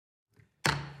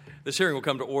This hearing will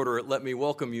come to order. Let me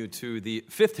welcome you to the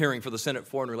fifth hearing for the Senate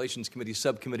Foreign Relations Committee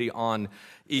Subcommittee on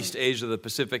East Asia, the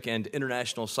Pacific, and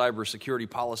International Cybersecurity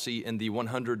Policy in the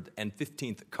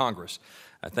 115th Congress.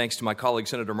 Thanks to my colleague,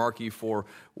 Senator Markey, for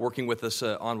working with us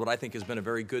on what I think has been a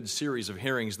very good series of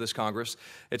hearings this Congress.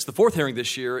 It's the fourth hearing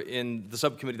this year in the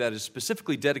subcommittee that is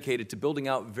specifically dedicated to building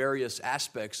out various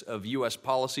aspects of U.S.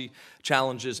 policy,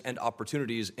 challenges, and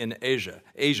opportunities in Asia,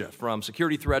 from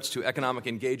security threats to economic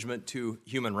engagement to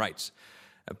human rights.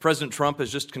 President Trump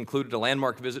has just concluded a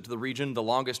landmark visit to the region, the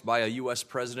longest by a U.S.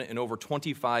 president in over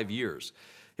 25 years.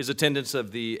 His attendance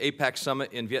of the APEC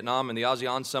summit in Vietnam and the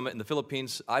ASEAN summit in the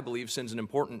Philippines, I believe, sends an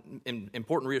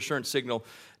important reassurance signal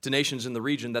to nations in the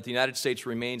region that the United States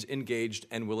remains engaged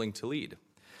and willing to lead.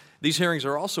 These hearings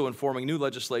are also informing new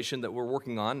legislation that we're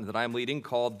working on, that I'm leading,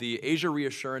 called the Asia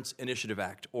Reassurance Initiative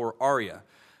Act, or ARIA,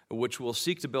 which will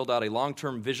seek to build out a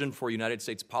long-term vision for United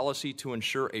States policy to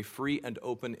ensure a free and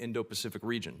open Indo-Pacific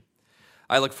region.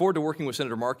 I look forward to working with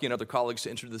Senator Markey and other colleagues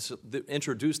to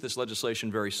introduce this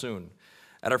legislation very soon.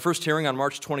 At our first hearing on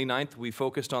March 29th, we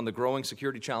focused on the growing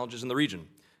security challenges in the region,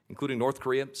 including North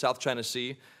Korea, South China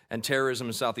Sea, and terrorism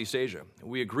in Southeast Asia.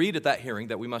 We agreed at that hearing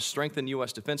that we must strengthen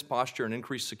U.S. defense posture and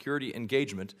increase security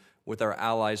engagement with our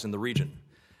allies in the region.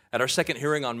 At our second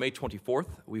hearing on May 24th,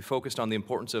 we focused on the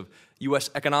importance of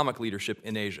U.S. economic leadership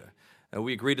in Asia.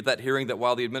 We agreed at that hearing that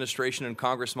while the administration and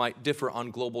Congress might differ on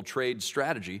global trade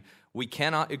strategy, we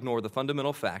cannot ignore the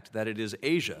fundamental fact that it is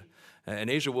Asia, and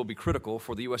Asia will be critical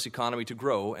for the U.S. economy to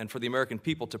grow and for the American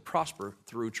people to prosper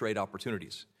through trade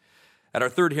opportunities. At our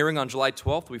third hearing on July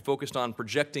 12th, we focused on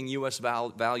projecting U.S.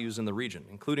 values in the region,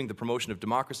 including the promotion of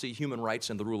democracy, human rights,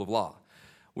 and the rule of law.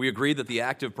 We agreed that the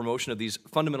active promotion of these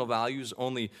fundamental values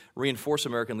only reinforce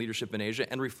American leadership in Asia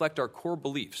and reflect our core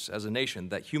beliefs as a nation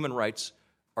that human rights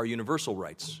are universal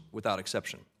rights without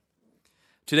exception.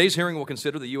 Today's hearing will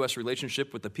consider the U.S.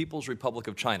 relationship with the People's Republic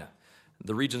of China,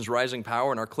 the region's rising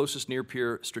power and our closest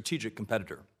near-peer strategic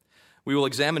competitor. We will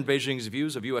examine Beijing's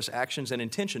views of U.S. actions and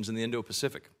intentions in the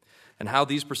Indo-Pacific and how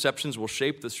these perceptions will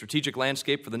shape the strategic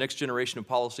landscape for the next generation of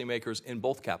policymakers in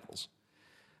both capitals.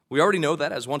 We already know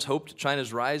that, as once hoped,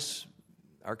 China's rise,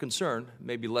 our concern,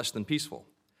 may be less than peaceful.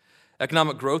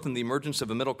 Economic growth and the emergence of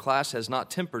a middle class has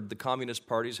not tempered the Communist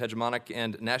Party's hegemonic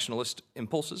and nationalist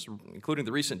impulses, including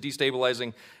the recent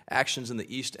destabilizing actions in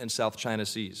the East and South China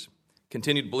Seas,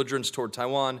 continued belligerence toward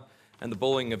Taiwan, and the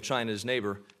bullying of China's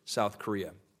neighbor, South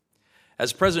Korea.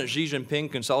 As President Xi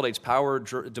Jinping consolidates power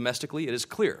domestically, it is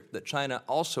clear that China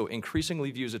also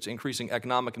increasingly views its increasing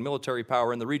economic and military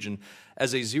power in the region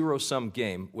as a zero-sum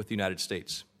game with the United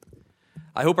States.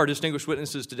 I hope our distinguished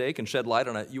witnesses today can shed light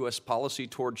on a U.S. policy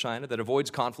toward China that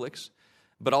avoids conflicts,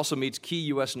 but also meets key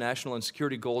U.S. national and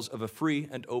security goals of a free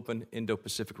and open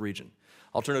Indo-Pacific region.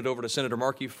 I'll turn it over to Senator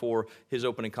Markey for his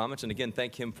opening comments, and again,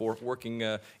 thank him for working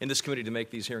in this committee to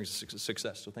make these hearings a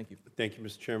success. So thank you. Thank you,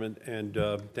 Mr. Chairman, and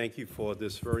thank you for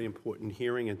this very important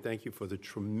hearing, and thank you for the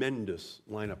tremendous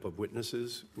lineup of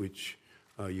witnesses which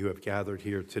you have gathered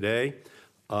here today.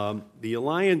 The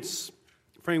alliance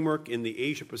framework in the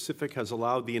Asia-Pacific has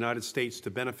allowed the United States to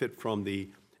benefit from the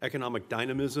economic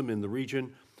dynamism in the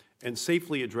region and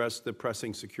safely address the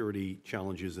pressing security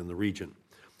challenges in the region.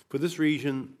 For this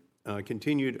reason,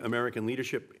 continued American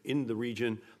leadership in the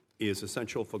region is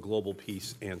essential for global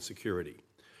peace and security.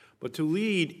 But to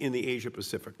lead in the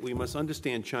Asia-Pacific, we must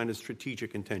understand China's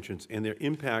strategic intentions and their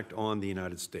impact on the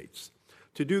United States.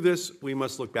 To do this, we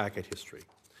must look back at history.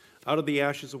 Out of the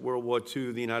ashes of World War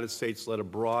II, the United States led a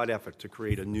broad effort to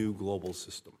create a new global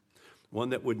system, one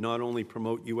that would not only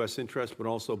promote U.S. interests but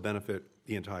also benefit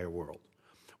the entire world,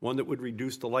 one that would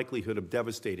reduce the likelihood of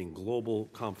devastating global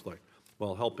conflict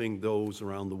while helping those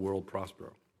around the world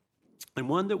prosper, and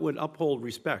one that would uphold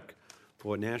respect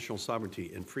for national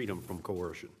sovereignty and freedom from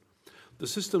coercion. The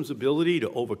system's ability to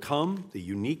overcome the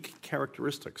unique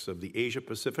characteristics of the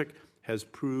Asia-Pacific has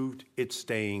proved its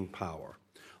staying power.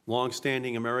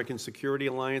 Long-standing American security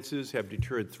alliances have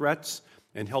deterred threats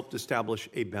and helped establish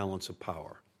a balance of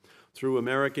power. Through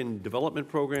American development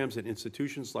programs and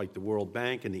institutions like the World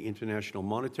Bank and the International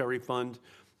Monetary Fund,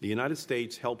 the United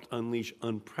States helped unleash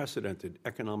unprecedented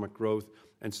economic growth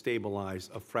and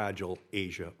stabilize a fragile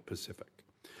Asia-Pacific,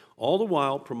 all the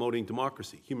while promoting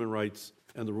democracy, human rights,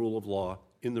 and the rule of law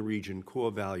in the region,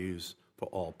 core values for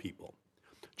all people.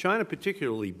 China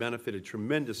particularly benefited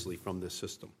tremendously from this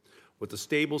system. With a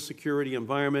stable security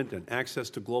environment and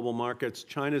access to global markets,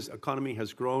 China's economy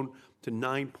has grown to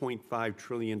 $9.5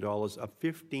 trillion, a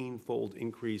 15-fold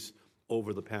increase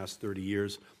over the past 30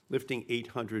 years, lifting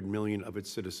 800 million of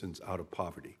its citizens out of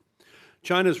poverty.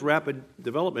 China's rapid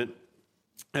development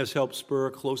has helped spur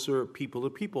closer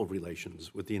people-to-people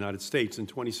relations with the United States. In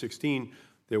 2016,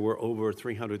 there were over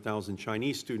 300,000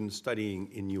 Chinese students studying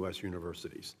in U.S.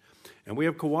 universities. And we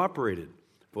have cooperated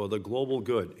for the global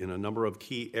good in a number of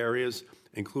key areas,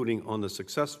 including on the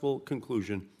successful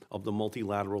conclusion of the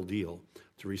multilateral deal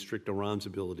to restrict Iran's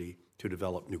ability to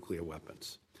develop nuclear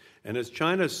weapons. And as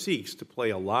China seeks to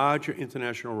play a larger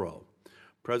international role,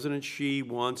 President Xi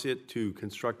wants it to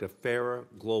construct a fairer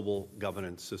global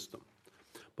governance system.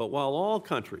 But while all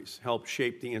countries help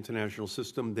shape the international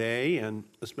system, they, and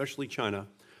especially China,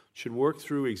 should work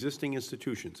through existing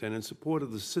institutions and in support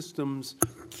of the system's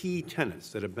key tenets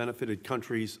that have benefited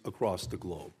countries across the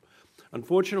globe.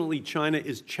 Unfortunately, China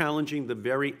is challenging the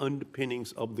very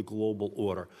underpinnings of the global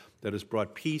order that has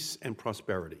brought peace and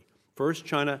prosperity. First,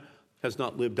 China has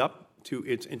not lived up to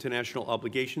its international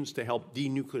obligations to help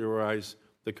denuclearize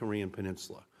the Korean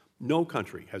Peninsula. No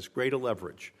country has greater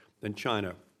leverage than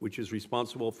China, which is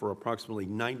responsible for approximately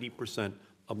 90%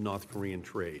 of North Korean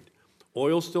trade.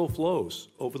 Oil still flows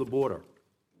over the border,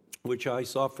 which I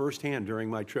saw firsthand during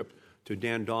my trip to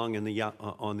Dandong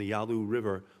on the Yalu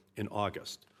River in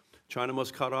August. China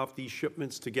must cut off these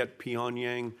shipments to get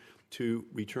Pyongyang to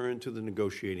return to the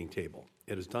negotiating table.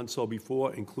 It has done so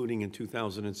before, including in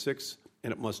 2006,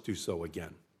 and it must do so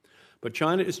again. But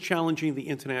China is challenging the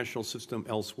international system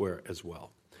elsewhere as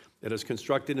well. It has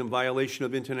constructed, in violation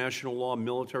of international law,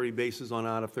 military bases on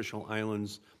artificial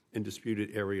islands in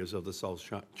disputed areas of the South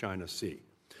China Sea.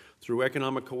 Through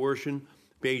economic coercion,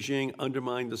 Beijing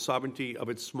undermined the sovereignty of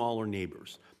its smaller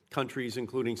neighbors. Countries,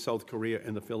 including South Korea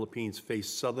and the Philippines, face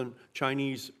southern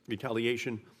Chinese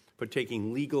retaliation for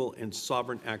taking legal and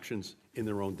sovereign actions in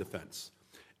their own defense.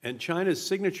 And China's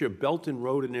signature Belt and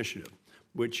Road Initiative,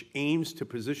 which aims to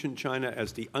position China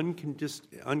as the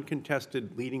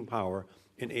uncontested leading power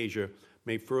in Asia,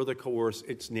 may further coerce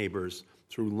its neighbors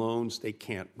through loans they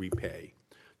can't repay.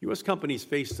 U.S. companies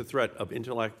face the threat of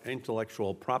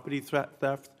intellectual property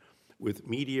theft, with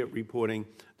media reporting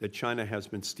that China has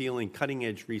been stealing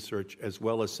cutting-edge research as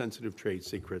well as sensitive trade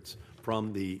secrets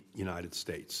from the United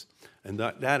States. And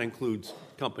that includes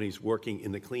companies working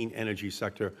in the clean energy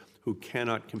sector who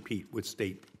cannot compete with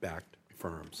state-backed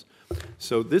firms.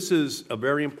 So this is a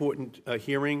very important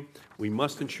hearing. We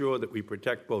must ensure that we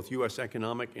protect both U.S.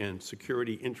 economic and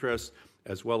security interests,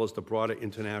 as well as the broader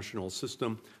international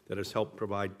system that has helped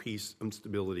provide peace and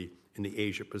stability in the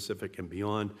Asia-Pacific and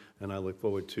beyond. And I look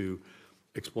forward to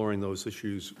exploring those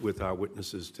issues with our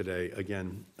witnesses today.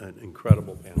 Again, an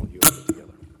incredible panel you have put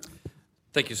together.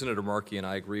 Thank you, Senator Markey, and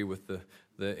I agree with the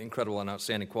incredible and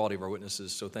outstanding quality of our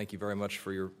witnesses. So thank you very much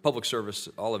for your public service,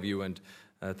 all of you, and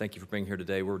thank you for being here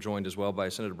today. We're joined as well by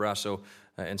Senator Brasso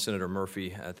and Senator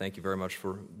Murphy. Thank you very much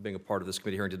for being a part of this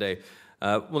committee hearing today.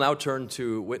 We'll now turn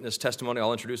to witness testimony.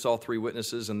 I'll introduce all three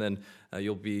witnesses, and then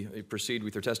you'll proceed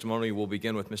with your testimony. We'll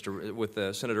begin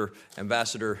with Senator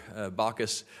Ambassador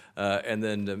Baucus, and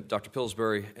then Dr.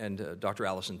 Pillsbury and Dr.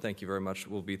 Allison. Thank you very much.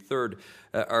 Will be third.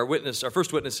 Our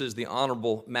first witness is the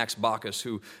Honorable Max Baucus,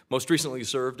 who most recently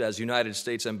served as United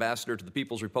States Ambassador to the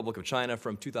People's Republic of China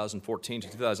from 2014 to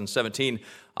 2017.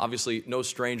 Obviously, no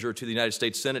stranger to the United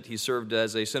States Senate. He served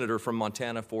as a senator from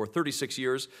Montana for 36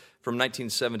 years, from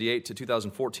 1978 to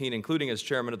 2014, including as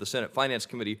chairman of the Senate Finance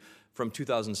Committee from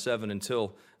 2007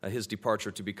 until his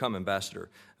departure to become ambassador.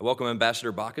 Welcome,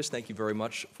 Ambassador Baucus. Thank you very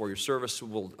much for your service.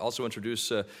 We'll also introduce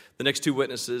the next two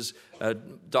witnesses.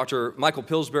 Dr. Michael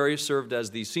Pillsbury served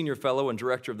as the senior fellow and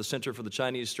director of the Center for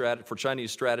Chinese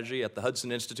Strategy at the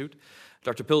Hudson Institute.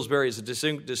 Dr. Pillsbury is a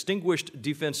distinguished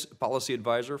defense policy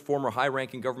advisor, former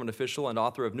high-ranking government official, and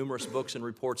author of numerous books and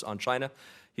reports on China.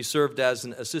 He served as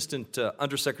an assistant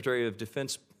undersecretary of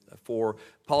defense for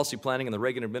policy planning in the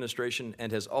Reagan administration and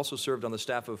has also served on the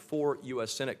staff of 4 U.S.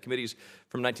 Senate committees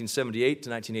from 1978 to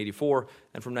 1984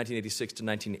 and from 1986 to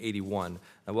 1981.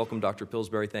 Welcome, Dr.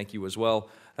 Pillsbury. Thank you as well.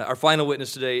 Our final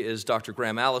witness today is Dr.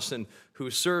 Graham Allison, who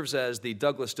serves as the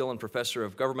Douglas Dillon Professor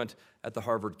of Government at the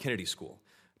Harvard Kennedy School.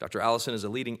 Dr. Allison is a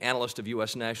leading analyst of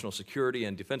U.S. national security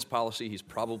and defense policy. He's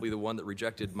probably the one that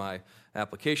rejected my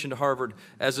application to Harvard.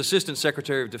 As Assistant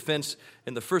Secretary of Defense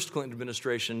in the first Clinton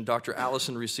administration, Dr.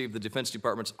 Allison received the Defense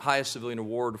Department's highest civilian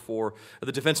award for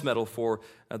the Defense Medal for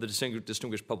the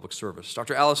Distinguished Public Service.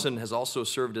 Dr. Allison has also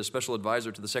served as Special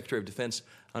Advisor to the Secretary of Defense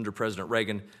under President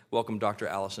Reagan. Welcome, Dr.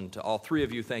 Allison. To all three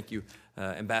of you, thank you.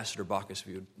 Ambassador Baucus, if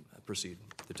you would proceed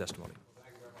with the testimony.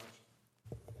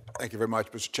 Thank you very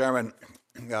much, Mr. Chairman.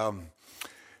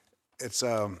 It's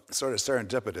sort of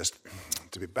serendipitous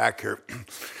to be back here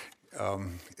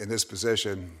in this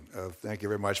position. Thank you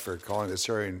very much for calling this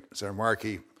hearing, Senator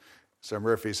Markey, Senator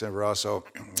Murphy, Senator Rosso,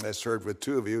 I served with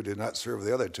two of you, did not serve with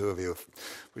the other two of you,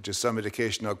 which is some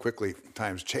indication how quickly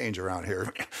times change around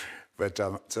here. But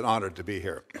it's an honor to be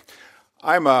here.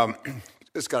 I'm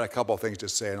just got a couple of things to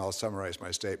say, and I'll summarize my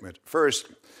statement. First,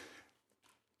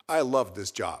 I love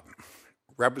this job,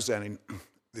 representing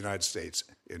the United States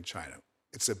in China.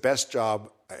 It's the best job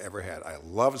I ever had. I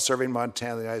loved serving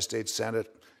Montana in the United States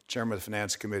Senate, chairman of the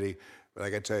Finance Committee, but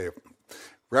I can tell you,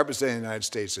 representing the United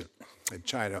States in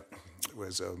China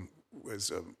was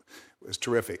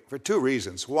terrific for two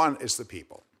reasons. One is the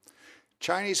people.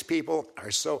 Chinese people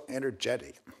are so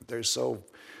energetic. They're so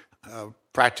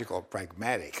practical,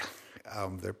 pragmatic.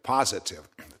 They're positive.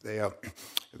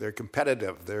 They're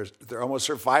competitive. They're almost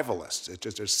survivalists. It's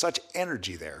just there's such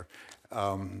energy there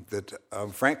that,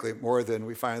 frankly, more than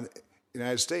we find in the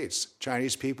United States.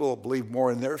 Chinese people believe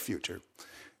more in their future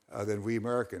than we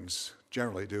Americans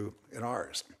generally do in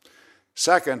ours.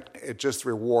 Second, it's just the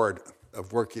reward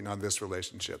of working on this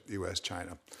relationship,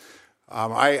 U.S.-China.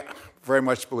 I very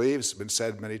much believe, it's been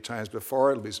said many times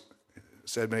before, it'll be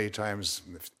said many times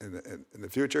in the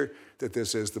future, that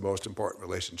this is the most important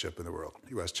relationship in the world,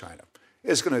 U.S.-China.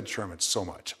 It's going to determine so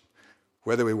much.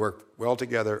 Whether we work well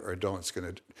together or don't, it's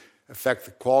going to affect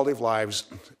the quality of lives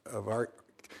of our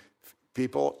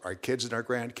people, our kids and our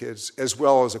grandkids, as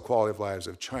well as the quality of lives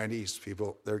of Chinese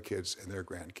people, their kids and their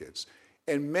grandkids.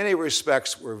 In many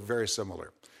respects, we're very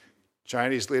similar.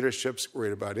 Chinese leadership's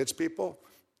worried about its people,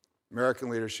 American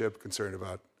leadership concerned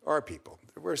about our people.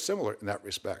 We're similar in that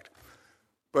respect.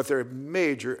 But there are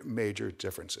major, major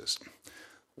differences.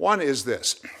 One is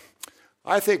this.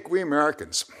 I think we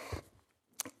Americans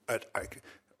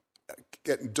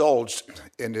get indulged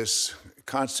in this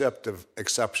concept of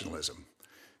exceptionalism.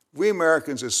 We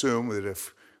Americans assume that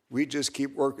if we just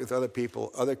keep working with other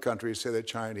people, other countries, say the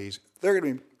Chinese, they're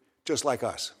going to be just like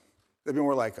us. They'll be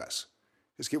more like us.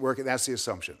 Just keep working. That's the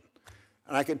assumption.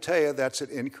 And I can tell you that's an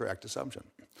incorrect assumption.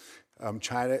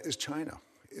 China is China.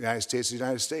 The United States is the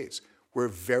United States. We're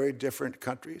very different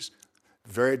countries,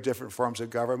 very different forms of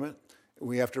government.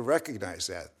 We have to recognize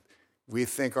that. We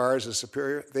think ours is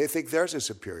superior. They think theirs is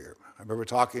superior. I remember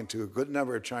talking to a good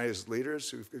number of Chinese leaders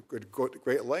who could go to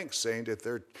great lengths saying that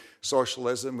their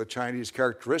socialism with Chinese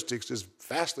characteristics is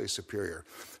vastly superior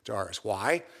to ours.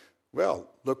 Why? Well,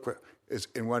 look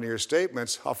in one of your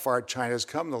statements how far China's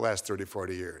come in the last 30,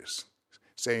 40 years,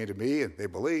 saying to me, and they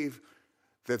believe,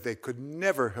 that they could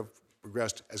never have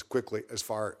progressed as quickly, as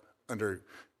far under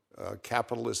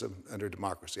capitalism, under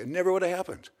democracy. It never would have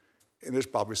happened. And there's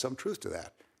probably some truth to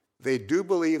that. They do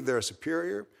believe they're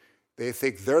superior. They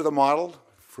think they're the model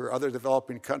for other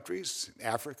developing countries,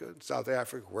 Africa, South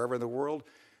Africa, wherever in the world,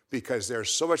 because they're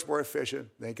so much more efficient,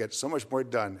 they get so much more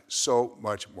done so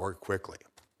much more quickly.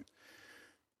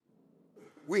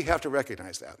 We have to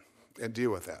recognize that and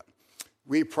deal with that.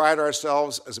 We pride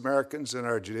ourselves as Americans in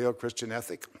our Judeo-Christian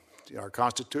ethic, in our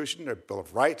Constitution, our Bill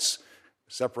of Rights,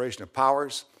 separation of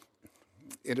powers,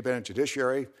 independent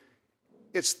judiciary.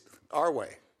 It's our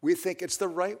way. We think it's the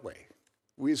right way.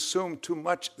 We assume too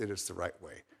much that it's the right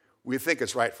way. We think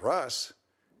it's right for us.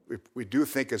 We do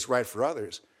think it's right for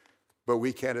others, but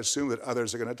we can't assume that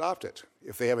others are going to adopt it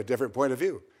if they have a different point of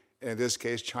view. And in this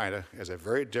case, China has a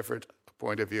very different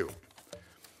point of view.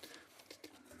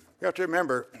 You have to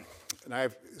remember,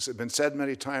 and it's been said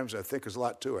many times, I think there's a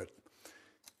lot to it,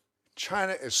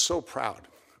 China is so proud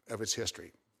of its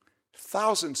history.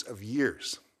 Thousands of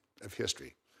years of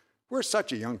history. We're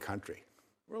such a young country.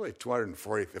 We're only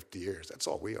 240, 50 years. That's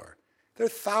all we are. There are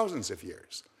thousands of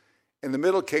years. And the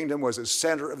Middle Kingdom was the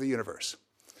center of the universe,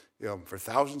 for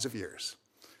thousands of years.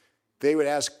 They would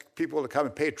ask people to come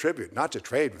and pay tribute, not to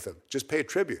trade with them, just pay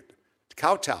tribute, to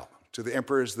kowtow to the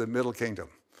emperors of the Middle Kingdom,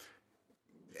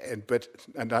 and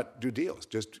not do deals.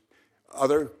 Just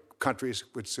other countries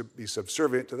would be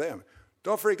subservient to them.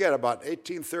 Don't forget, about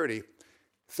 1830,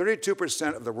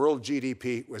 32% of the world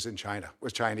GDP was in China,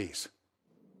 was Chinese.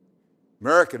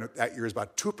 American that year is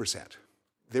about 2%.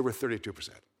 They were 32%.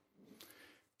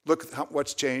 Look at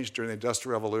what's changed during the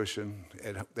Industrial Revolution,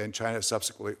 and then China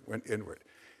subsequently went inward.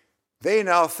 They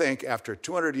now think, after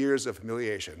 200 years of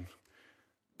humiliation,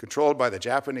 controlled by the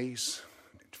Japanese,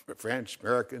 French,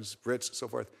 Americans, Brits, and so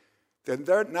forth, then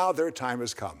now their time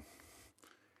has come.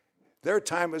 Their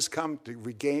time has come to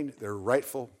regain their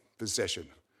rightful position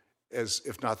as,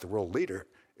 if not the world leader,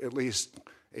 at least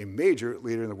a major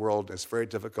leader in the world. And it's very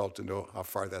difficult to know how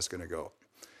far that's going to go.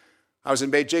 I was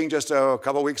in Beijing just a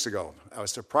couple of weeks ago. I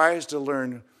was surprised to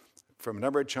learn from a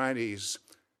number of Chinese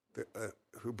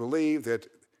who believe that,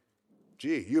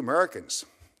 gee, you Americans,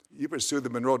 you pursued the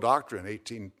Monroe Doctrine in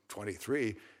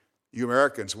 1823. You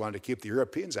Americans wanted to keep the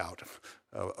Europeans out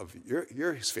of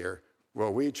your sphere.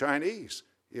 Well, we Chinese,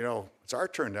 it's our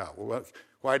turn now. Well,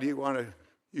 why do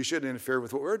you shouldn't interfere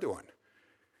with what we're doing.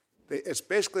 It's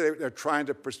basically they're trying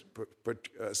to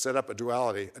set up a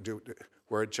duality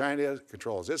where China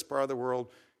controls this part of the world.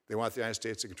 They want the United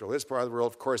States to control this part of the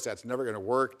world. Of course, that's never going to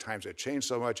work. Times have changed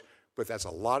so much, but that's a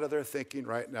lot of their thinking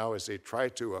right now as they try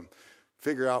to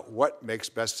figure out what makes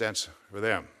best sense for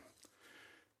them.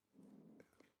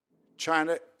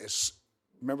 China is,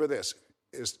 remember this,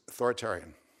 is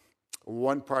authoritarian.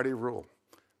 One-party rule.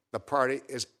 The party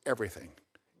is everything.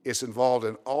 It's involved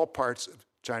in all parts of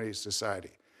Chinese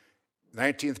society.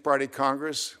 19th Party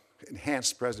Congress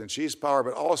enhanced President Xi's power,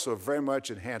 but also very much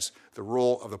enhanced the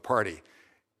role of the party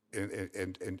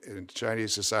in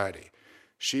Chinese society.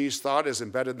 Xi's thought is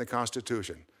embedded in the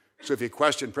Constitution. So if you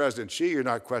question President Xi, you're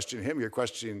not questioning him, you're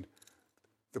questioning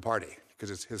the party,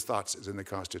 because his thoughts is in the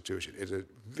Constitution. It's a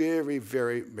very,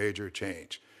 very major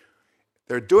change.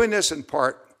 They're doing this in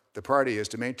part, the party is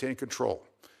to maintain control.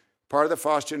 Part of the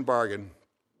Faustian bargain,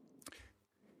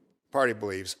 party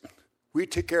believes, we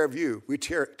take care of you, we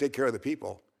take care of the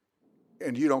people,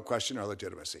 and you don't question our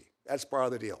legitimacy. That's part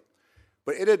of the deal.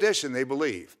 But in addition, they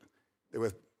believe that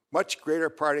with much greater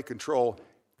party control,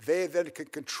 they then can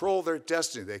control their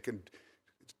destiny. They can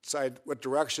decide what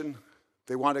direction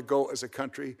they want to go as a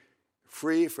country,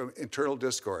 free from internal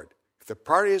discord. If the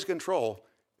party is in control,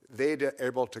 they're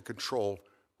able to control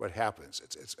what happens.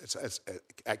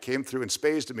 It came through in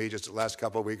spades to me just the last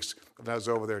couple of weeks when I was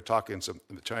over there talking to some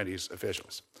Chinese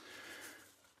officials.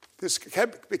 This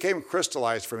became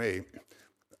crystallized for me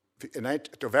in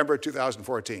November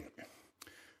 2014.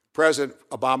 President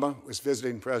Obama was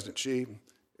visiting President Xi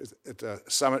at a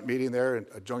summit meeting there in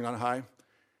Zhongnanhai.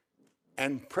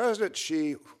 And President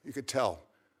Xi, you could tell,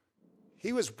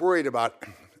 he was worried about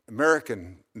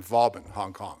American involvement in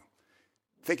Hong Kong,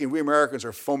 thinking we Americans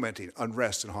are fomenting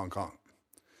unrest in Hong Kong.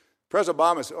 President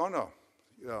Obama said, oh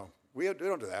no, we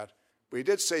don't do that. But he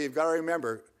did say, you've got to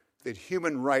remember that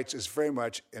human rights is very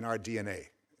much in our DNA.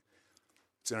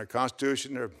 It's in our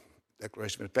Constitution, our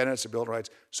Declaration of Independence, the Bill of Rights.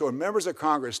 So when members of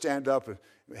Congress stand up on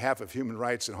behalf of human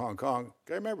rights in Hong Kong, you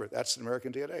got to remember, that's the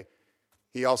American DNA.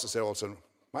 He also said, well, it's in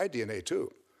my DNA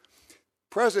too.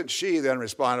 President Xi then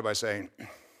responded by saying,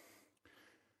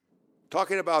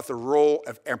 talking about the role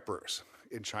of emperors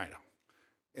in China.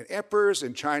 And emperors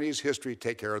in Chinese history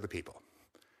take care of the people.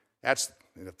 And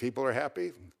if people are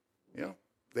happy,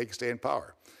 they can stay in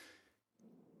power.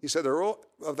 He said the role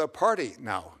of the party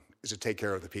now is to take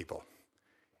care of the people.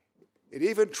 It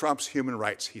even trumps human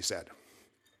rights, he said.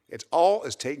 It's all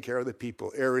is taking care of the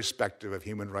people, irrespective of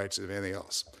human rights and anything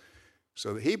else.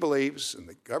 So he believes, and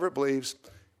the government believes,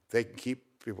 they can keep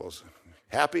people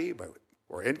happy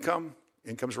or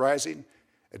income's rising,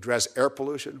 address air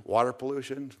pollution, water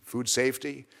pollution, food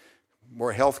safety,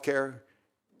 more health care.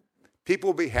 People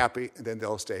will be happy, and then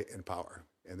they'll stay in power.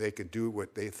 And they can do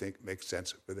what they think makes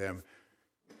sense for them,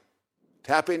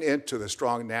 tapping into the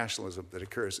strong nationalism that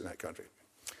occurs in that country.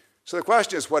 So the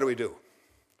question is, what do we do?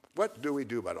 What do we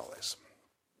do about all this?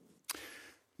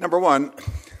 Number one,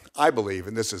 I believe,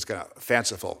 and this is kind of a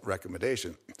fanciful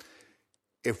recommendation,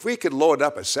 if we could load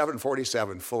up a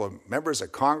 747 full of members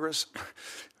of Congress,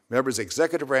 members of the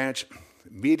executive branch,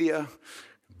 media,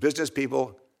 business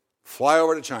people, fly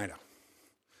over to China,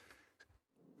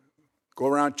 go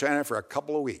around China for a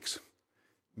couple of weeks,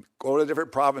 go to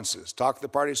different provinces, talk to the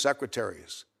party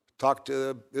secretaries, talk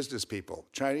to business people,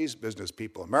 Chinese business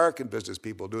people, American business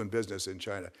people doing business in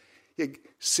China.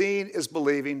 Seeing is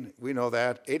believing, we know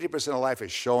that. 80% of life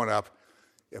is showing up.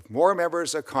 If more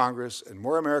members of Congress and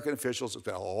more American officials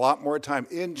spend a lot more time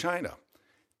in China,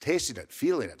 tasting it,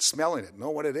 feeling it, smelling it, know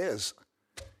what it is,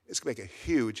 it's going to make a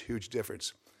huge, huge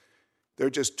difference.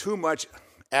 There's just too much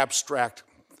abstract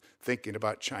thinking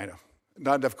about China,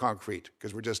 not enough concrete,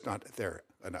 because we're just not there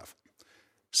enough.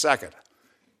 Second,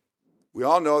 we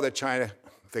all know that China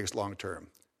thinks long term.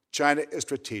 China is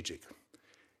strategic.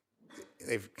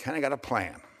 They've kind of got a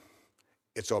plan.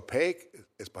 It's opaque,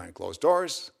 it's behind closed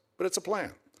doors, but it's a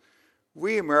plan.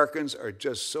 We Americans are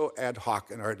just so ad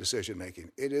hoc in our decision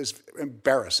making. It is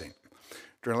embarrassing.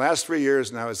 During the last 3 years,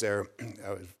 and I was there,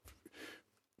 I was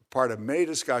part of many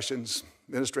discussions,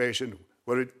 administration,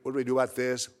 what do we do about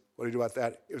this? What do we do about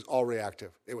that? It was all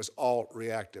reactive. It was all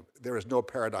reactive. There is no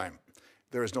paradigm.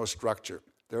 There is no structure.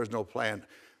 There is no plan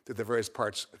that the various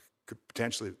parts could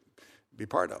potentially be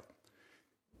part of.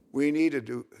 We need to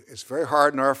do, it's very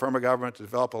hard in our form of government to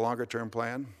develop a longer-term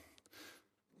plan.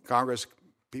 Congress,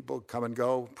 people come and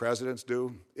go, presidents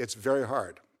do. It's very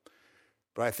hard.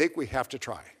 But I think we have to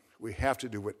try. We have to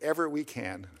do whatever we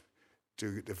can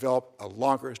to develop a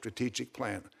longer strategic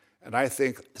plan. And I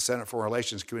think the Senate Foreign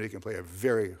Relations Committee can play a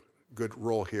very, good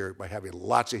role here by having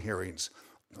lots of hearings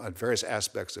on various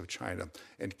aspects of China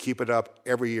and keep it up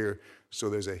every year so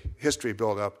there's a history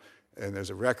built up and there's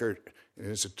a record,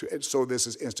 and so this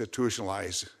is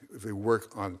institutionalized if we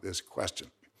work on this question.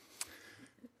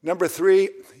 Number 3,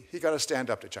 you got to stand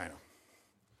up to China.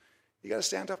 You got to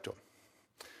stand up to them.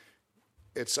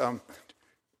 It's don't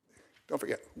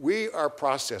forget, we are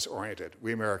process-oriented,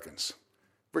 we Americans.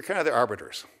 We're kind of the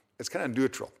arbiters. It's kind of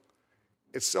neutral.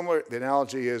 It's similar, the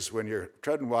analogy is when you're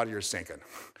treading water, you're sinking.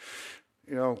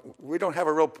 You know, we don't have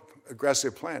a real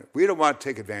aggressive plan. We don't want to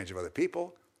take advantage of other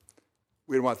people.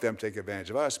 We don't want them to take advantage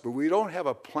of us, but we don't have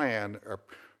a plan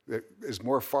that is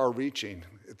more far-reaching.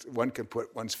 One can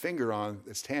put one's finger on,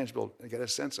 it's tangible, and get a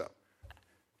sense of.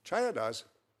 China does.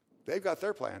 They've got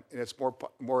their plan, and it's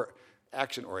more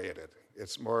action-oriented.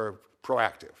 It's more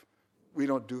proactive. We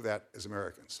don't do that as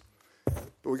Americans.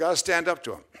 But we got to stand up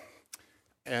to them.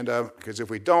 And because if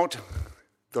we don't,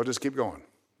 they'll just keep going.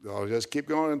 They'll just keep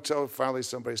going until finally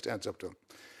somebody stands up to them.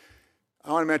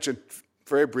 I want to mention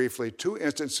very briefly 2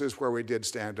 instances where we did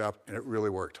stand up and it really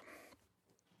worked.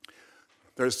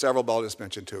 There's several, but I'll just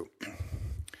mention 2.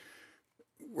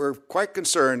 We're quite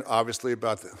concerned, obviously,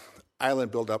 about the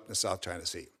island buildup in the South China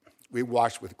Sea. We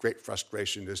watched with great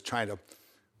frustration as China,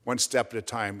 one step at a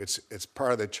time, it's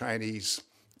part of the Chinese,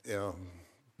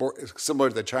 similar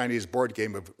to the Chinese board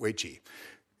game of Weiqi.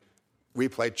 We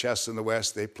play chess in the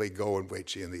West, they play Go and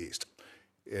Weiqi in the East.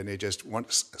 And they just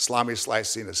want salami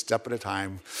slicing a step at a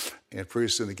time, and pretty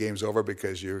soon the game's over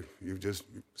because you've just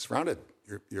surrounded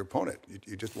your opponent.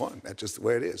 You just won. That's just the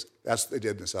way it is. That's what they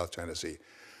did in the South China Sea.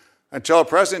 Until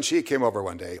President Xi came over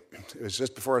one day. It was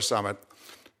just before a summit,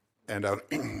 and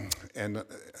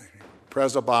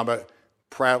President Obama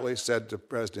proudly said to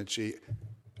President Xi,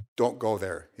 "Don't go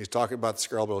there." He's talking about the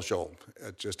Scarborough Shoal,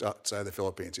 just outside the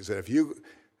Philippines. He said, if you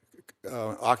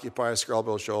occupy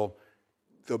Scarborough Shoal,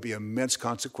 there'll be immense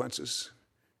consequences.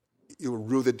 You will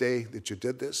rue the day that you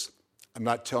did this. I'm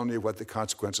not telling you what the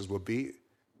consequences will be,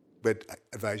 but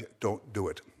advise you, don't do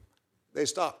it. They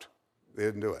stopped. They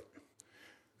didn't do it.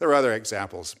 There are other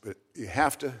examples, but you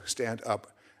have to stand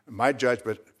up. In my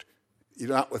judgment,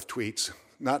 not with tweets,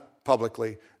 not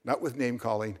publicly, not with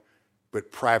name-calling,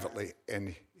 but privately,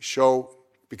 and show,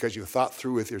 because you thought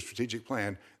through with your strategic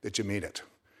plan, that you mean it.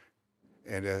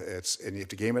 And you have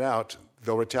to game it out.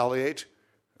 They'll retaliate.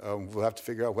 We'll have to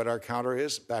figure out what our counter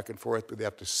is, back and forth, but they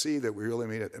have to see that we really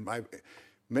mean it. And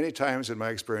many times in my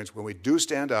experience, when we do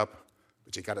stand up,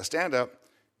 but you got to stand up,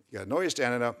 you got to know you're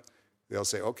standing up, they'll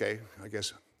say, okay, I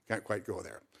guess can't quite go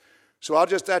there. So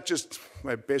that's just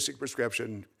my basic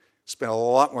prescription. Spend a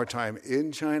lot more time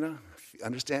in China,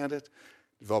 understand it,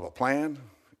 develop a plan,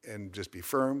 and just be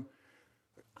firm.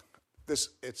 These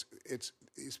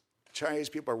Chinese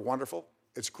people are wonderful.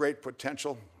 It's great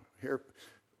potential here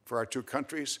for our 2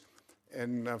 countries.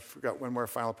 And I forgot one more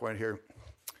final point here.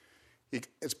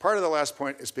 It's part of the last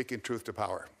point is speaking truth to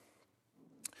power.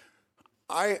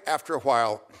 After a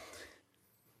while,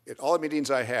 at all the meetings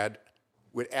I had,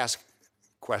 would ask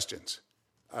questions.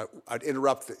 I'd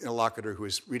interrupt the interlocutor who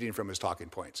was reading from his talking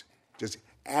points. Just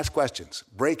ask questions,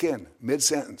 break in,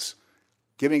 mid-sentence,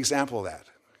 give me an example of that,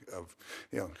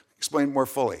 explain more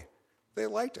fully. They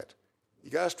liked it. You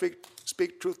got to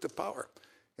speak truth to power.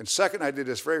 And second, I did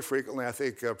this very frequently. I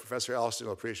think Professor Allison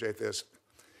will appreciate this.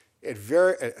 At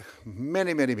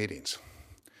many, many meetings,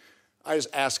 I just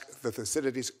ask the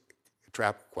Thucydides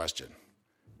trap question.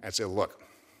 I'd say, look,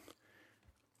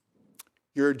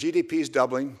 your GDP is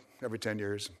doubling every 10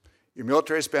 years. Your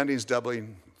military spending is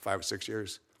doubling 5 or 6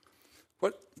 years.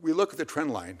 We look at the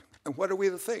trend line, and what are we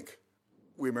to think?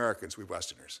 We Americans, we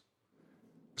Westerners.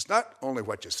 It's not only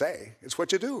what you say, it's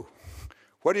what you do.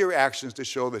 What are your actions to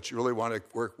show that you really want to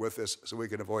work with us so we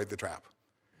can avoid the trap?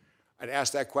 I'd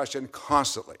ask that question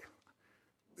constantly.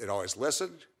 They'd always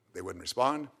listen. They wouldn't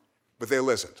respond, but they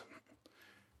listened.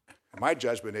 And my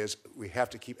judgment is we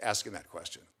have to keep asking that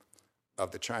question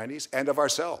of the Chinese and of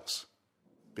ourselves,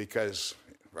 because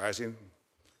rising,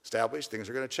 established, things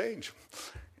are going to change.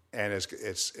 And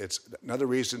it's another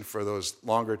reason for those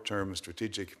longer-term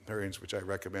strategic hearings, which I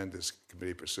recommend this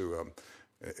committee pursue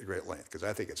at great length, because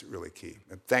I think it's really key.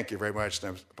 And thank you very much,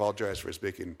 and I apologize for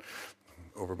speaking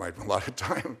over my allotted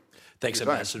time. Thanks,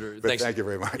 Ambassador. Thank you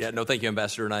very much. Yeah, no, thank you,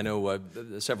 Ambassador. And I know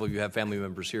several of you have family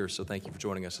members here, so thank you for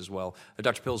joining us as well.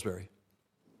 Dr. Pillsbury.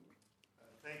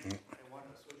 Thank you.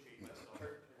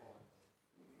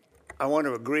 I want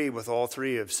to agree with all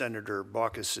 3 of Senator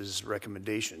Baucus's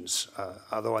recommendations,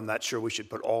 although I'm not sure we should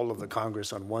put all of the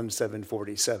Congress on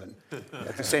 1747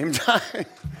 at the same time.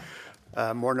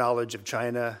 More knowledge of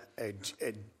China, a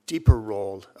deeper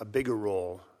role, a bigger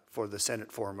role for the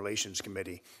Senate Foreign Relations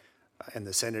Committee. and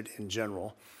the Senate in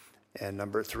general. And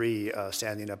number 3,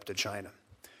 standing up to China.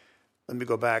 Let me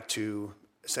go back to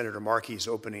Senator Markey's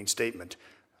opening statement.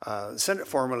 The Senate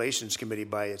Foreign Relations Committee,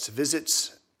 by its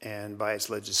visits and by its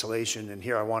legislation, and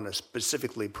here I want to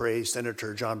specifically praise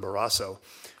Senator John Barrasso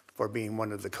for being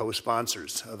one of the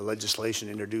co-sponsors of the legislation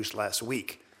introduced last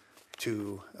week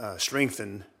to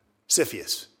strengthen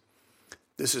CFIUS.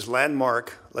 This is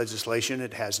landmark legislation.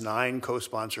 It has 9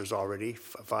 co-sponsors already,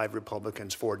 5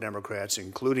 Republicans, 4 Democrats,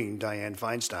 including Dianne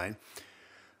Feinstein.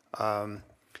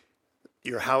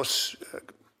 Your House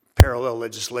parallel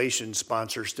legislation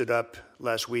sponsor stood up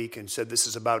last week and said this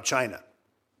is about China,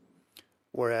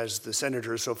 whereas the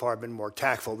senators so far have been more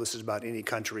tactful. This is about any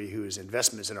country whose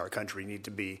investments in our country need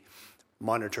to be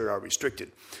monitored or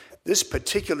restricted. This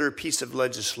particular piece of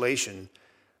legislation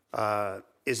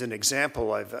is an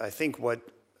example of, I think, what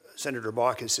Senator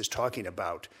Baucus is talking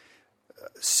about.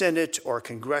 Senate or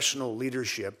congressional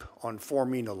leadership on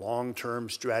forming a long-term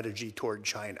strategy toward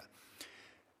China.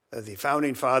 The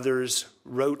Founding Fathers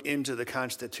wrote into the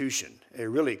Constitution a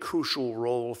really crucial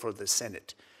role for the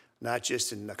Senate, not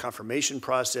just in the confirmation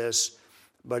process,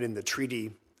 but in the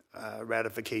treaty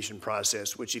ratification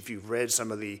process, which if you've read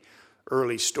some of the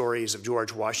early stories of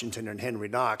George Washington and Henry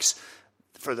Knox,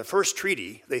 for the first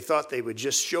treaty, they thought they would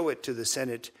just show it to the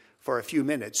Senate for a few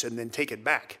minutes and then take it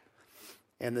back.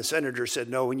 And the senator said,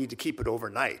 no, we need to keep it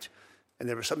overnight. And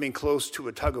there was something close to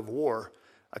a tug of war.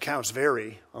 Accounts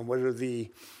vary on whether the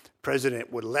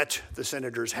president would let the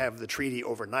senators have the treaty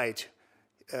overnight.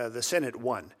 The Senate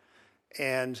won.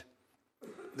 And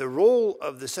the role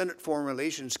of the Senate Foreign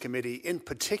Relations Committee in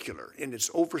particular, in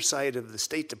its oversight of the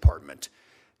State Department,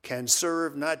 can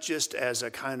serve not just as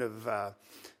a kind of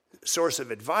source of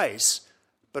advice,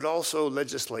 but also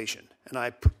legislation. And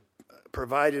I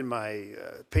provide in my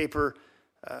paper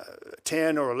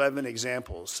 10 or 11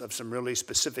 examples of some really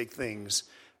specific things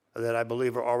that I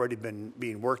believe are already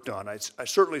being worked on. I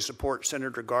certainly support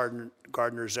Senator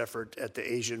Gardner's effort at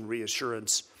the Asian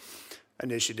Reassurance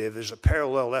Initiative. There's a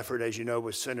parallel effort, as you know,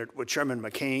 with Chairman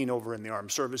McCain over in the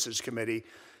Armed Services Committee.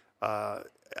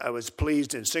 I was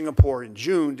pleased in Singapore in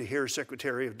June to hear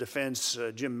Secretary of Defense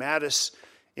Jim Mattis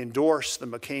endorse the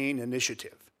McCain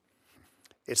Initiative.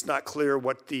 It's not clear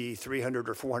what the $300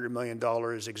 or $400 million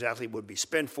exactly would be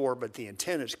spent for, but the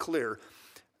intent is clear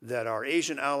that our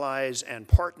Asian allies and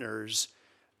partners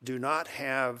do not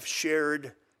have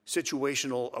shared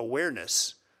situational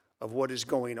awareness of what is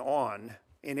going on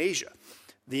in Asia.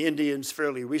 The Indians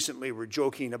fairly recently were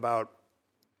joking about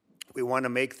we want to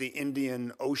make the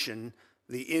Indian Ocean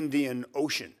the Indian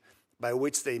Ocean, by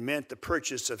which they meant the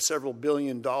purchase of several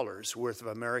 $billion worth of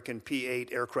American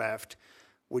P-8 aircraft,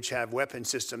 which have weapon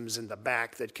systems in the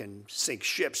back that can sink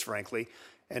ships, frankly,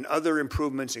 and other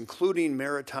improvements, including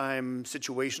maritime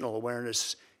situational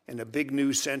awareness in a big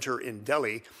new center in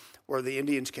Delhi, where the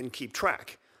Indians can keep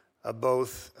track of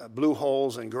both blue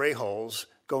holes and gray holes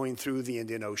going through the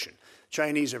Indian Ocean.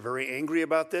 Chinese are very angry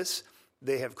about this.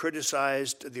 They have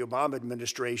criticized the Obama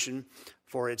administration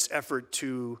for its effort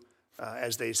to,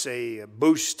 as they say,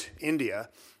 boost India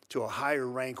to a higher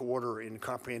rank order in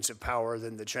comprehensive power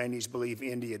than the Chinese believe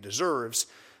India deserves.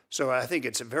 So I think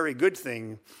it's a very good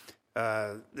thing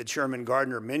that Chairman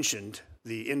Gardner mentioned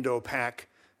the Indo-Pac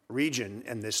region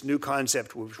and this new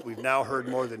concept, which we've now heard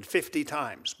more than 50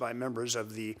 times by members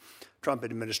of the Trump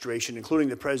administration, including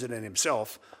the president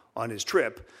himself on his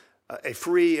trip, a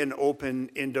free and open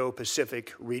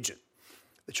Indo-Pacific region.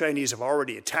 The Chinese have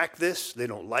already attacked this. They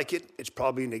don't like it. It's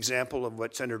probably an example of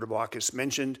what Senator Baucus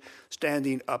mentioned,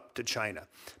 standing up to China.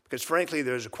 Because frankly,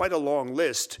 there's quite a long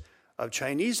list of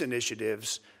Chinese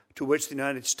initiatives to which the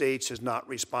United States has not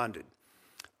responded.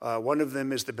 One of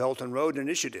them is the Belt and Road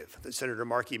Initiative that Senator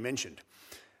Markey mentioned.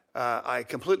 I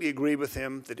completely agree with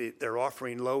him that they're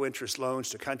offering low-interest loans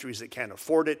to countries that can't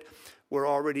afford it. We're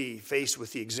already faced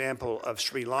with the example of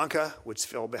Sri Lanka, which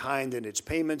fell behind in its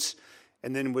payments,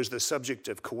 and then was the subject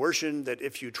of coercion that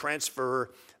if you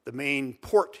transfer the main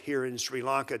port here in Sri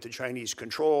Lanka to Chinese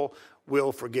control,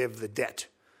 we'll forgive the debt.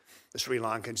 The Sri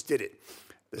Lankans did it.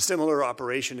 The similar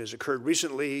operation has occurred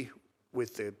recently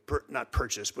with the,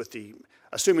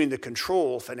 assuming the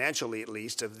control, financially at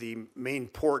least, of the main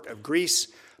port of Greece,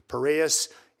 Piraeus,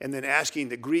 and then asking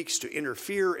the Greeks to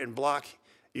interfere and block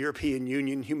European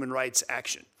Union human rights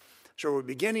action. So we're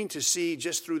beginning to see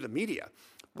just through the media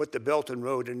what the Belt and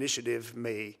Road Initiative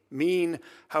may mean.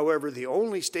 However, the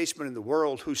only statesman in the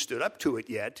world who stood up to it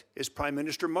yet is Prime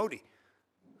Minister Modi,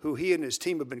 who he and his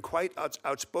team have been quite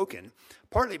outspoken,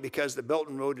 partly because the Belt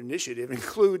and Road Initiative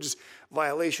includes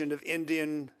violation of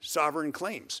Indian sovereign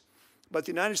claims. But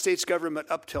the United States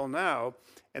government up till now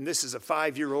and this is a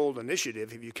 5-year-old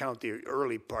initiative if you count the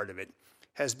early part of it,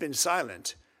 has been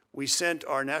silent. We sent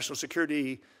our National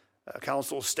Security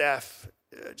Council staff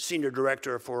senior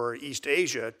director for East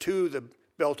Asia to the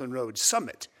Belt and Road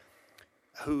Summit,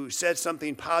 who said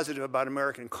something positive about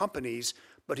American companies,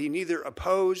 but he neither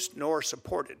opposed nor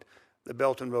supported the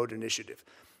Belt and Road Initiative.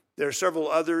 There are several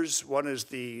others. One is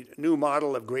the new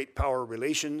model of great power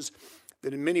relations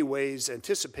that in many ways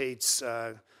anticipates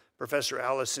Professor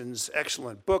Allison's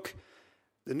excellent book.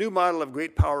 The new model of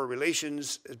great power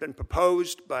relations has been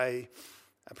proposed by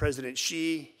President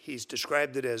Xi. He's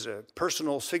described it as a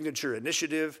personal signature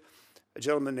initiative. A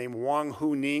gentleman named Wang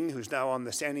Huning, who's now on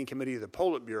the Standing Committee of the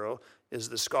Politburo, is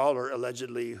the scholar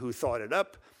allegedly who thought it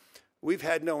up. We've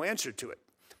had no answer to it.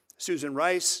 Susan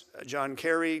Rice, John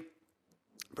Kerry,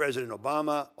 President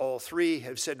Obama, all three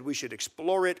have said we should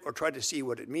explore it or try to see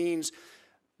what it means,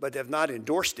 but have not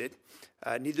endorsed it.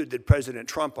 Neither did President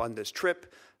Trump on this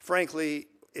trip. Frankly,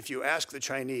 if you ask the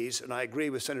Chinese, and I agree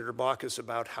with Senator Baucus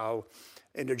about how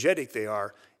energetic they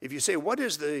are, if you say, what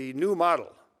is the new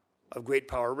model of great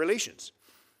power relations?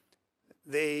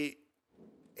 They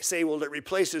say, well, it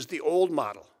replaces the old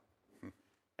model.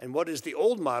 And what is the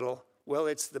old model? Well,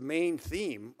 it's the main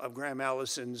theme of Graham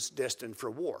Allison's Destined for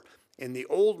War. In the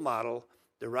old model,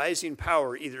 the rising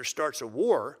power either starts a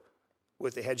war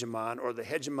with the hegemon or the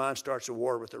hegemon starts a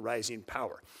war with the rising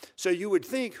power. So you would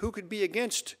think, who could be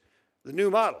against the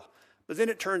new model? But then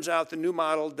it turns out the new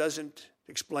model doesn't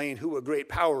explain who a great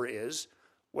power is,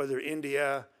 whether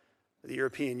India, the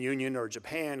European Union, or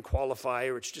Japan qualify,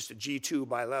 or it's just a G2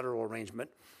 bilateral arrangement.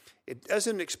 It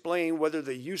doesn't explain whether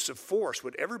the use of force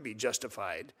would ever be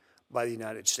justified by the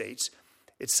United States.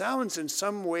 It sounds in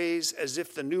some ways as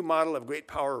if the new model of great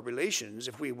power relations,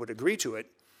 if we would agree to it,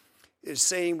 is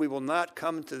saying we will not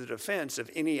come to the defense of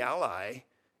any ally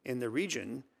in the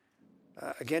region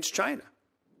against China.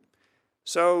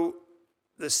 So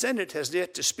the Senate has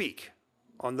yet to speak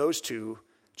on those two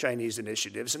Chinese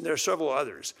initiatives, and there are several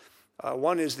others.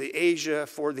 One is the Asia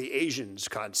for the Asians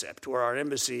concept, where our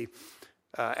embassy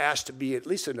asked to be at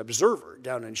least an observer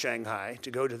down in Shanghai to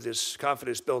go to this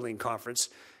confidence building conference.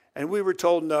 And we were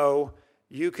told, no,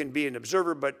 you can be an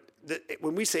observer, but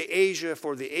when we say Asia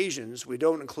for the Asians, we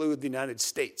don't include the United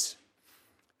States.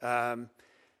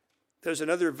 There's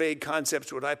another vague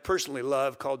concept, what I personally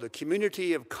love, called the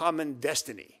community of common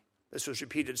destiny. This was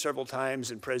repeated several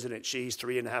times in President Xi's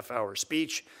 3.5-hour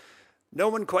speech. No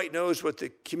one quite knows what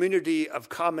the community of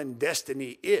common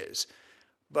destiny is,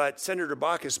 but Senator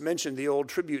Baucus mentioned the old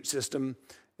tribute system,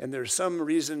 and there's some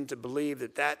reason to believe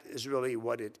that that is really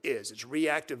what it is. It's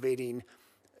reactivating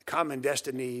common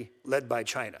destiny led by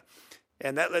China.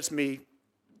 And that lets me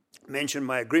mention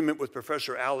my agreement with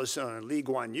Professor Allison and Lee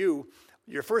Guan Yu.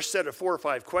 Your first set of 4 or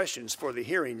 5 questions for the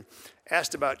hearing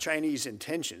asked about Chinese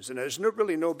intentions, and there's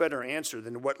really no better answer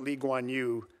than what Lee Guan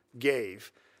Yu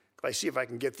gave. I see if I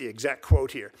can get the exact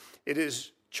quote here. It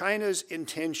is China's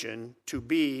intention to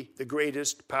be the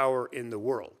greatest power in the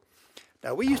world.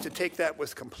 Now, we used to take that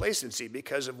with complacency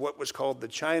because of what was called the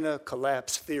China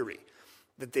collapse theory,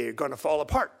 that they are going to fall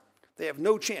apart. They have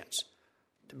no chance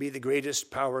to be the greatest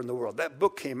power in the world. That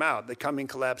book came out, The Coming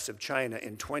Collapse of China,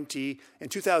 in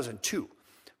 2002.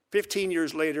 15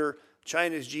 years later,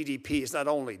 China's GDP has not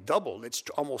only doubled, it's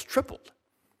almost tripled.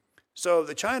 So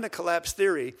the China collapse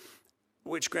theory,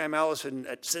 which Graham Allison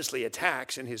essentially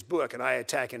attacks in his book, and I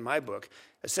attack in my book,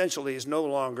 essentially is no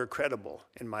longer credible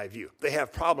in my view. They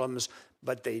have problems,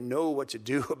 but they know what to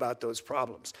do about those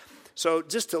problems. So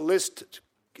just to list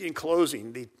in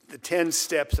closing the 10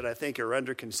 steps that I think are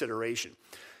under consideration.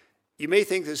 You may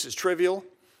think this is trivial,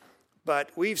 but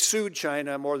we've sued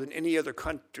China more than any other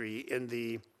country in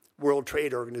the World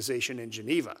Trade Organization in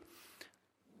Geneva.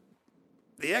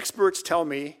 The experts tell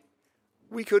me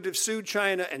we could have sued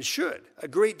China and should a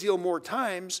great deal more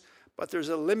times, but there's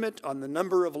a limit on the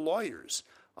number of lawyers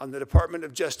on the Department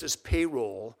of Justice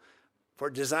payroll for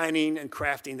designing and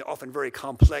crafting the often very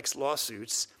complex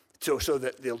lawsuits so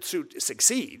that the suit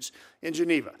succeeds in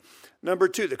Geneva. Number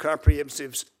 2, the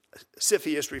comprehensive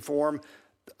CFIUS reform.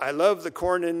 I love the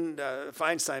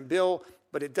Cornyn-Feinstein bill,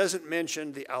 but it doesn't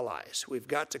mention the allies. We've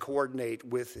got to coordinate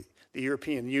with the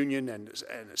European Union and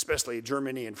especially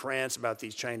Germany and France about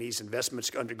these Chinese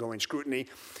investments undergoing scrutiny.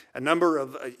 A number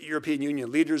of European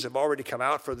Union leaders have already come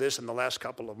out for this in the last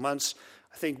couple of months.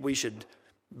 I think we should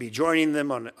be joining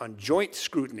them on joint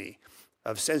scrutiny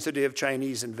of sensitive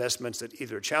Chinese investments that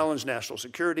either challenge national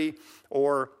security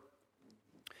or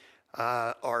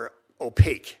are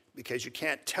opaque, because you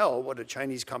can't tell what a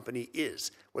Chinese company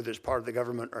is, whether it's part of the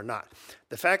government or not.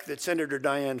 The fact that Senator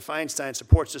Dianne Feinstein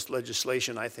supports this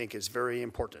legislation, I think, is very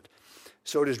important.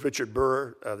 So does Richard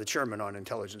Burr, the chairman on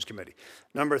Intelligence Committee.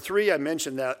 Number 3, I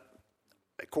mentioned that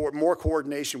more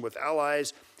coordination with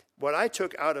allies. What I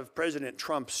took out of President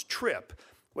Trump's trip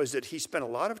was that he spent a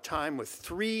lot of time with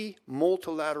 3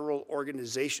 multilateral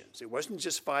organizations. It wasn't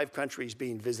just 5 countries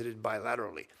being visited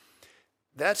bilaterally.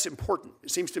 That's important.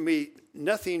 It seems to me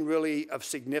nothing really of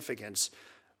significance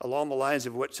along the lines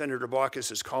of what Senator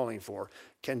Baucus is calling for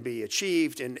can be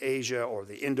achieved in Asia or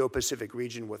the Indo-Pacific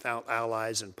region without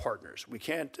allies and partners. We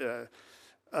can't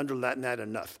underline that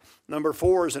enough. Number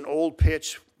 4 is an old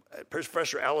pitch.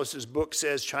 Professor Alice's book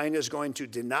says China is going to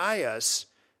deny us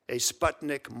a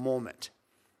Sputnik moment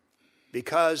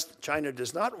because China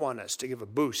does not want us to give a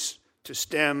boost to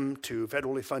STEM, to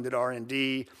federally funded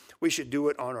R&D. We should do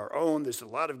it on our own. There's a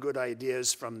lot of good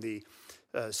ideas from the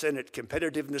Senate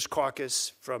Competitiveness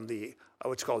Caucus, from the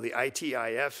what's called the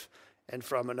ITIF, and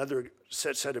from another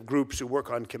set of groups who work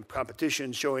on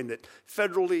competition, showing that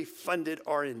federally funded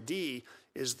R&D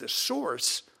is the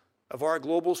source of our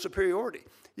global superiority.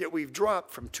 Yet we've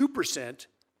dropped from 2%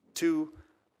 to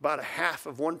about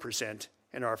 0.5%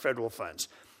 in our federal funds.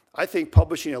 I think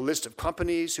publishing a list of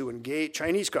companies who engage,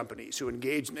 Chinese companies who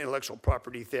engage in intellectual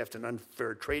property theft and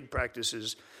unfair trade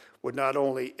practices would not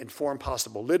only inform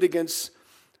possible litigants,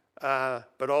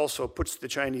 but also puts the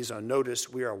Chinese on notice.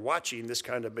 We are watching this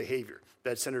kind of behavior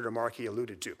that Senator Markey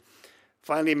alluded to.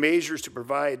 Finally, measures to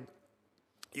provide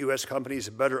U.S. companies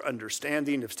a better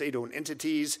understanding of state-owned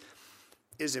entities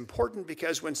is important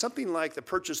because when something like the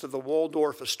purchase of the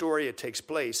Waldorf Astoria takes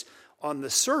place, on the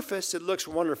surface it looks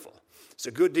wonderful. It's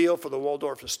a good deal for the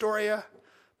Waldorf Astoria,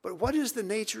 but what is the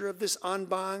nature of this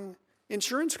Anbang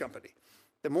insurance company?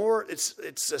 The more its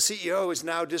CEO has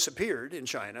now disappeared in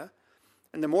China,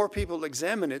 and the more people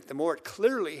examine it, the more it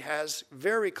clearly has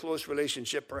very close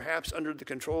relationship, perhaps under the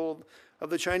control of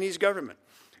the Chinese government.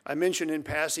 I mentioned in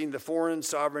passing the Foreign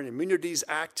Sovereign Immunities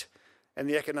Act and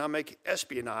the Economic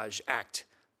Espionage Act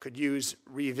could use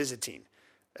revisiting.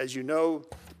 As you know,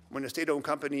 when a state-owned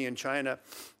company in China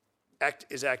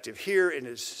is active here and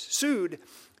is sued,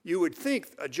 you would think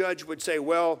a judge would say,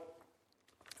 well,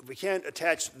 if we can't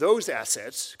attach those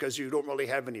assets because you don't really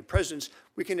have any presence,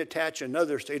 we can attach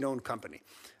another state-owned company.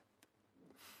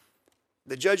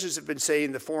 The judges have been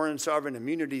saying the Foreign Sovereign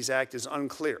Immunities Act is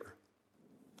unclear.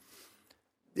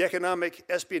 The Economic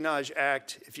Espionage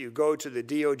Act, if you go to the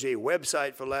DOJ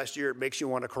website for last year, it makes you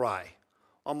want to cry.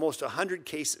 Almost 100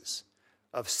 cases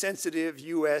of sensitive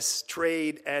U.S.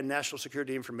 trade and national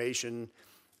security information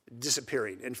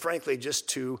disappearing. And frankly, just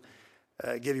to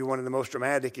give you one of the most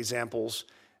dramatic examples,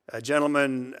 a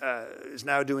gentleman is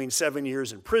now doing 7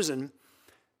 years in prison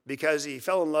because he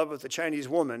fell in love with a Chinese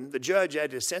woman. The judge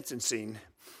at his sentencing,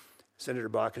 Senator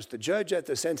Baucus, the judge at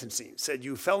the sentencing said,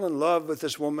 you fell in love with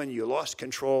this woman, you lost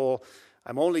control.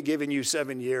 I'm only giving you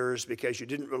 7 years because you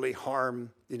didn't really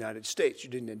harm the United States. You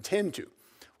didn't intend to.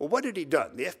 Well, what had he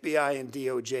done? The FBI and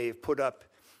DOJ have put up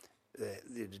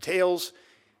the details.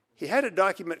 He had a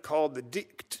document called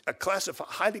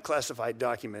highly classified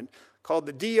document called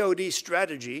the DoD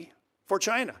Strategy for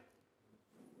China.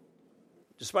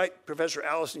 Despite Professor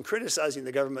Allison criticizing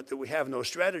the government that we have no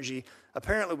strategy,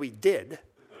 apparently we did.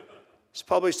 It's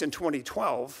published in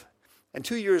 2012, and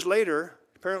 2 years later,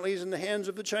 apparently he's in the hands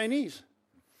of the Chinese.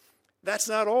 That's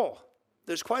not all.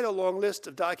 There's quite a long list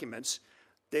of documents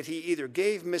that he either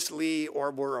gave Miss Lee or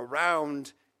were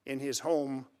around in his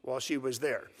home while she was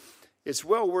there. It's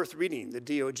well worth reading the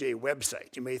DOJ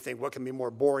website. You may think, what can be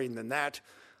more boring than that?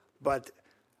 But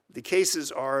the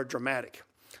cases are dramatic.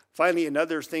 Finally,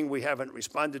 another thing we haven't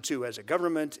responded to as a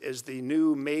government is the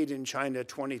new Made in China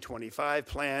 2025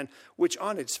 plan, which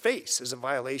on its face is a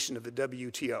violation of the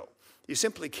WTO. You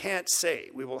simply can't say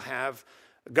we will have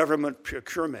government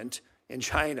procurement in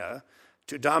China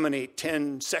to dominate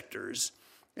 10 sectors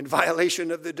in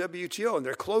violation of the WTO, and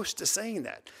they're close to saying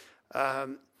that.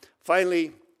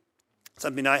 Finally,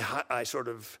 something I sort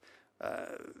of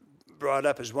brought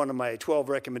up as one of my 12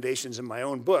 recommendations in my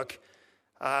own book.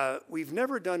 We've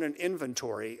never done an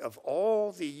inventory of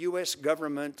all the U.S.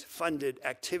 government-funded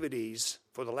activities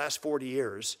for the last 40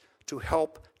 years to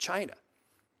help China.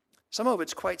 Some of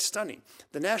it's quite stunning.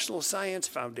 The National Science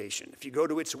Foundation, if you go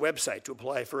to its website to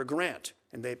apply for a grant,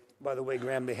 and they, by the way,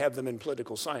 Graham, they have them in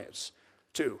political science,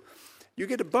 too. You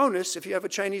get a bonus if you have a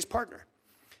Chinese partner.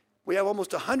 We have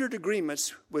almost 100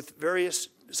 agreements with various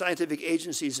scientific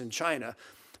agencies in China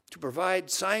to provide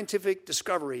scientific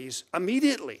discoveries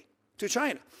immediately to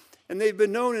China. And they've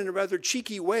been known in a rather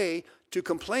cheeky way to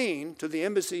complain to the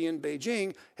embassy in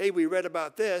Beijing, hey, we read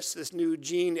about this new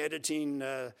gene editing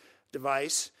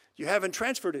device. You haven't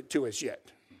transferred it to us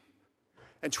yet.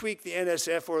 and tweak the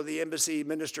NSF or the Embassy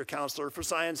Minister Counselor for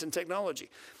Science and Technology.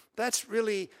 That's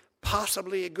really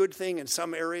possibly a good thing in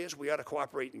some areas. We ought to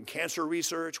cooperate in cancer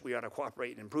research. We ought to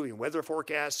cooperate in improving weather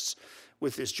forecasts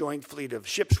with this joint fleet of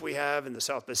ships we have in the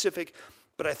South Pacific.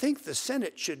 But I think the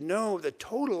Senate should know the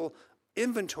total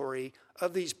inventory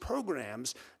of these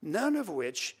programs, none of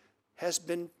which has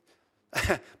been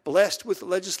blessed with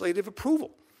legislative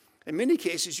approval. In many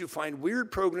cases, you find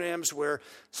weird programs where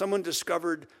someone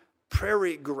discovered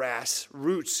prairie grass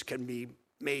roots can be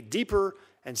made deeper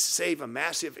and save a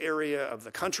massive area of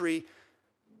the country.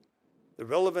 The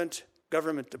relevant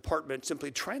government department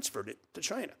simply transferred it to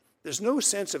China. There's no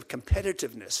sense of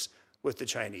competitiveness with the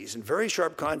Chinese, in very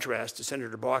sharp contrast to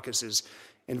Senator Baucus's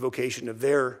invocation of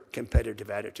their competitive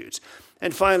attitudes.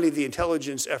 And finally, the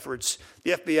intelligence efforts.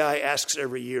 The FBI asks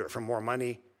every year for more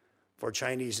money for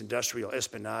Chinese industrial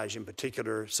espionage, in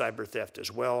particular cyber theft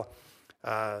as well.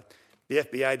 The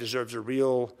FBI deserves a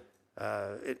real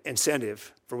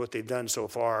incentive for what they've done so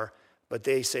far, but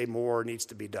they say more needs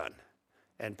to be done.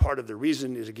 And part of the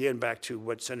reason is, again, back to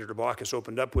what Senator Baucus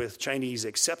opened up with, Chinese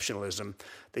exceptionalism.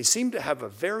 They seem to have a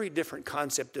very different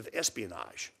concept of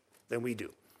espionage than we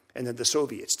do, and than the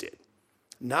Soviets did.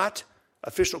 Not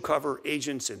official cover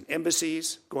agents in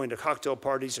embassies, going to cocktail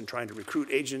parties and trying to recruit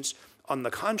agents. On the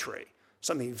contrary,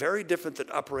 something very different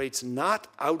that operates not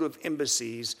out of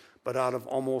embassies, but out of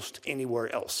almost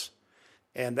anywhere else.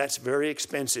 And that's very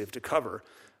expensive to cover.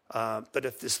 But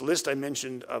if this list I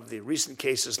mentioned of the recent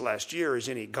cases last year is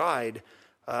any guide,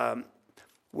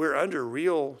 we're under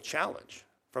real challenge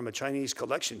from a Chinese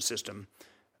collection system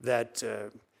that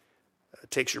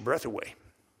takes your breath away.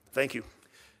 Thank you.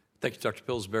 Thank you, Dr.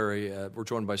 Pillsbury. We're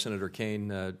joined by Senator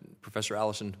Kaine. Professor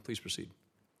Allison, please proceed.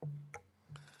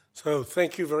 So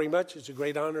thank you very much. It's a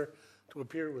great honor to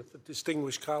appear with the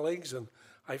distinguished colleagues, and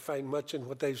I find much in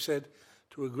what they've said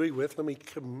to agree with. Let me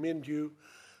commend you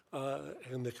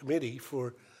and the committee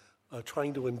for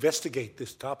trying to investigate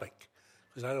this topic,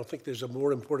 because I don't think there's a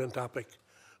more important topic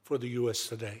for the U.S.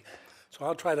 today. So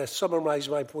I'll try to summarize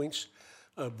my points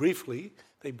briefly.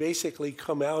 They basically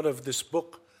come out of this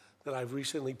book that I've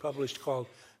recently published called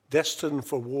Destined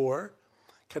for War,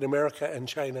 Can America and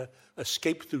China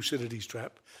Escape Thucydides'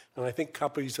 Trap? And I think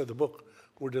copies of the book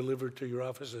were delivered to your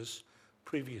offices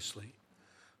previously.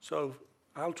 So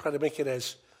I'll try to make it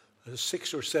as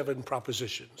 6 or 7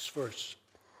 propositions. First,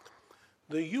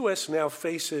 the U.S. now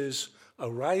faces a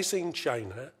rising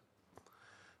China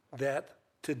that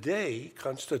today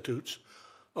constitutes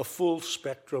a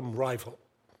full-spectrum rival.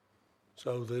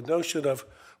 So the notion of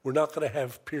we're not going to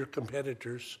have peer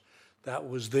competitors, that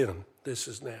was then. This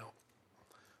is now.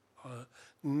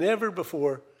 Never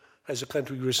before has a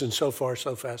country risen so far,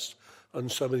 so fast, on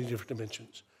so many different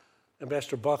dimensions.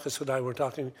 Ambassador Baucus and I were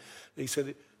talking. He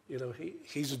said, you know,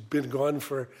 he's been gone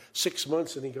for 6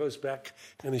 months, and he goes back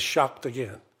and is shocked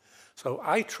again. So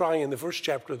I try in the first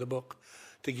chapter of the book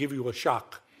to give you a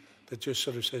shock that just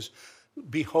sort of says,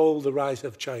 behold the rise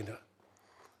of China.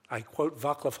 I quote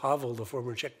Václav Havel, the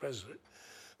former Czech president.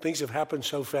 Things have happened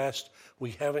so fast,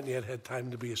 we haven't yet had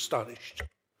time to be astonished.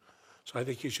 So I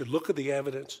think you should look at the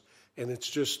evidence, and it's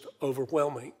just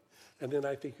overwhelming. And then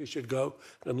I think you should go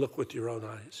and look with your own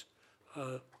eyes.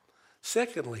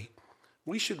 Secondly,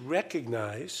 we should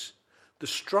recognize the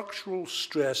structural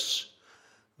stress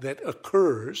that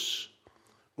occurs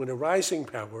when a rising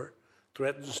power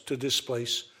threatens to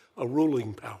displace a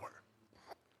ruling power.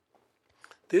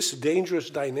 This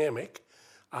dangerous dynamic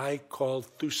I call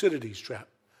Thucydides' trap.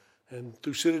 And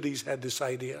Thucydides had this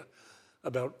idea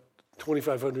about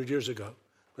 2,500 years ago.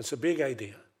 It's a big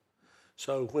idea.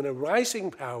 So when a rising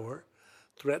power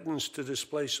threatens to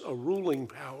displace a ruling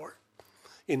power,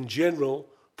 in general,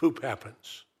 poop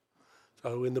happens.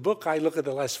 So in the book, I look at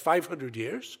the last 500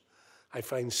 years. I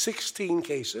find 16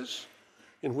 cases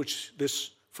in which this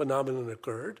phenomenon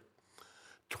occurred.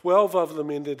 12 of them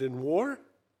ended in war,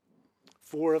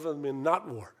 4 of them in not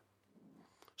war.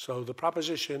 So the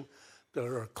proposition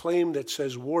or a claim that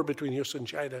says war between US and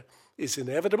China is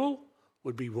inevitable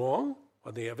would be wrong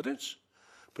on the evidence,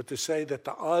 but to say that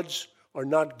the odds are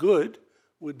not good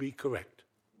would be correct.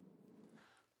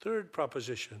 Third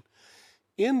proposition,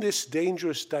 in this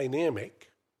dangerous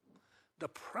dynamic, the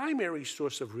primary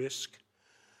source of risk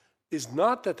is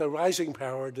not that the rising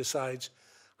power decides,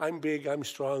 I'm big, I'm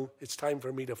strong, it's time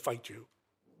for me to fight you.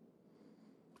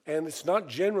 And it's not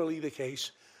generally the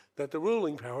case that the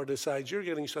ruling power decides you're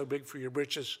getting so big for your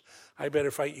britches, I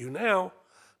better fight you now,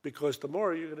 because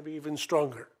tomorrow you're going to be even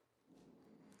stronger.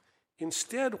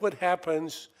 Instead, what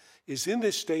happens is in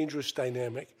this dangerous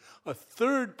dynamic, a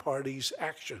third party's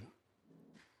action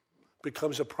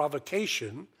becomes a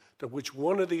provocation to which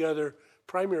one or the other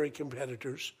primary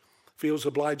competitors feels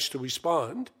obliged to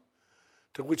respond,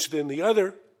 to which then the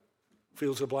other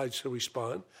feels obliged to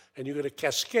respond, and you get a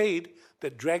cascade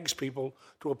that drags people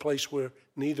to a place where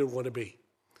neither want to be.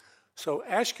 So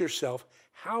ask yourself,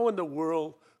 how in the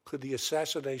world could the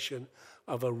assassination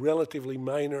of a relatively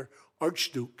minor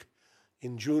archduke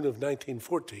in June of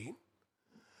 1914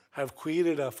 have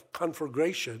created a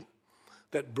conflagration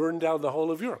that burned down the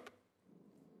whole of Europe?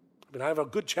 I mean, I have a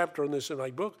good chapter on this in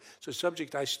my book. It's a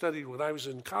subject I studied when I was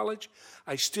in college.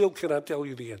 I still cannot tell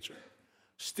you the answer.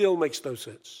 Still makes no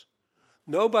sense.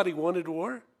 Nobody wanted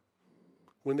war.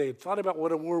 When they had thought about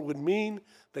what a war would mean,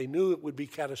 they knew it would be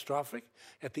catastrophic.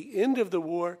 At the end of the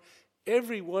war,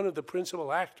 every one of the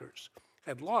principal actors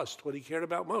had lost what he cared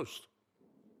about most.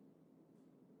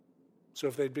 So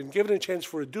if they'd been given a chance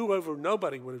for a do-over,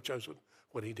 nobody would have chosen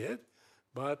what he did.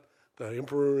 But the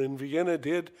emperor in Vienna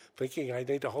did, thinking, I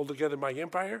need to hold together my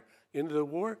empire into the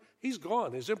war. He's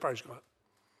gone. His empire's gone.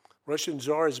 Russian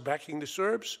Tsar is backing the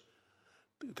Serbs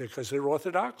because they're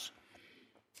Orthodox.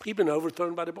 He's been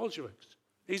overthrown by the Bolsheviks.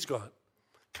 He's gone.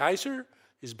 Kaiser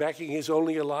is backing his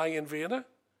only ally in Vienna.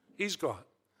 He's gone.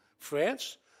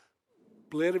 France,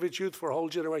 bled of its youth for a whole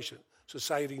generation.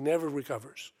 Society never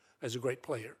recovers as a great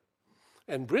player.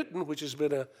 And Britain, which has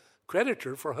been a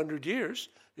creditor for 100 years,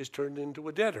 is turned into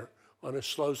a debtor on a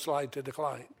slow slide to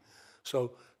decline.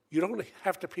 So you don't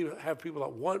have to have people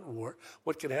that want war.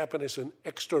 What can happen is an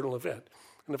external event.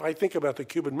 And if I think about the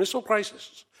Cuban Missile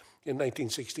Crisis in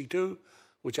 1962,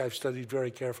 which I've studied very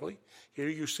carefully, here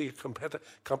you see a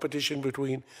competition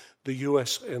between the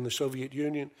U.S. and the Soviet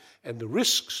Union and the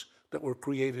risks that were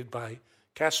created by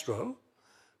Castro.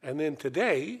 And then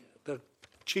today, the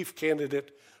chief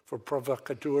candidate for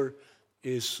provocateur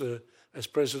is, as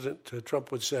President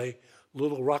Trump would say,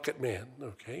 Little Rocket Man,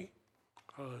 okay?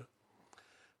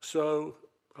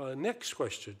 Next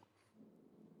question.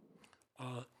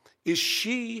 Is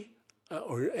she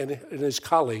and his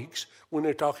colleagues, when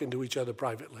they're talking to each other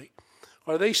privately,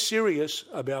 are they serious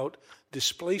about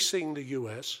displacing the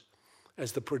U.S.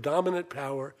 as the predominant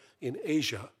power in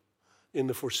Asia in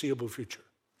the foreseeable future?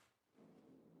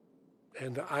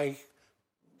 And I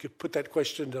could put that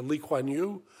question to Lee Kuan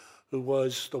Yew, who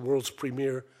was the world's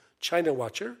premier China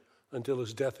watcher until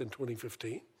his death in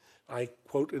 2015. I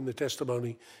quote in the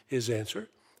testimony his answer.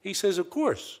 He says, of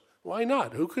course, why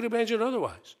not? Who could imagine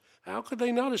otherwise? How could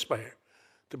they not aspire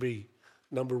to be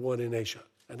number one in Asia?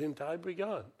 And in time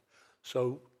beyond.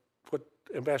 So what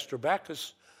Ambassador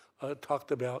Backus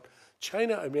talked about,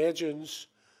 China imagines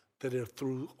that if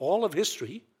through all of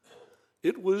history,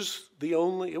 it was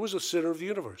the center of the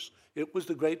universe. It was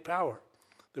the great power.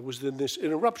 There was then this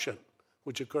interruption,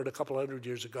 which occurred a couple hundred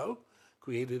years ago,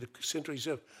 created centuries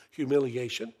of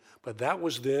humiliation. But that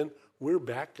was then, we're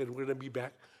back, and we're going to be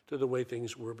back to the way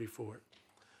things were before.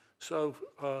 So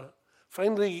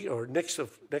finally, or next to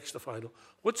final,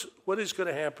 what is going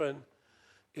to happen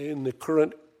in the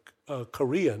current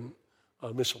Korean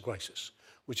missile crisis,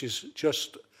 which is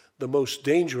just the most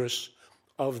dangerous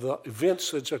of the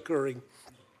events that's occurring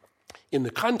in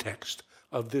the context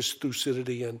of this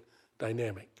Thucydidean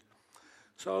dynamic.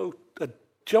 So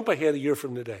jump ahead a year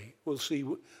from today, we'll see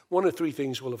one of three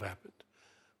things will have happened.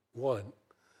 One,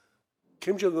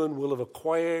 Kim Jong-un will have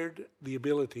acquired the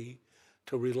ability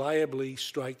to reliably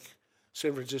strike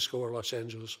San Francisco or Los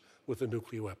Angeles with a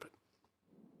nuclear weapon.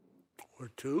 Or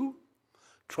two,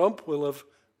 Trump will have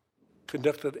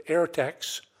conducted air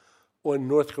attacks on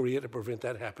North Korea to prevent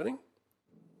that happening.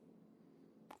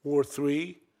 Or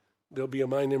three, there'll be a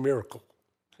minor miracle.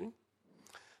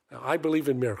 Now, I believe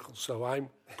in miracles, so I'm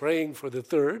praying for the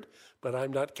third, but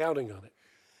I'm not counting on it.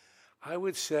 I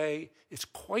would say it's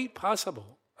quite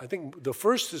possible. I think the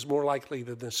first is more likely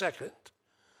than the second.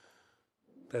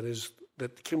 That is,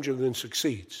 that Kim Jong-un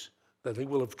succeeds, that he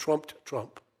will have trumped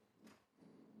Trump.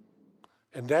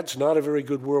 And that's not a very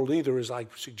good world either, as I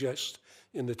suggest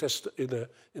in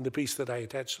the piece that I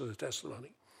attached to the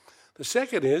testimony. The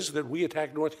second is that we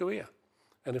attack North Korea.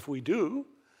 And if we do,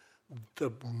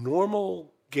 the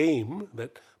normal game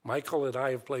that Michael and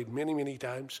I have played many, many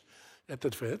times at the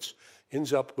defense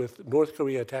ends up with North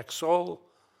Korea attacks Seoul.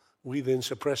 We then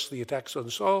suppress the attacks on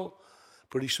Seoul.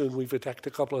 Pretty soon we've attacked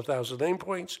a couple of thousand aim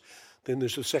points. Then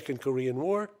there's the Second Korean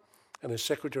War. And as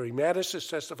Secretary Mattis has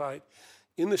testified,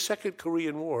 in the Second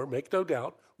Korean War, make no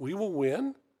doubt, we will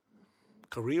win.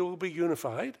 Korea will be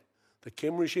unified. The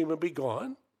Kim regime will be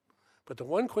gone. But the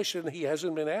one question he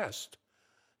hasn't been asked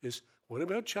is, what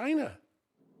about China?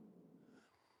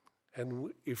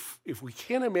 And if we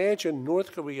can't imagine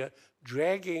North Korea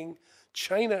dragging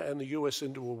China and the U.S.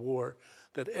 into a war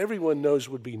that everyone knows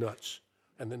would be nuts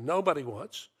and that nobody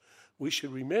wants, we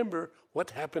should remember what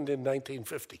happened in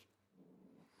 1950.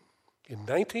 In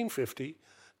 1950,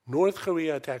 North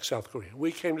Korea attacked South Korea.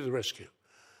 We came to the rescue.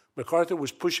 MacArthur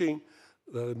was pushing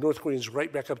the North Koreans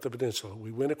right back up the peninsula.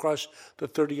 We went across the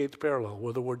 38th parallel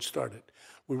where the war started.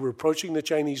 We were approaching the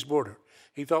Chinese border.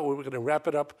 He thought we were going to wrap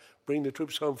it up, bring the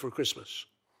troops home for Christmas.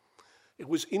 It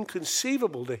was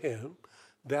inconceivable to him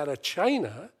that a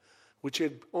China, which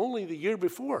had only the year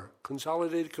before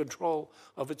consolidated control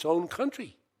of its own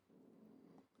country,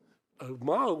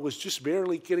 Mao was just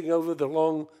barely getting over the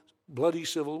long, bloody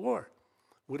civil war,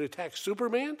 would attack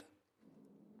Superman.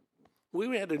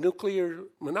 We had a nuclear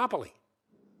monopoly.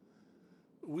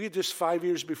 We had just 5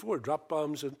 years before dropped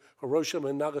bombs in Hiroshima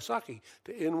and Nagasaki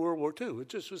to end World War II. It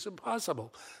just was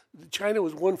impossible. China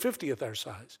was 1/50th our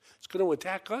size. It's going to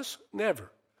attack us?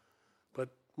 Never. But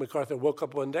MacArthur woke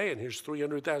up one day and here's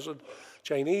 300,000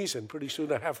 Chinese and pretty soon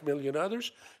 500,000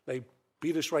 others. They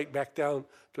beat us right back down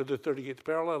to the 38th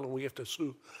parallel and we have to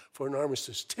sue for an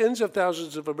armistice. Tens of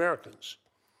thousands of Americans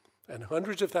and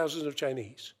hundreds of thousands of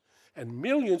Chinese and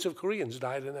millions of Koreans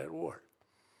died in that war.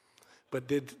 But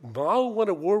did Mao want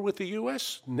a war with the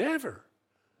U.S.? Never.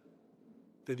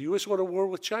 Did the U.S. want a war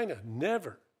with China?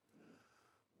 Never.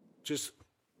 Just,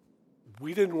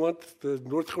 we didn't want the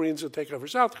North Koreans to take over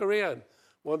South Korea, and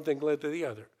one thing led to the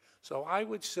other. So I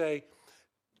would say,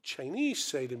 Chinese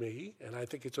say to me, and I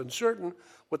think it's uncertain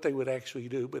what they would actually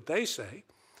do, but they say,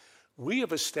 we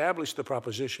have established the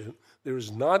proposition there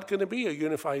is not going to be a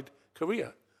unified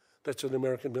Korea that's an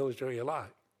American military ally.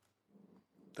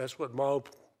 That's what Mao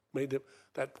made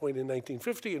that point in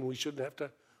 1950, and we shouldn't have to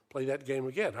play that game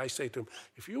again. I say to him,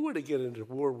 if you were to get into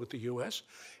war with the U.S.,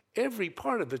 every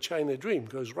part of the China dream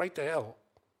goes right to hell.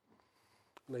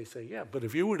 And they say, yeah, but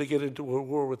if you were to get into a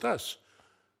war with us,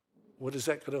 what is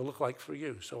that going to look like for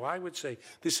you? So I would say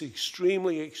this is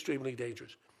extremely, extremely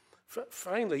dangerous.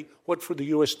 Finally, what for the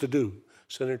U.S. to do?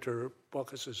 Senator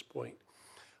Baucus's point.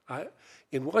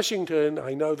 In Washington,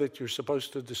 I know that you're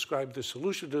supposed to describe the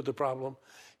solution to the problem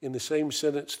in the same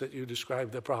sentence that you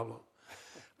described the problem.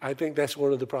 I think that's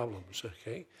one of the problems,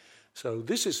 okay? So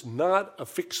this is not a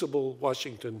fixable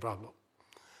Washington problem.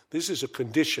 This is a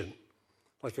condition,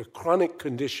 like a chronic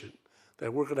condition,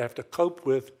 that we're going to have to cope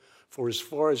with for as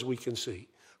far as we can see.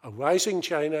 A rising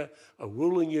China, a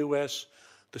ruling U.S.,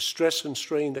 the stress and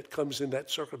strain that comes in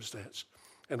that circumstance.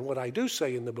 And what I do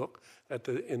say in the book,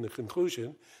 in the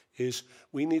conclusion, is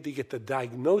we need to get the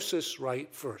diagnosis right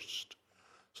first.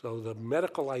 So the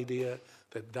medical idea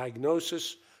that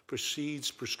diagnosis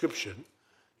precedes prescription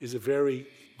is a very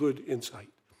good insight.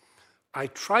 I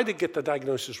try to get the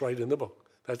diagnosis right in the book.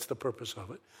 That's the purpose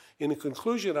of it. In the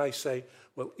conclusion, I say,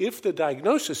 well, if the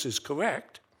diagnosis is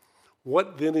correct,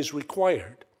 what then is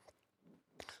required?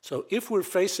 So if we're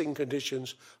facing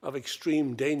conditions of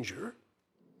extreme danger,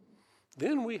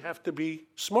 then we have to be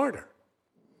smarter.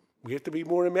 We have to be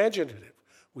more imaginative.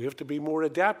 We have to be more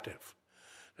adaptive.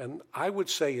 And I would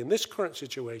say in this current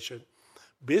situation,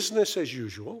 business as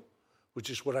usual, which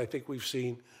is what I think we've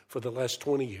seen for the last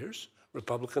 20 years,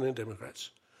 Republican and Democrats,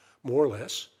 more or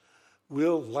less,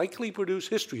 will likely produce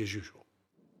history as usual.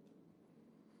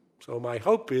 So my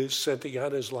hope is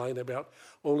Santayana's line about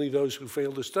only those who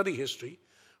fail to study history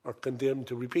are condemned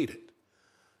to repeat it.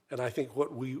 And I think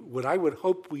what I would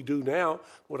hope we do now,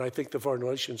 what I think the Foreign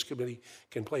Relations Committee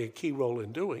can play a key role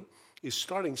in doing, is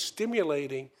starting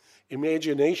stimulating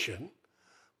imagination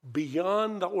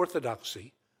beyond the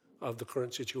orthodoxy of the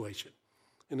current situation.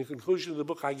 In the conclusion of the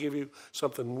book, I give you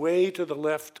something way to the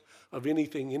left of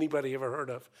anything anybody ever heard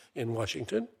of in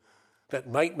Washington that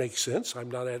might make sense.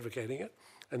 I'm not advocating it.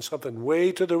 And something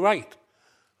way to the right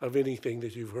of anything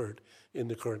that you've heard in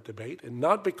the current debate. And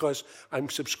not because I'm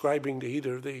subscribing to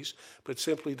either of these, but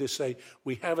simply to say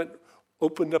we haven't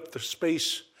opened up the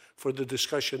space for the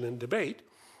discussion and debate.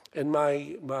 And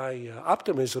my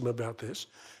optimism about this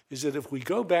is that if we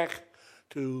go back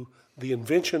to the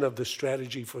invention of the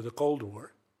strategy for the Cold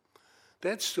War,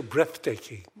 that's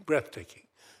breathtaking.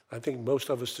 I think most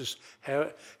of us just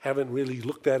haven't really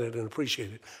looked at it and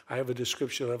appreciated it. I have a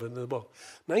description of it in the book.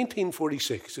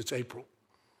 1946, it's April,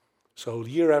 so a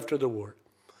year after the war.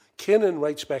 Kennan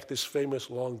writes back this famous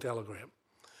long telegram,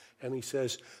 and he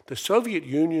says, the Soviet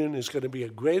Union is going to be a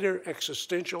greater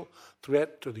existential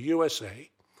threat to the USA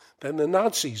than the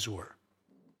Nazis were.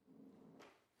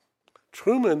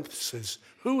 Truman says,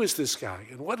 who is this guy,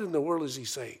 and what in the world is he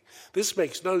saying? This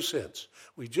makes no sense.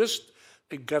 We just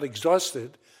got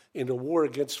exhausted in a war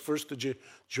against first the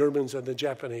Germans and the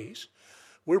Japanese.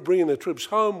 We're bringing the troops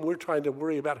home. We're trying to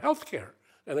worry about health care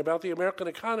and about the American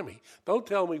economy. Don't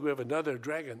tell me we have another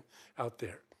dragon out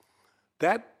there.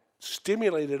 That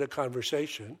stimulated a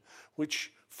conversation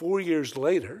which 4 years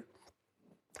later,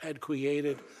 had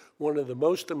created one of the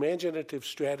most imaginative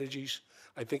strategies,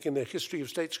 I think, in the history of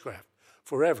statescraft,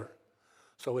 forever.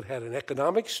 So it had an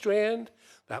economic strand,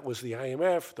 that was the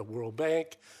IMF, the World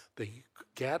Bank, the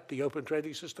GATT, the Open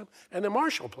Trading System, and the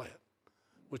Marshall Plan,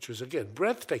 which was, again,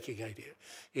 breathtaking idea.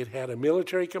 It had a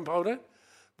military component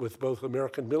with both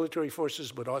American military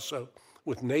forces, but also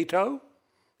with NATO.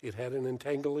 It had an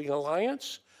entangling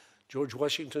alliance. George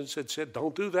Washington said,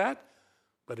 don't do that.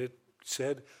 But it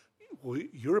said,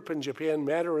 Europe and Japan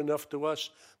matter enough to us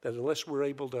that unless we're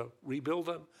able to rebuild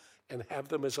them and have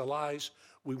them as allies,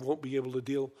 we won't be able to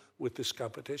deal with this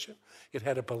competition. It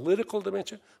had a political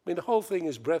dimension. I mean, the whole thing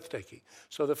is breathtaking.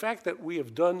 So the fact that we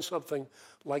have done something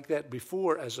like that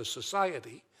before as a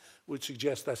society would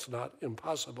suggest that's not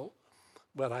impossible,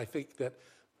 but I think that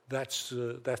that's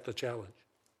the challenge.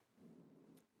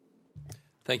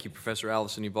 Thank you, Professor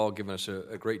Allison. You've all given us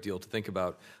a great deal to think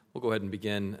about. We'll go ahead and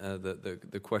begin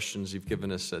the questions you've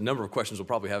given us. A number of questions. We'll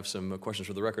probably have some questions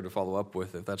for the record to follow up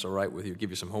with, if that's all right with you,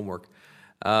 give you some homework.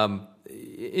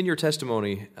 In your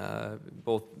testimony,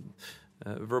 both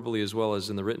verbally as well as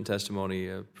in the written testimony,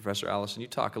 Professor Allison, you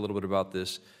talk a little bit about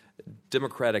this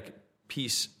democratic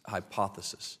peace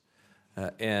hypothesis.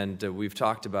 And we've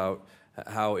talked about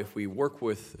how if we work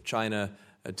with China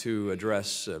to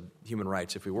address human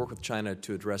rights, if we work with China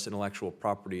to address intellectual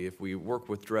property, if we work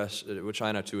with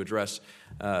China to address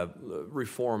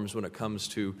reforms when it comes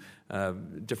to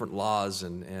different laws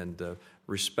and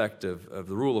respect of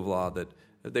the rule of law, that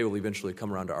they will eventually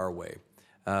come around to our way.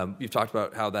 You've talked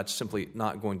about how that's simply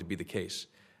not going to be the case.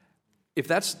 If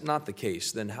that's not the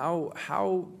case, then how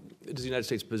does the United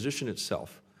States position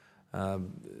itself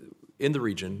in the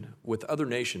region with other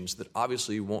nations that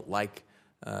obviously won't like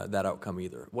that outcome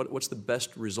either? What's the best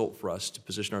result for us to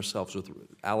position ourselves with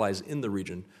allies in the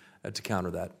region to counter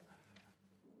that?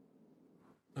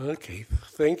 Okay,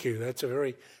 thank you. It's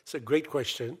a great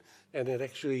question, and it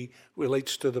actually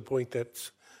relates to the point that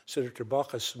Senator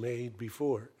Baucus made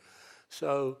before.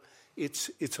 So it's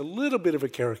a little bit of a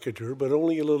caricature, but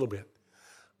only a little bit.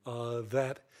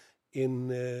 That in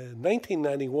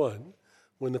 1991,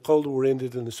 when the Cold War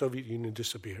ended and the Soviet Union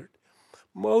disappeared,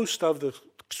 most of the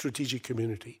strategic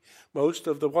community, most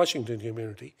of the Washington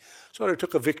community, sort of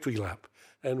took a victory lap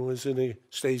and was in a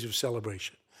stage of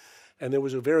celebration. And there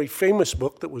was a very famous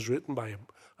book that was written by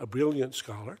a brilliant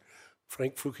scholar,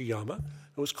 Frank Fukuyama.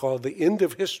 It was called The End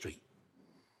of History.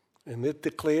 And it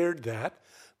declared that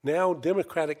now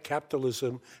democratic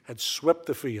capitalism had swept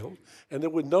the field and there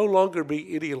would no longer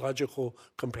be ideological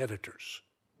competitors.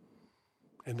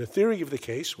 And the theory of the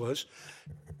case was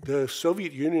the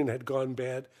Soviet Union had gone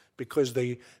bad because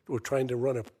they were trying to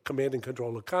run a command and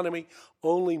control economy.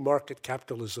 Only market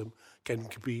capitalism can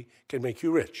make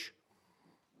you rich.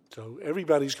 So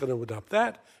everybody's going to adopt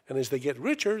that, and as they get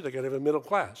richer, they're going to have a middle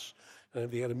class. And if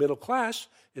they have a middle class,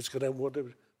 it's going to have more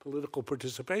political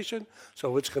participation,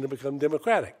 so it's going to become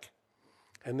democratic.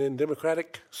 And then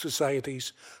democratic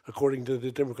societies, according to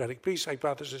the democratic peace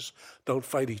hypothesis, don't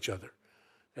fight each other.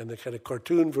 And the kind of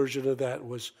cartoon version of that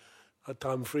was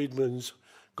Tom Friedman's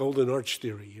Golden Arch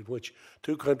theory, in which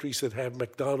two countries that have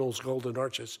McDonald's Golden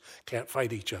Arches can't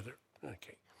fight each other.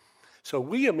 Okay. So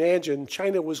we imagined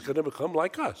China was going to become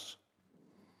like us.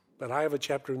 But I have a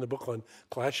chapter in the book on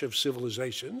Clash of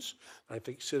Civilizations. I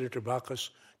think Senator Baucus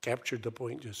captured the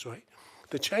point just right.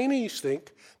 The Chinese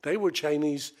think they were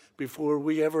Chinese before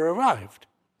we ever arrived.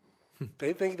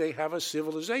 They think they have a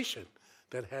civilization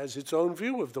that has its own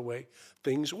view of the way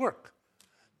things work.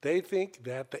 They think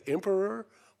that the emperor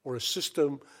or a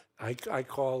system, I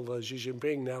call Xi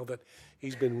Jinping, now that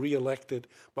he's been reelected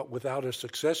but without a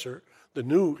successor, the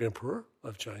new emperor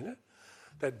of China,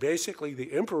 that basically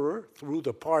the emperor, through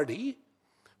the party,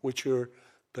 which are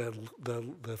the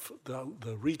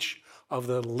reach of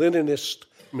the Leninist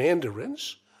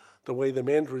mandarins, the way the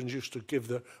mandarins used to give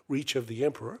the reach of the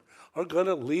emperor, are going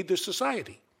to lead the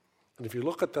society. And if you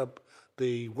look at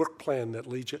the work plan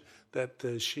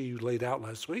that she laid out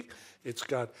last week, it's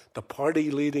got the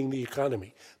party leading the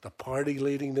economy, the party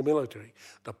leading the military,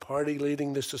 the party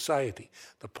leading the society,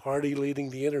 the party leading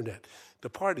the internet, the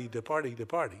party.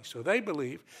 So they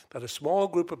believe that a small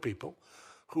group of people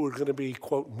who are going to be,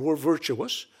 quote, more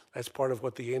virtuous, that's part of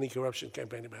what the anti-corruption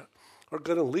campaign about, are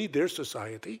going to lead their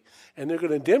society, and they're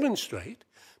going to demonstrate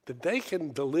that they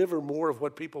can deliver more of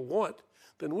what people want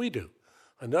than we do.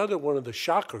 Another one of the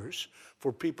shockers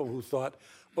for people who thought,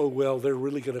 oh, well, they're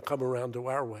really going to come around to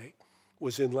our way,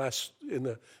 was in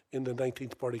the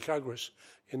 19th Party Congress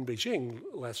in Beijing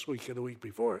last week and the week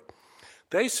before.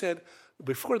 They said,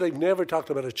 before they've never talked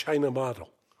about a China model.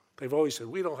 They've always said,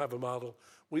 we don't have a model,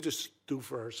 We just do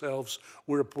for ourselves.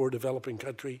 We're a poor developing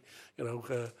country.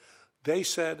 They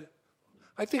said,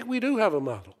 I think we do have a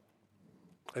model.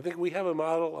 I think we have a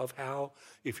model of how,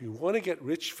 if you want to get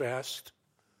rich fast,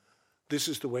 this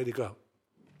is the way to go.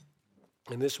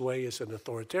 And this way is an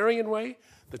authoritarian way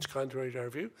that's contrary to our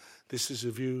view. This is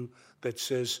a view that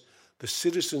says the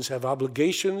citizens have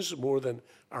obligations more than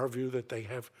our view that they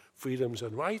have freedoms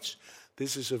and rights.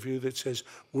 This is a view that says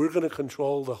we're going to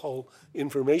control the whole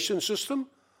information system,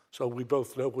 so we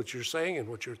both know what you're saying and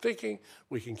what you're thinking.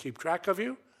 We can keep track of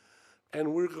you.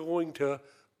 And we're going to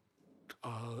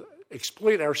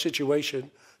exploit our situation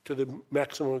to the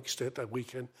maximum extent that we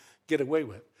can get away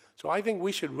with. So I think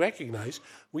we should recognize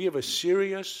we have a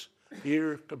serious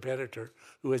peer competitor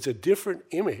who has a different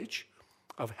image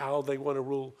of how they want to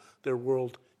rule their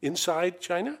world inside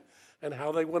China and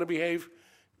how they want to behave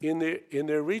in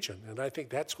their region. And I think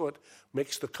that's what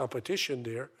makes the competition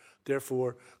there.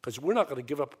 Therefore, because we're not going to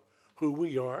give up who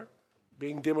we are,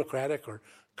 being democratic or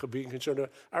being concerned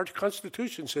about. Our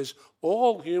Constitution says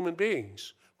all human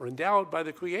beings are endowed by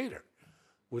the Creator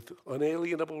with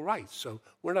unalienable rights. So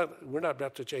we're not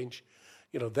about to change,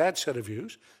 that set of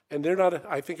views, and they're not,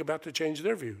 I think, about to change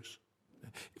their views.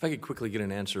 If I could quickly get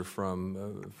an answer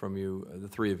from you, the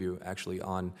three of you, actually,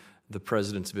 on the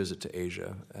president's visit to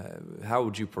Asia, how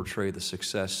would you portray the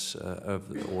success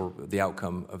or the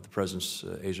outcome of the president's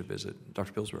Asia visit,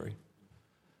 Dr. Pillsbury?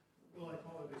 Well, I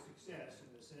call it a success in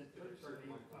the sense that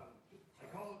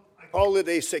I call it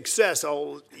a success.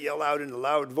 I'll yell out in a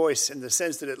loud voice in the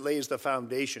sense that it lays the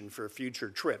foundation for future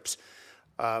trips.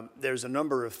 There's a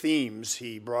number of themes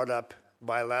he brought up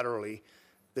bilaterally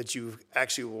that you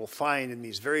actually will find in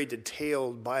these very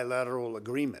detailed bilateral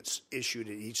agreements issued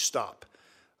at each stop.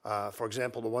 For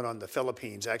example, the one on the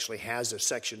Philippines actually has a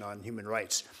section on human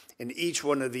rights. In each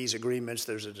one of these agreements,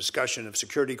 there's a discussion of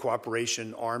security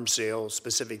cooperation, arms sales,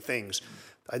 specific things.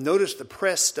 I noticed the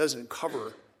press doesn't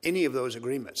cover any of those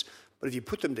agreements, but if you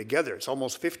put them together, it's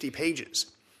almost 50 pages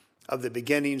of the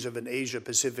beginnings of an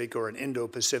Asia-Pacific or an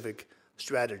Indo-Pacific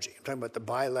strategy. I'm talking about the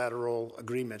bilateral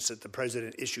agreements that the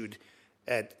president issued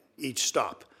at each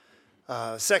stop.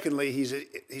 Secondly,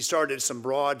 he started some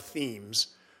broad themes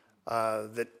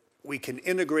that we can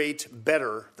integrate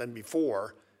better than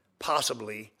before,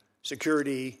 possibly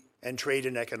security and trade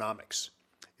and economics.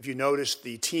 If you notice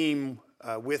the team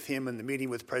with him in the meeting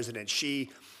with President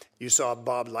Xi, you saw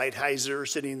Bob Lighthizer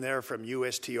sitting there from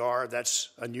USTR. That's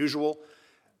unusual.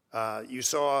 You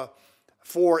saw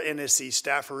 4 NSC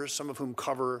staffers, some of whom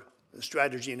cover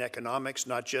strategy and economics,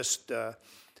 not just the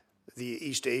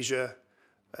East Asia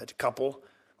couple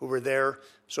who were there.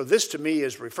 So this, to me,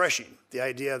 is refreshing, the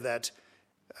idea that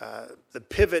the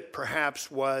pivot perhaps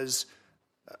was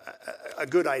a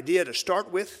good idea to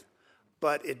start with,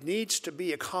 but it needs to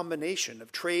be a combination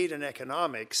of trade and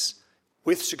economics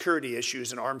with security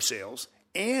issues and arms sales.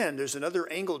 And there's another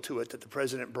angle to it that the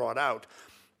president brought out.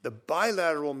 The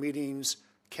bilateral meetings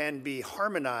can be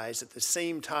harmonized at the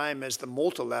same time as the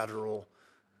multilateral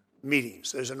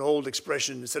meetings. There's an old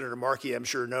expression Senator Markey, I'm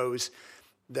sure, knows,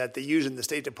 that they use in the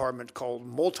State Department called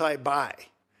multi-bi.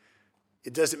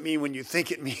 It doesn't mean when you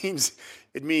think it means,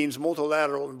 it means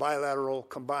multilateral and bilateral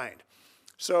combined.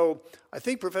 So I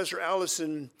think Professor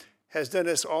Allison has done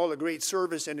us all a great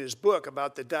service in his book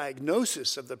about the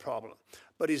diagnosis of the problem,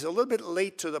 but he's a little bit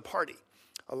late to the party.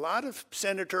 A lot of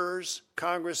senators,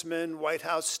 congressmen, White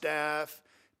House staff,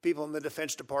 people in the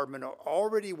Defense Department are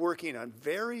already working on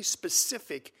very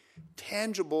specific,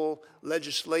 tangible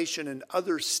legislation and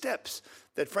other steps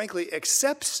that frankly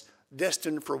accepts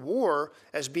destined for war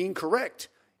as being correct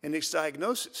in its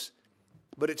diagnosis.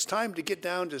 But it's time to get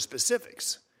down to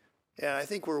specifics. And I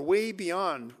think we're way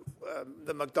beyond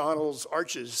the McDonald's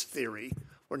arches theory.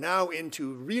 We're now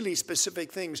into really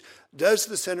specific things. Does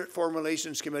the Senate Foreign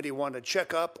Relations Committee want to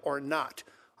check up or not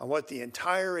on what the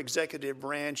entire executive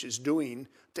branch is doing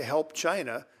to help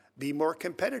China be more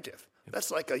competitive?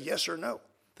 That's like a yes or no.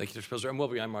 Thank you, Mr. Pillsbury. I'm well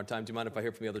beyond our time. Do you mind if I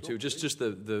hear from the other two? Just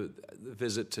the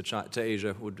visit to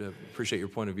Asia. Would appreciate your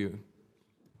point of view.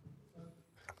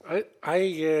 I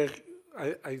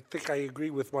think I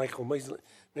agree with Michael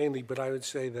mainly, but I would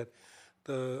say that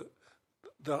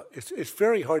it's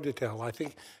very hard to tell. I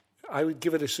think I would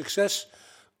give it a successful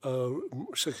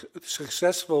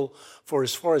for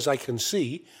as far as I can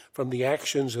see from the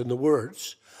actions and the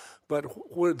words, but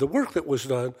the work that was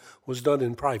done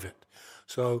in private.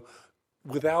 So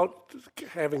without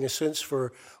having a sense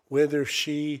for whether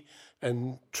Xi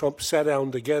and Trump sat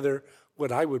down together,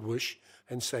 what I would wish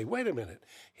and say, wait a minute,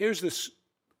 here's this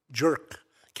jerk,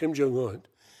 Kim Jong-un.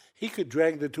 He could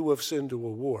drag the two of us into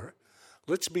a war.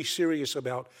 Let's be serious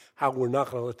about how we're not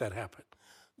going to let that happen.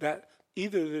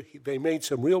 either they made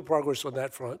some real progress on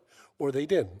that front or they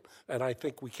didn't. And I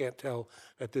think we can't tell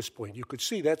at this point. You could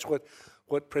see that's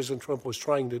what President Trump was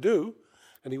trying to do,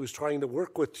 and he was trying to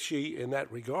work with Xi in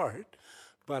that regard.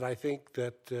 But I think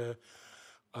that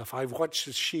if I've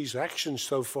watched Xi's actions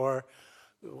so far,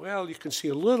 well, you can see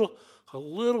a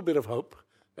little bit of hope,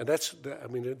 and that's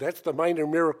the minor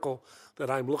miracle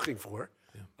that I'm looking for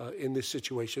in this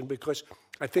situation, because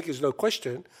I think there's no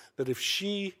question that if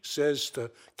Xi says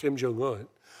to Kim Jong-un,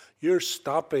 you're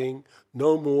stopping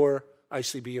no more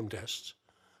ICBM tests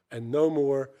and no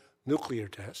more nuclear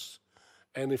tests,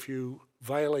 and if you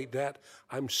violate that,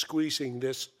 I'm squeezing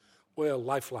this oil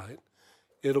lifeline,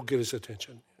 it'll get his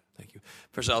attention. Thank you.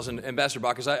 Professor Allison, Ambassador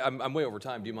Baucus, I'm way over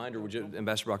time. Do you mind, or would you,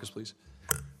 Ambassador Baucus, please?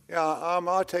 Yeah,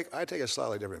 I take a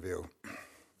slightly different view.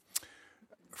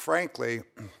 Frankly,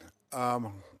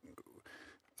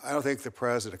 I don't think the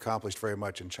president accomplished very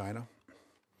much in China.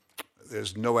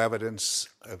 There's no evidence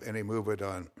of any movement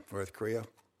on North Korea.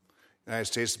 The United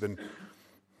States has been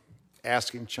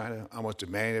asking China, almost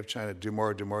demanding of China, do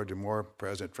more, do more, do more.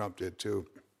 President Trump did too.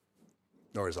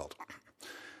 No result.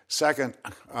 Second,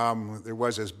 there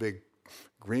was this big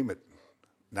agreement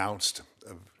announced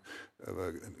of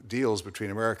deals between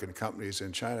American companies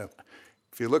and China.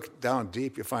 If you look down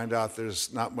deep, you find out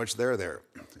there's not much there. There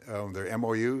are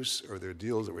MOUs or there are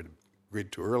deals that were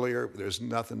agreed to earlier. But there's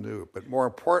nothing new. But more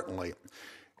importantly,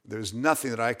 there's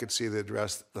nothing that I could see that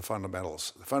addressed the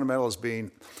fundamentals. The fundamentals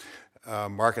being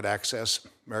market access.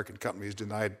 American companies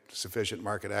denied sufficient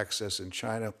market access in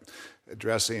China,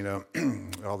 addressing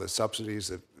all the subsidies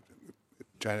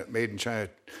that made in China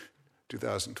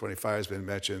 2025 has been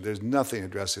mentioned. There's nothing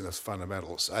addressing those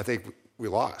fundamentals. I think we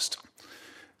lost.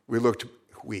 We looked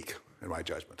weak, in my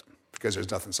judgment, because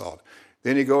there's nothing solid.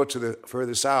 Then you go to the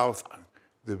further south,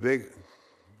 the big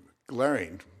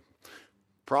glaring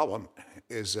problem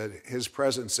is that his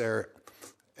presence there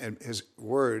and his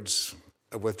words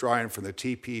of withdrawing from the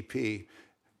TPP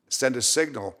send a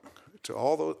signal to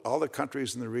all the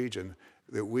countries in the region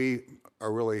that we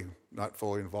are really not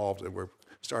fully involved and we're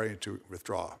starting to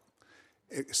withdraw,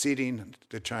 ceding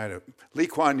to China. Lee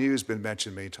Kuan Yew has been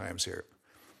mentioned many times here.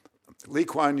 Lee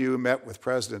Kuan Yew met with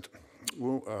President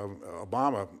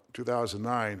Obama in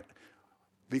 2009.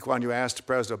 Lee Kuan Yew asked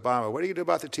President Obama, what do you do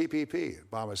about the TPP?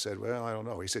 Obama said, well, I don't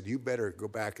know. He said, you better go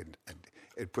back and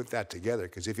put that together,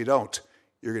 because if you don't,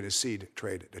 you're going to cede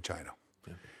trade to China.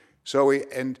 Yeah. So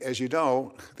and as you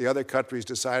know, the other countries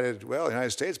decided, well, the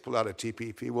United States pulled out of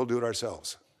TPP, we'll do it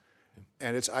ourselves.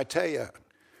 And I tell you,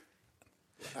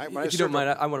 if you don't mind,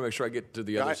 I want to make sure I get to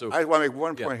the other. I want to make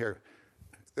one point here.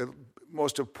 The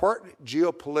most important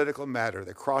geopolitical matter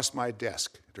that crossed my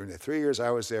desk during the 3 years I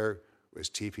was there was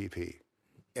TPP,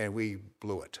 and we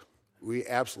blew it. We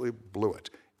absolutely blew it.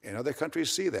 And other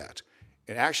countries see that.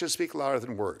 And actions speak louder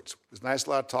than words. There's nice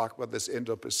lot of talk about this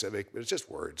Indo-Pacific, but it's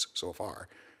just words so far.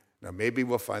 Now, maybe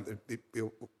we'll find that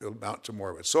it'll amount to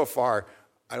more, but so far,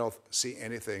 I don't see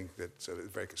anything that's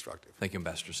very constructive. Thank you,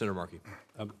 Ambassador. Senator Markey.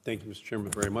 Thank you, Mr.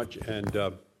 Chairman, very much. And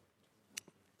this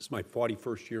is my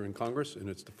 41st year in Congress, and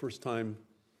it's the first time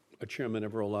a chairman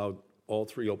ever allowed all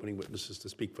three opening witnesses to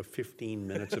speak for 15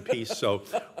 minutes apiece. So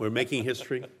we're making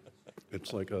history.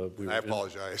 It's like I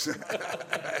apologize.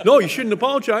 No, you shouldn't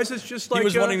apologize. It's just like he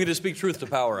was wanting me to speak truth to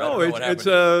power. No, I don't know what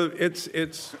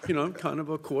it's kind of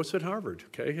a course at Harvard.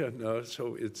 Okay, and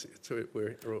so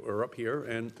we're up here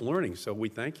and learning. So we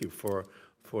thank you for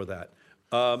that.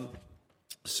 Let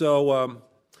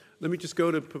me just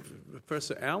go to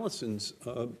Professor Allison's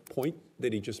point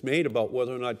that he just made about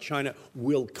whether or not China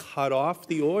will cut off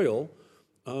the oil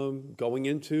going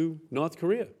into North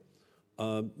Korea.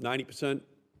 90%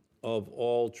 of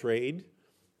all trade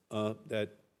that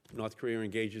North Korea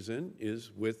engages in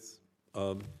is with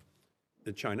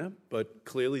China, but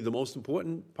clearly the most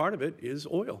important part of it is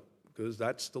oil, because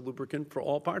that's the lubricant for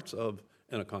all parts of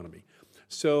an economy.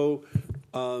 So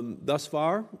thus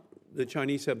far, the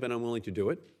Chinese have been unwilling to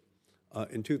do it.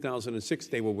 In 2006,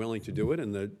 they were willing to do it,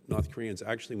 and the North Koreans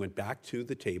actually went back to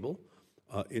the table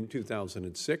in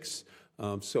 2006.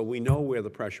 So we know where the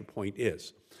pressure point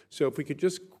is. So if we could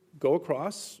just go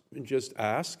across and just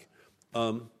ask,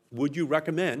 would you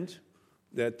recommend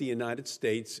that the United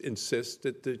States insist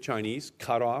that the Chinese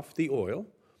cut off the oil,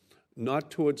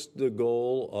 not towards the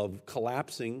goal of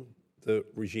collapsing the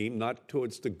regime, not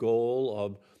towards the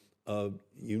goal of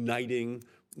uniting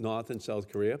North and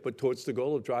South Korea, but towards the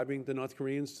goal of driving the North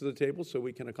Koreans to the table so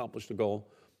we can accomplish the goal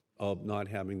of not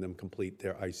having them complete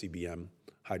their ICBM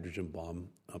hydrogen bomb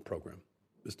program?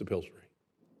 Mr. Pillsbury.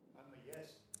 I'm a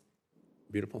yes.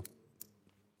 Beautiful.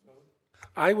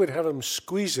 I would have them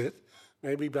squeeze it,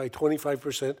 maybe by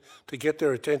 25%, to get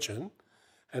their attention,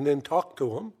 and then talk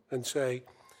to them and say,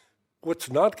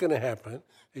 what's not going to happen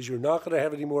is you're not going to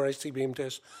have any more ICBM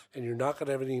tests, and you're not going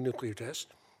to have any nuclear tests.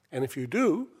 And if you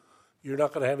do, you're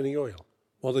not going to have any oil.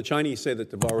 Well, the Chinese say that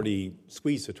they've already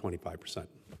squeezed the 25%.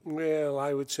 Well,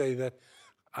 I would say that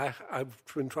I've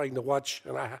been trying to watch,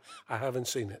 and I haven't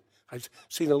seen it. I've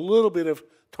seen a little bit of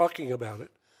talking about it,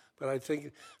 but I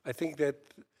think that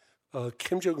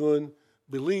Kim Jong-un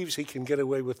believes he can get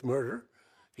away with murder.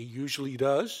 He usually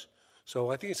does. So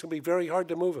I think it's going to be very hard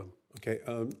to move him. Okay.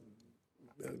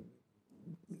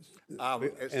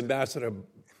 Ambassador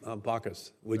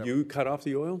Baucus, would you cut off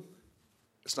the oil?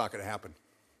 It's not going to happen.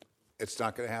 It's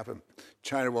not going to happen.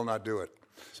 China will not do it.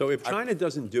 So if China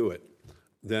doesn't do it,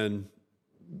 then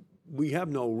we have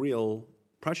no real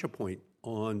pressure point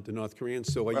on the North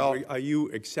Koreans. So are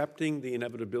you accepting the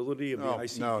inevitability of the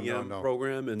ICBM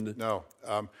program? And no.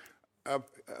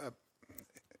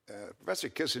 Professor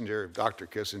Kissinger, Dr.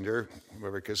 Kissinger,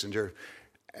 whoever Kissinger,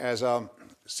 has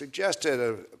suggested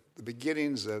the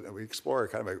beginnings that we explore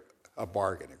kind of a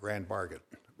bargain, a grand bargain.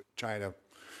 China,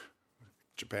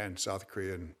 Japan, South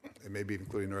Korea, and maybe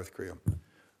including North Korea.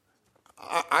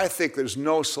 I think there's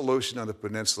no solution on the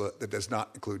peninsula that does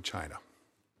not include China.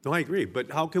 No, I agree.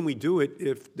 But how can we do it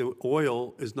if the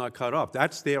oil is not cut off?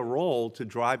 That's their role, to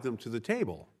drive them to the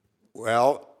table.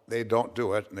 Well, they don't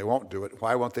do it, and they won't do it.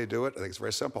 Why won't they do it? I think it's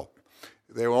very simple.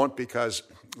 They won't because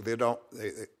they don't.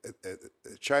 The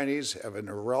Chinese have a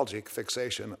neuralgic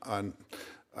fixation on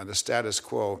the status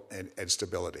quo and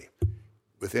stability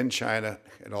within China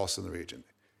and also in the region.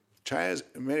 China's,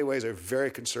 in many ways, a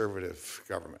very conservative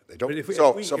government. They don't.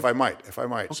 If I might,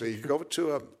 okay. So you go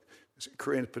to a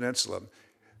Korean peninsula,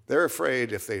 they're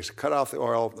afraid if they cut off the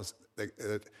oil,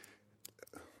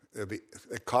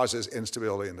 it causes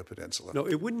instability in the peninsula. No,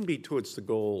 it wouldn't be towards the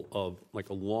goal of like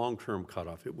a long-term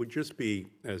cutoff. It would just be,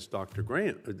 as Dr.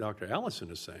 Allison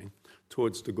is saying,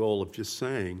 towards the goal of just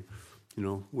saying, you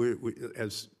know,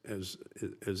 as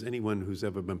anyone who's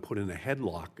ever been put in a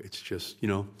headlock, it's just, you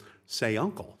know, say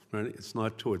uncle, right? It's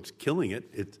not towards killing it.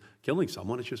 It's killing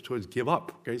someone. It's just towards give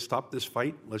up. Okay, stop this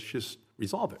fight. Let's just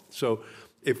resolve it. So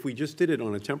if we just did it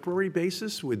on a temporary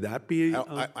basis, would that be?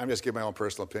 I'm just giving my own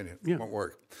personal opinion. Yeah. It won't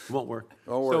work. It won't work.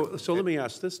 So let me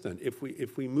ask this then: if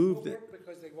we moved it, work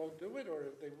because they won't do it, or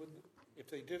if they wouldn't, if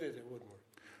they did it, it wouldn't work.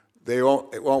 They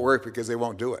won't. It won't work because they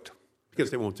won't do it. Because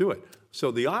they won't do it.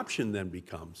 So the option then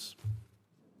becomes,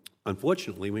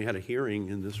 unfortunately, we had a hearing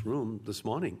in this room this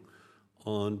morning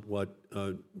on what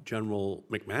General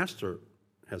McMaster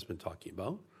has been talking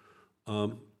about,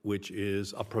 which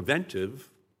is a preventive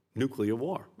nuclear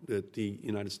war that the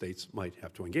United States might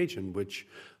have to engage in, which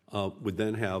would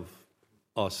then have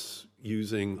us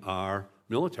using our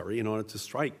military in order to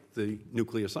strike the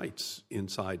nuclear sites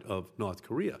inside of North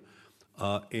Korea.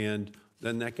 And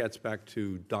then that gets back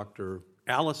to Dr.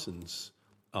 Allison's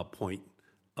point,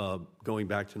 going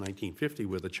back to 1950,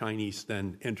 where the Chinese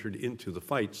then entered into the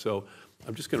fight. So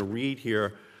I'm just going to read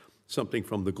here something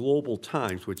from the Global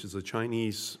Times, which is a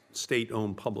Chinese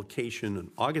state-owned publication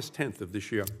on August 10th of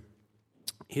this year.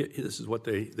 This is what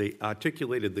they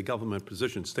articulated. The government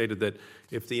position stated that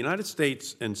if the United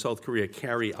States and South Korea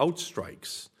carry out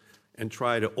strikes and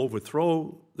try to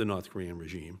overthrow the North Korean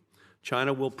regime,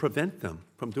 China will prevent them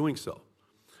from doing so.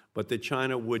 But that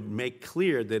China would make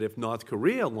clear that if North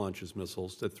Korea launches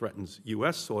missiles that threatens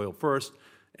U.S. soil first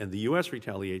and the U.S.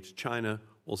 retaliates, China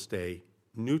will stay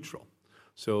neutral.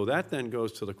 So that then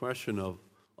goes to the question of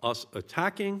us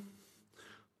attacking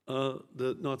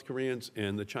the North Koreans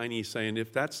and the Chinese saying,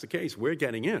 if that's the case, we're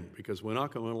getting in because we're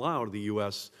not going to allow the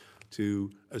U.S. to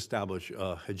establish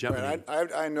hegemony. Right,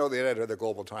 I know the editor of the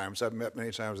Global Times. I've met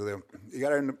many times with him. You got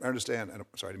to understand. And I'm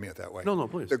sorry to mean it that way. No,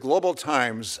 please. The Global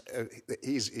Times,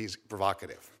 he's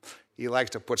provocative. He likes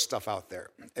to put stuff out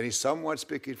there, and he's somewhat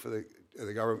speaking for the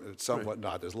government, somewhat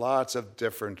not. There's lots of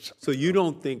different. So you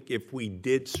don't think if we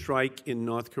did strike in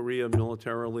North Korea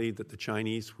militarily, that the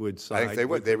Chinese would side? I think they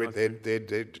would. They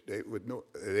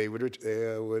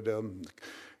would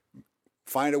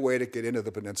find a way to get into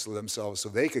the peninsula themselves so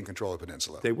they can control the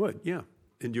peninsula. They would, yeah.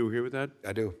 And do you agree with that?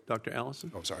 I do. Dr.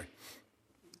 Allison? Oh, sorry.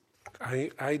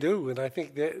 I do, and I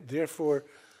think that, therefore,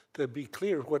 to be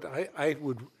clear, what I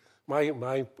would,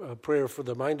 my prayer for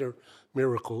the Minder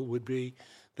miracle would be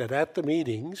that at the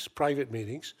meetings, private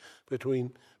meetings,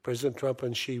 between President Trump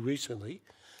and Xi recently,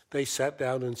 they sat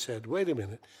down and said, wait a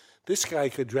minute, this guy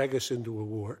could drag us into a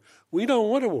war. We don't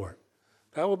want a war.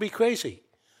 That would be crazy.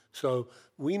 So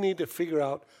we need to figure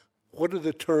out what are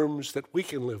the terms that we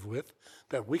can live with,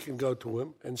 that we can go to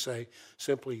him and say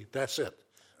simply, that's it.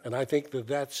 And I think that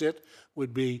that's it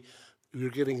would be you're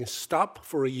getting a stop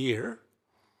for a year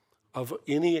of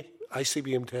any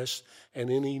ICBM tests and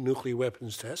any nuclear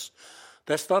weapons tests.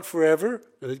 That's not forever.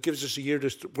 It gives us a year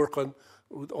to work on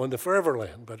the forever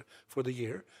land, but for the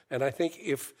year. And I think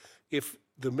if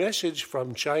the message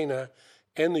from China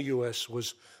and the U.S.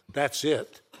 was, that's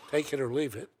it, take it or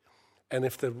leave it, and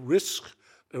if the risk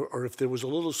or if there was a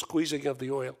little squeezing of the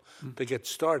oil to get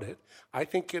started, I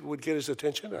think it would get his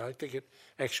attention, and I think it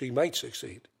actually might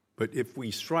succeed. But if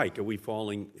we strike, are we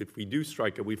falling? If we do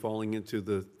strike, are we falling into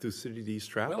the Thucydides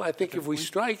trap? Well, I think if we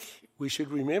strike, we should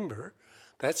remember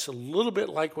that's a little bit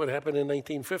like what happened in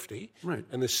 1950. Right.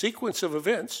 And the sequence of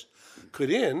events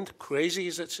could end, crazy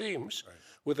as it seems,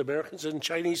 with Americans and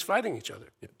Chinese fighting each other.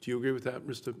 Yeah. Do you agree with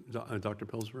that, Dr.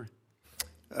 Pillsbury?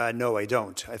 No, I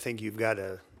don't. I think you've got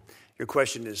your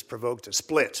question has provoked a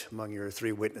split among your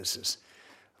three witnesses.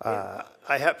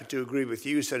 I happen to agree with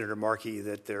you, Senator Markey,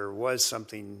 that there was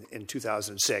something in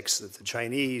 2006 that the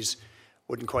Chinese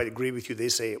wouldn't quite agree with you. They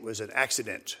say it was an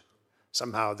accident.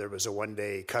 Somehow there was a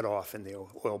one-day cutoff in the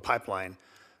oil pipeline,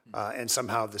 and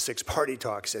somehow the six-party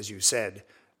talks, as you said,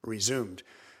 resumed.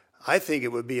 I think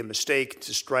it would be a mistake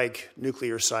to strike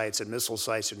nuclear sites and missile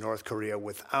sites in North Korea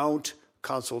without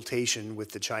consultation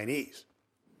with the Chinese.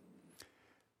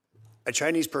 A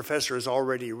Chinese professor has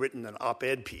already written an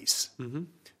op-ed piece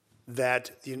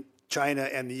that China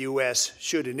and the U.S.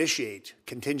 should initiate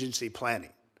contingency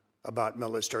planning about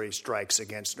military strikes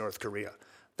against North Korea.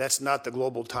 That's not the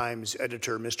Global Times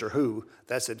editor, Mr. Hu.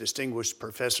 That's a distinguished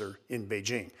professor in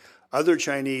Beijing. Other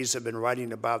Chinese have been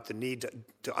writing about the need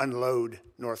to unload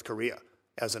North Korea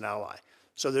as an ally.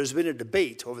 So there's been a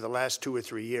debate over the last 2 or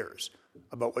 3 years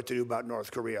about what to do about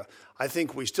North Korea. I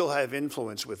think we still have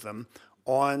influence with them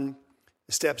on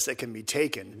steps that can be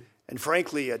taken. And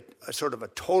frankly, a sort of a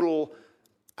total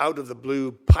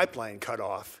out-of-the-blue pipeline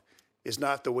cutoff is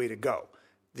not the way to go.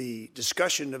 The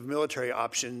discussion of military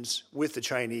options with the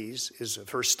Chinese is a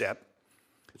first step.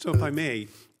 So if I may.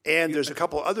 And there's a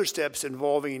couple other steps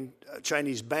involving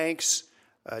Chinese banks,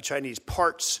 Chinese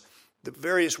parts, the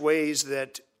various ways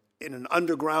that in an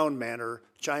underground manner,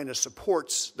 China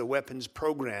supports the weapons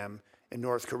program in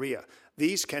North Korea.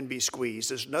 These can be squeezed.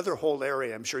 There's another whole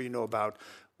area I'm sure you know about,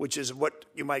 which is what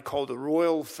you might call the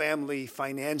royal family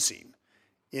financing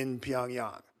in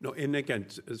Pyongyang. No, and again,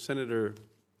 Senator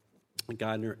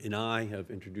Gardner and I have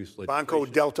introduced legislation. Banco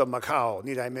Delta Macau.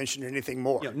 Need I mention anything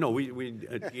more? Yeah, no, we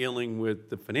dealing with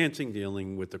the financing,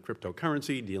 dealing with the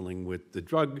cryptocurrency, dealing with the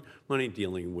drug money,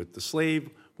 dealing with the slave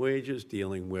wages,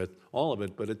 dealing with all of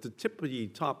it. But at the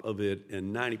top of it,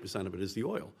 and 90% of it is the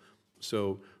oil.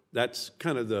 So that's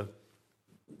kind of the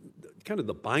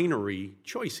binary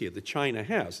choice here that China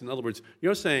has. In other words,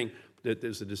 you're saying that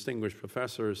there's a distinguished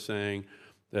professor saying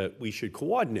that we should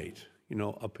coordinate,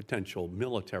 a potential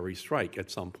military strike at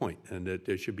some point, and that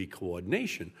there should be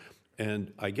coordination.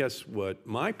 And I guess what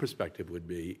my perspective would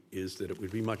be is that it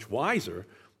would be much wiser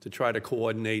to try to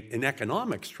coordinate an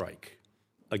economic strike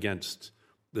against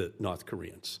the North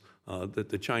Koreans, that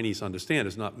the Chinese understand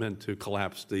is not meant to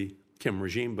collapse the Kim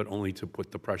regime, but only to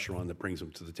put the pressure on that brings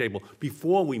them to the table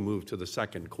before we move to the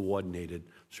second coordinated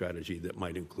strategy that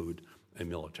might include a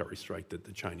military strike that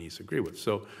the Chinese agree with.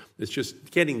 So it's just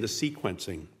getting the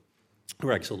sequencing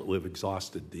correct so that we've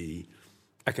exhausted the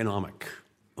economic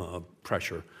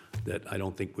pressure that I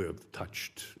don't think we have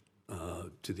touched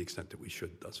to the extent that we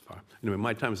should thus far. Anyway,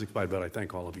 my time has expired, but I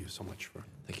thank all of you so much for.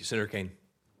 Thank you, Senator Kane.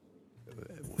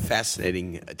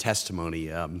 Fascinating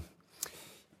testimony. I'm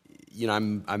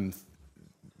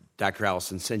Dr.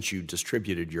 Allison, since you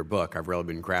distributed your book, I've really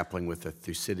been grappling with the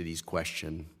Thucydides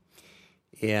question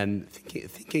and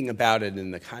thinking about it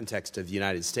in the context of the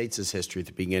United States' history at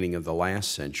the beginning of the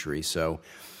last century. So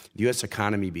the U.S.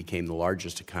 economy became the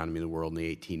largest economy in the world in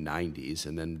the 1890s,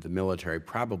 and then the military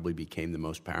probably became the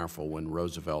most powerful when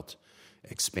Roosevelt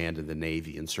expanded the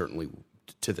Navy, and certainly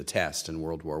to the test in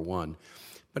World War I.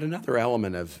 But another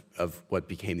element of what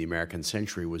became the American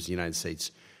century was the United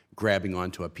States grabbing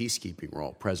onto a peacekeeping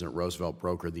role. President Roosevelt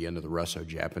brokered the end of the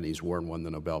Russo-Japanese War and won the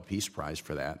Nobel Peace Prize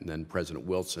for that. And then President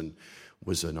Wilson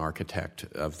was an architect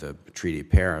of the Treaty of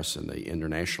Paris and the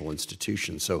international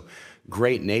institutions. So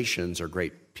great nations are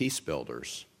great peace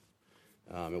builders.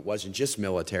 It wasn't just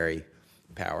military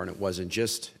power, and it wasn't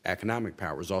just economic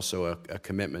power. It was also a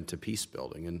commitment to peace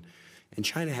building. And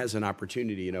China has an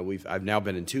opportunity. I've now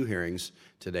been in 2 hearings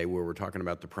today where we're talking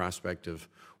about the prospect of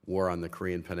war on the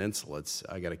Korean Peninsula.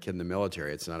 I got a kid in the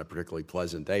military. It's not a particularly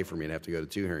pleasant day for me to have to go to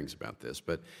 2 hearings about this.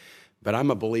 But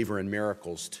I'm a believer in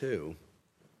miracles too.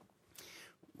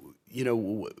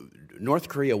 North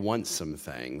Korea wants some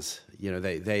things.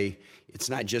 It's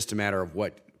not just a matter of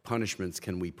what punishments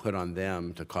can we put on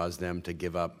them to cause them to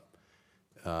give up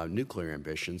nuclear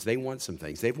ambitions, they want some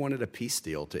things. They've wanted a peace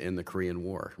deal to end the Korean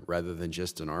War rather than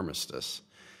just an armistice.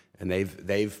 And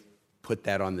they've put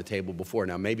that on the table before.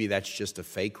 Now, maybe that's just a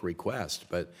fake request,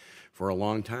 but for a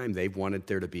long time, they've wanted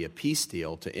there to be a peace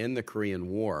deal to end the Korean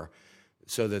War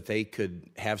so that they could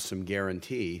have some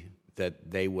guarantee that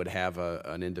they would have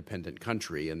an independent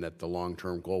country and that the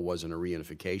long-term goal wasn't a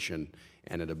reunification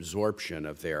and an absorption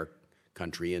of their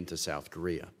country into South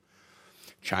Korea.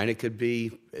 China could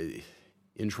be,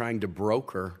 in trying to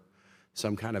broker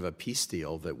some kind of a peace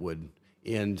deal that would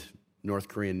end North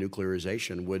Korean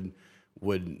nuclearization, would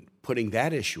putting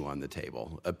that issue on the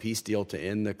table, a peace deal to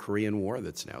end the Korean War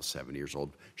that's now 7 years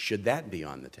old, should that be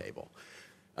on the table?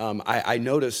 I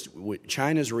noticed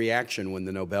China's reaction when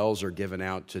the Nobels are given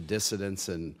out to dissidents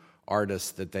and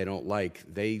artists that they don't like.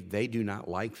 They do not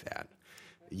like that,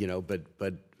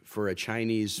 But for a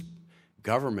Chinese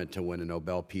government to win a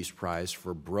Nobel Peace Prize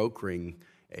for brokering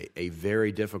a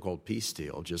very difficult peace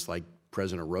deal, just like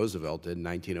President Roosevelt did in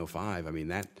 1905, I mean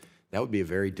that would be a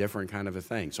very different kind of a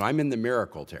thing. So I'm in the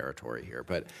miracle territory here,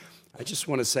 but I just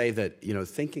want to say that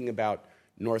thinking about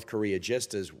North Korea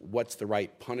just as what's the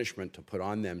right punishment to put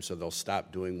on them so they'll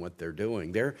stop doing what they're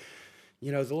doing.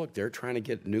 Look, they're trying to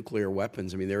get nuclear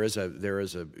weapons. I mean, there is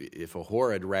if a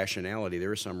horrid rationality,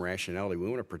 there is some rationality. We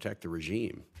want to protect the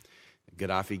regime.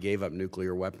 Gaddafi gave up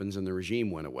nuclear weapons and the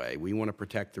regime went away. We want to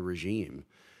protect the regime.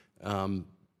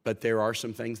 But there are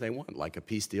some things they want, like a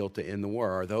peace deal to end the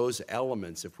war. Are those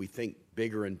elements, if we think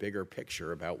bigger and bigger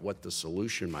picture about what the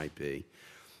solution might be,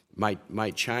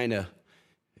 might China,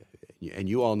 and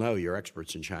you all know, you're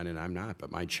experts in China and I'm not,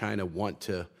 but might China want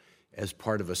to, as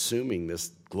part of assuming this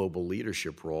global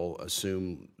leadership role,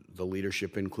 assume the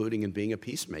leadership including in being a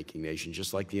peacemaking nation,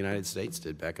 just like the United States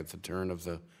did back at the turn of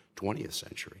the 20th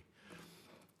century?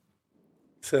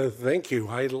 So thank you.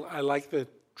 I like the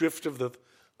drift of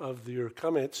your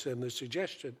comments and the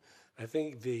suggestion. I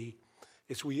think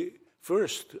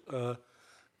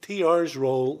TR's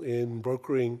role in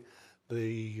brokering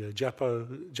the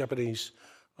Japanese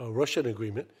Russian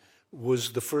agreement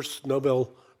was the first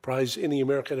Nobel Prize any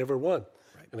American ever won.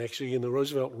 Right. And actually in the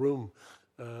Roosevelt room,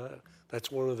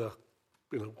 that's one of the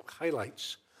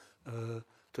highlights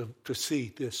to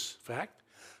see this fact.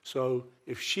 So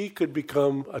if she could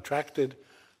become attracted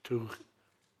to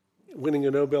winning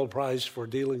a Nobel Prize for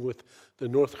dealing with the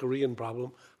North Korean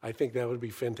problem, I think that would be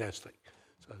fantastic.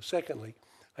 So secondly,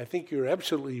 I think you're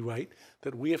absolutely right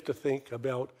that we have to think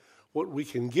about what we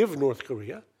can give North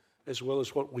Korea as well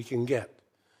as what we can get.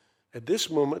 At this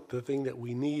moment, the thing that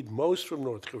we need most from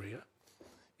North Korea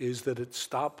is that it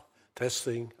stop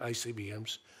testing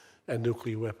ICBMs and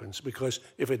nuclear weapons, because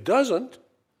if it doesn't,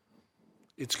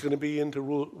 it's going to be into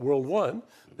World One,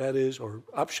 that is, or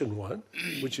Option One,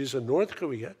 which is a North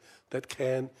Korea that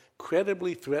can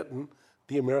credibly threaten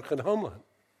the American homeland.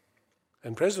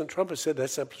 And President Trump has said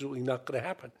that's absolutely not going to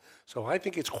happen. So I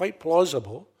think it's quite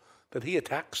plausible that he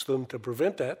attacks them to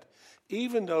prevent that,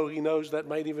 even though he knows that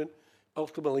might even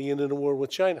ultimately end in a war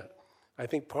with China. I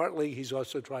think partly he's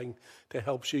also trying to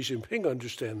help Xi Jinping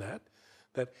understand that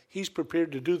he's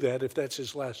prepared to do that if that's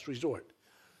his last resort.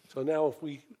 So now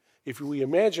if we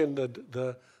imagine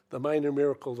the minor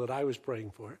miracle that I was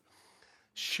praying for,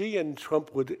 Xi and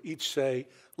Trump would each say,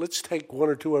 let's take one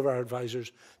or two of our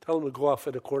advisors, tell them to go off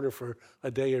in a corner for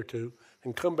a day or two,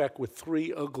 and come back with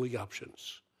 3 ugly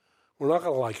options. We're not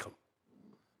going to like them.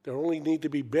 They only need to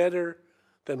be better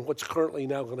than what's currently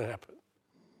now going to happen.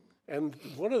 And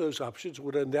one of those options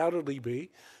would undoubtedly be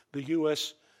the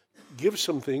U.S. gives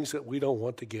some things that we don't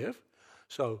want to give.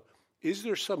 So is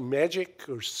there some magic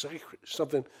or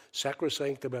something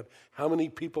sacrosanct about how many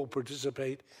people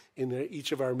participate in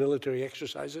each of our military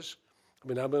exercises? I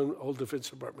mean, I'm an old Defense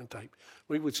Department type.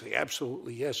 We would say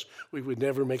absolutely yes. We would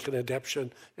never make an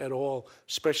adaptation at all,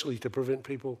 especially to prevent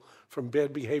people from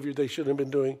bad behavior they shouldn't have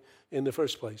been doing in the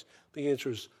first place. The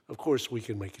answer is, of course, we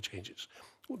can make changes.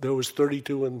 There was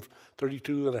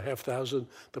 32,500.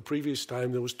 The previous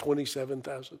time there was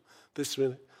 27,000. This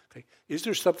minute. Okay. Is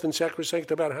there something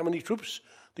sacrosanct about how many troops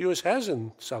the U.S. has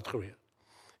in South Korea?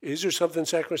 Is there something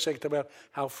sacrosanct about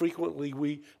how frequently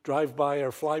we drive by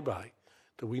or fly by?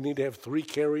 Do we need to have 3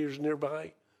 carriers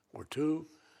nearby or 2?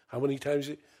 How many times?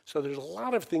 So there's a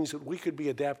lot of things that we could be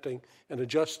adapting and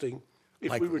adjusting.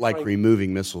 If we were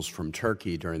removing missiles from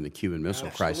Turkey during the Cuban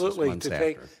Missile Crisis months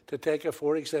after. To take a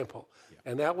for example.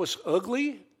 Yeah. And that was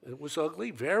ugly. It was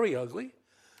ugly, very ugly.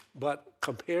 But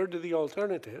compared to the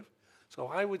alternative, so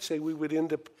I would say we would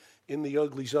end up in the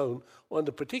ugly zone. On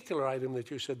the particular item that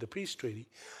you said, the peace treaty,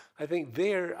 I think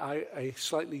there I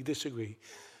slightly disagree.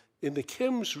 In the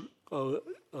Kim's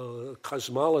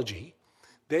cosmology,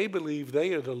 They believe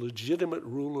they are the legitimate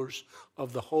rulers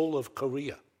of the whole of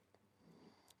Korea.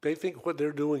 They think what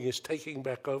they're doing is taking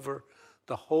back over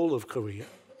the whole of Korea,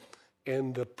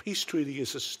 and the peace treaty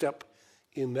is a step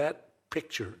in that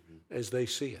picture as they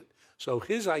see it. So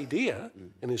his idea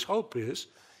and his hope is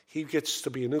he gets to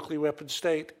be a nuclear weapon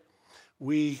state,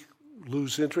 we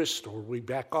lose interest or we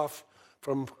back off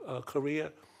from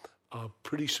Korea.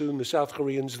 Pretty soon the South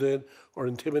Koreans then are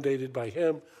intimidated by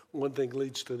him. One thing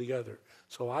leads to the other.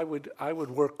 So I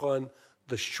would work on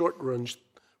the short run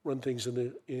things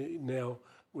now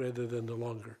rather than the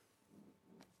longer.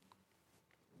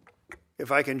 If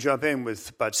I can jump in with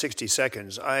about 60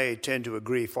 seconds, I tend to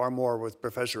agree far more with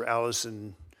Professor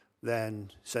Allison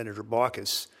than Senator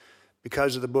Baucus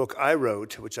because of the book I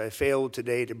wrote, which I failed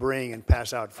today to bring and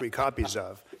pass out free copies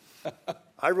of.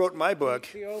 I wrote my book.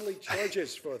 He only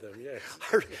charges for them, yes.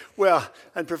 Well,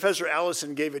 and Professor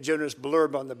Allison gave a generous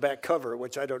blurb on the back cover,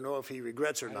 which I don't know if he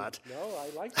regrets or not. No, I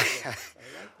like it.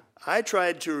 I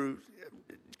tried to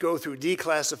go through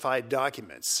declassified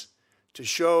documents to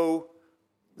show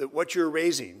that what you're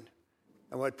raising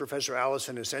and what Professor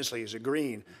Allison essentially is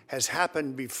agreeing has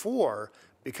happened before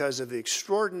because of the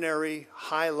extraordinary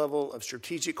high level of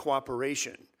strategic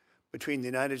cooperation between the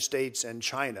United States and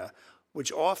China,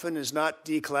 which often is not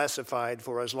declassified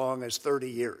for as long as 30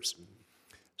 years.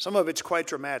 Some of it's quite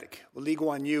dramatic. Lee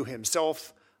Kuan Yew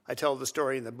himself, I tell the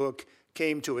story in the book,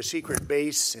 came to a secret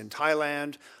base in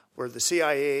Thailand where the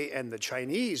CIA and the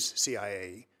Chinese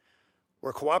CIA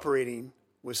were cooperating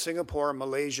with Singapore,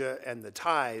 Malaysia, and the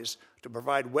Thais to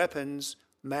provide weapons,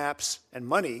 maps, and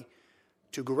money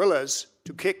to guerrillas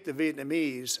to kick the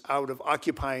Vietnamese out of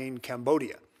occupying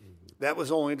Cambodia. That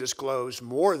was only disclosed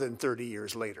more than 30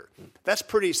 years later. That's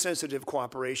pretty sensitive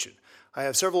cooperation. I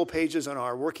have several pages on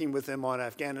our working with them on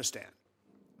Afghanistan.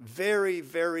 Very,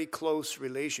 very close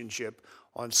relationship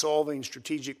on solving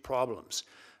strategic problems.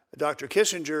 Dr.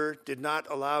 Kissinger did not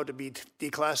allow to be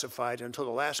declassified until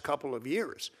the last couple of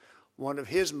years, one of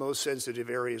his most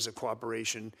sensitive areas of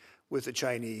cooperation with the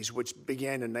Chinese, which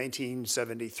began in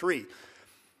 1973.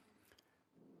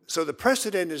 So the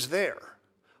precedent is there.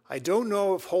 I don't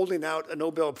know if holding out a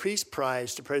Nobel Peace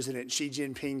Prize to President Xi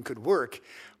Jinping could work,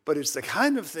 but it's the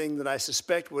kind of thing that I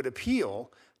suspect would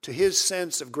appeal to his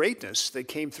sense of greatness that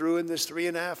came through in this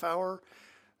 3.5-hour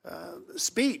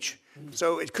speech.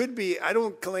 So it could be, I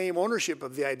don't claim ownership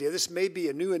of the idea. This may be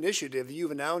a new initiative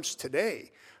you've announced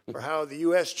today for how the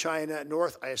U.S., China,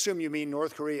 I assume you mean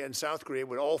North Korea and South Korea,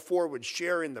 all four would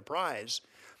share in the prize.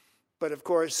 But of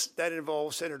course, that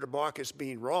involves Senator Baucus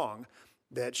being wrong,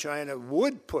 that China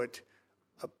would put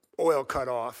oil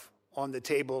cutoff on the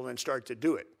table and start to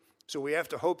do it. So we have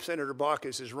to hope Senator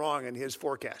Baucus is wrong in his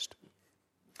forecast.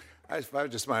 I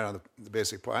would just mind on the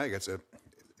basic point. I think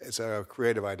it's a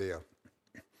creative idea.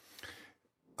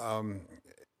 I'm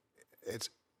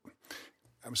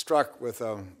struck with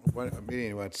a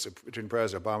meeting between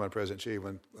President Obama and President Xi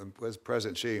when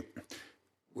President Xi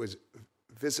was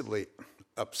visibly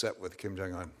upset with Kim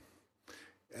Jong-un.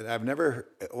 And I've never,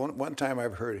 one time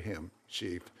I've heard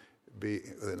Xi, be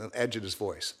with an edge in his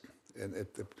voice, and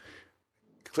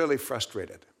clearly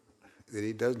frustrated that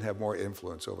he doesn't have more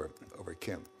influence over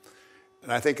Kim.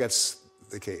 And I think that's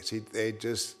the case.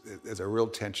 There's a real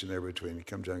tension there between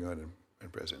Kim Jong-un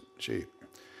and President Xi.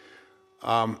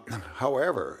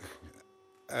 However,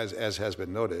 as has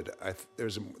been noted,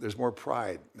 there's more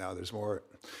pride now. There's more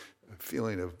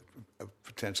feeling of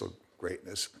potential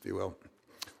greatness, if you will,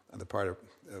 on the part of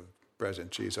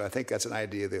President Xi. So I think that's an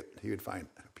idea that he would find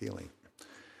appealing.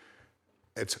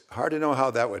 It's hard to know how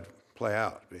that would play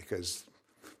out because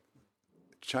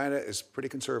China is pretty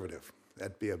conservative.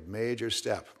 That'd be a major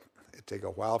step. It'd take a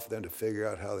while for them to figure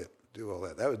out how they do all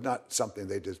that. That was not something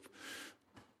they just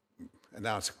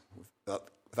announced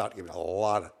without giving a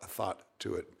lot of thought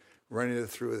to it, running it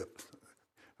through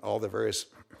all the various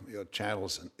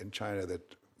channels in China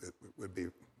that would be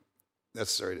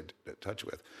necessary to touch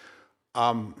with.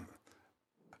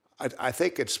 I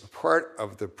think it's part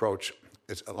of the approach.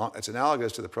 It's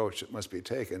analogous to the approach that must be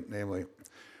taken, namely,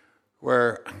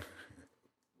 where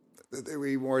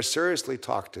we more seriously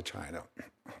talk to China,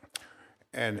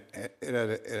 and in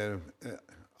an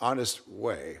honest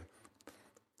way.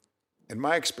 In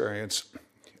my experience,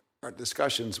 our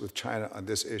discussions with China on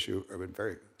this issue have been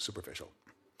very superficial.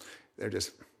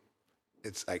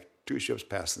 It's like two ships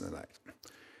passing the night.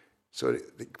 So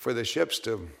for the ships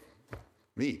to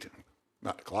meet,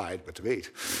 not collide, but to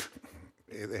meet,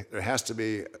 there has to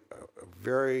be a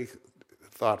very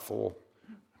thoughtful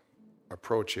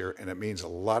approach here, and it means a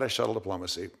lot of shuttle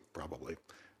diplomacy, probably,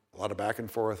 a lot of back and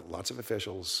forth, lots of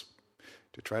officials,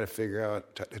 to try to figure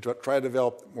out, to try to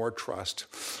develop more trust,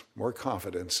 more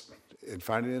confidence in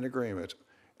finding an agreement.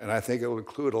 And I think it will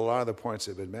include a lot of the points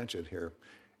that have been mentioned here.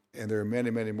 And there are many,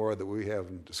 many more that we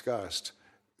haven't discussed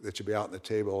that should be out on the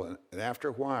table. And after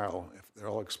a while, if they're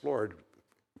all explored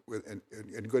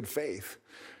in good faith,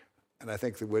 and I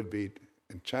think there would be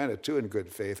in China too in good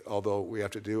faith, although we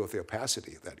have to deal with the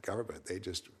opacity of that government. They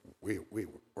just, we're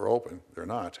open, they're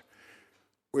not.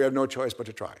 We have no choice but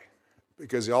to try,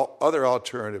 because the other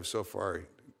alternatives so far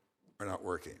are not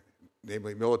working.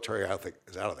 Namely, military, I think,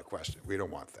 is out of the question. We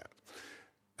don't want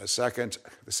that. Second,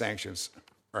 the sanctions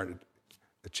aren't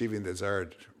achieving the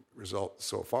desired result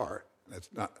so far. That's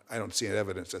not, I don't see any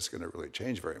evidence that's going to really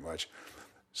change very much.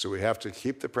 So we have to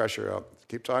keep the pressure up,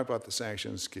 keep talking about the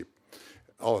sanctions, keep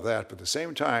all of that, but at the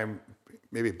same time,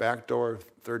 maybe backdoor,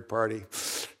 third party,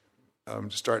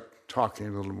 start talking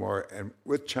a little more, and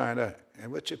with China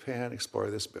and with Japan, explore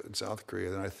this bit in South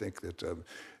Korea. And I think that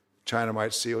China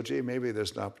might see, oh, gee, maybe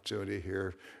there's an opportunity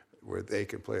here where they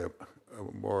can play a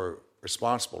more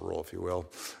responsible role, if you will.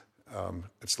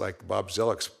 It's like Bob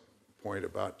Zellick's point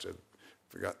about, I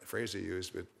forgot the phrase he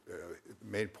used, but the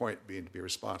main point being to be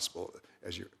responsible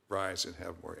as you rise and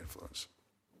have more influence.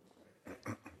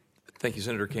 Thank you,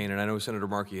 Senator Kaine. And I know Senator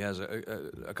Markey has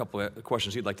a couple of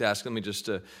questions he'd like to ask. Let me just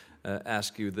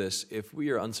ask you this. If we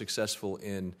are unsuccessful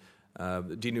in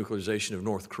denuclearization of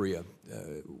North Korea,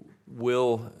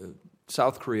 will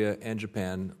South Korea and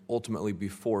Japan ultimately be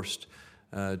forced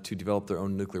to develop their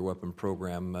own nuclear weapon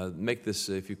program? Make this,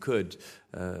 if you could,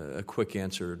 a quick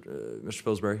answer. Mr.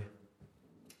 Pillsbury?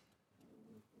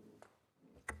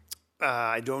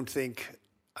 I don't think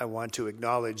I want to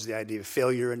acknowledge the idea of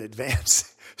failure in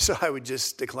advance, so I would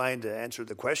just decline to answer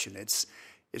the question. It's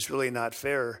really not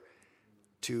fair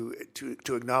to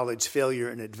acknowledge failure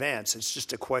in advance. It's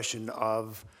just a question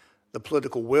of the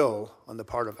political will on the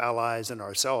part of allies and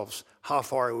ourselves. How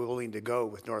far are we willing to go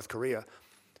with North Korea?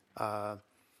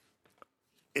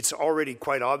 It's already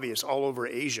quite obvious all over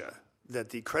Asia that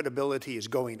the credibility is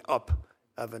going up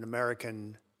of an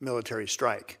American military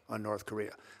strike on North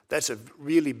Korea. That's a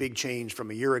really big change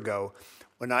from a year ago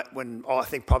when I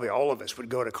think probably all of us would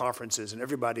go to conferences and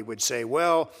everybody would say,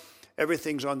 well,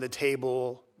 everything's on the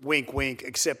table, wink, wink,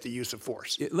 except the use of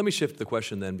force. Let me shift the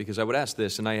question then, because I would ask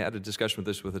this, and I had a discussion with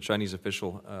this with a Chinese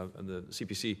official in the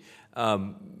CPC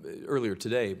earlier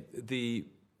today.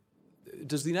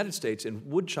 Does the United States, and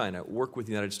would China work with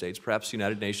the United States, perhaps the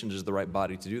United Nations is the right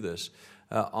body to do this,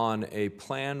 on a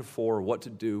plan for what to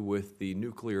do with the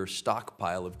nuclear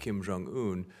stockpile of Kim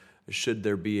Jong-un should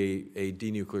there be a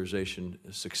denuclearization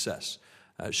success?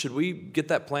 Should we get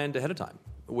that planned ahead of time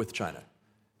with China?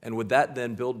 And would that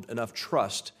then build enough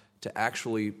trust to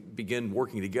actually begin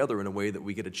working together in a way that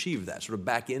we could achieve that, sort of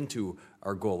back into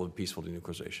our goal of peaceful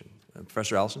denuclearization?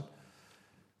 Professor Allison?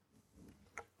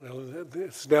 Well,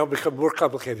 it's now become more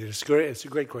complicated. It's great. It's a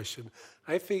great question.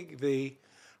 I think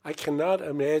I cannot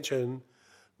imagine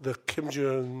the Kim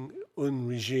Jong-un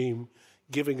regime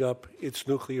giving up its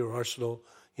nuclear arsenal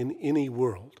in any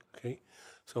world. Okay,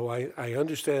 so I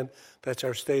understand that's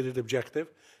our stated objective.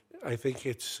 I think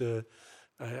it's.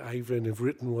 I even have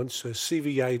written once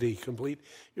CVID, complete,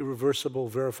 irreversible,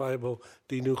 verifiable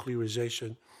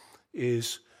denuclearization,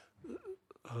 is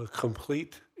a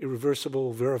complete,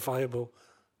 irreversible, verifiable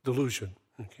delusion.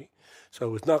 Okay,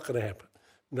 so it's not going to happen.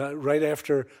 Not right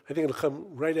after. I think it'll come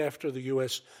right after the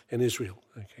U.S. and Israel.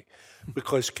 Okay,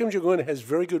 because Kim Jong-un has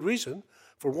very good reason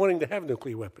for wanting to have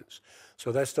nuclear weapons.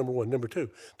 So that's number one. Number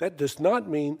two, that does not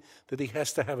mean that he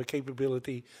has to have a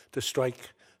capability to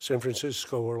strike San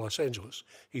Francisco or Los Angeles.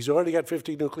 He's already got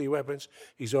 50 nuclear weapons.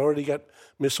 He's already got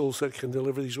missiles that can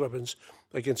deliver these weapons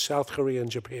against South Korea and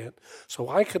Japan. So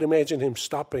I could imagine him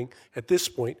stopping at this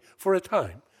point for a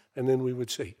time, and then we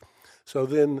would see. So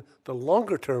then the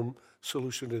longer-term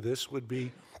solution to this would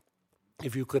be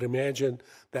if you could imagine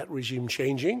that regime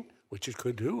changing, which it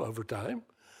could do over time,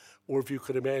 or if you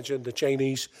could imagine the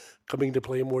Chinese coming to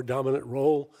play a more dominant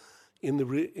role in the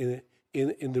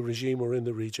regime or in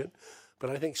the region. But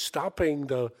I think stopping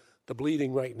the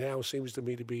bleeding right now seems to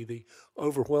me to be the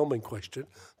overwhelming question.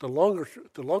 The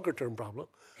longer term problem,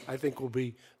 I think, will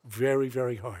be very,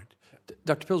 very hard.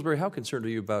 Dr. Pillsbury, how concerned are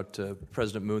you about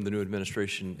President Moon, the new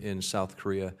administration in South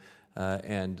Korea,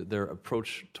 and their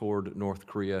approach toward North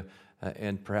Korea,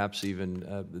 and perhaps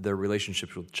even their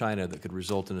relationships with China that could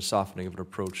result in a softening of an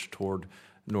approach toward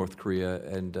North Korea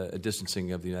and a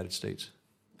distancing of the United States?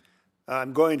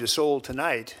 I'm going to Seoul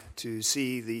tonight to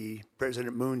see the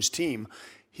President Moon's team.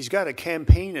 He's got a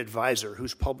campaign advisor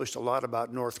who's published a lot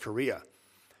about North Korea.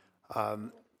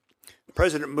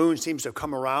 President Moon seems to have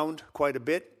come around quite a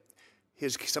bit.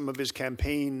 Some of his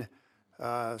campaign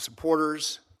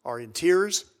supporters are in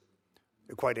tears.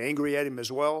 They're quite angry at him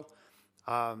as well.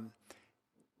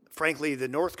 Frankly, the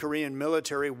North Korean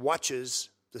military watches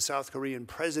the South Korean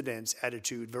president's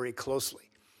attitude very closely.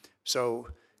 So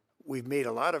we've made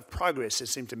a lot of progress, it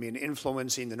seems to me, in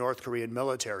influencing the North Korean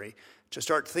military to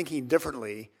start thinking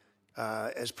differently,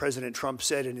 as President Trump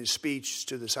said in his speech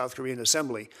to the South Korean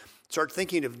Assembly, start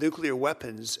thinking of nuclear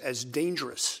weapons as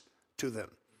dangerous to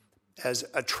them, as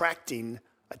attracting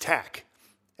attack,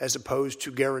 as opposed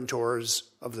to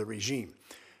guarantors of the regime.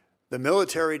 The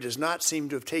military does not seem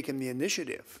to have taken the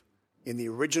initiative in the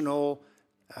original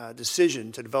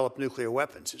decision to develop nuclear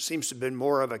weapons. It seems to have been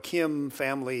more of a Kim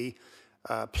family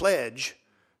pledge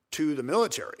to the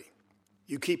military.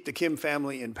 You keep the Kim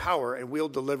family in power and we'll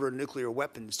deliver nuclear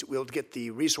weapons. We'll get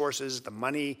the resources, the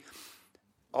money,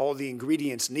 all the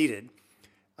ingredients needed.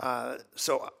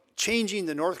 So changing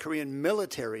the North Korean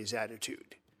military's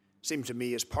attitude seems to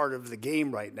me is part of the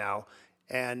game right now.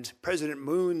 And President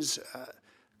Moon's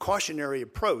cautionary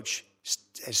approach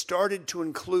has started to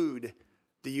include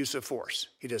the use of force.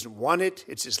 He doesn't want it.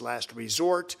 It's his last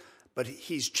resort. But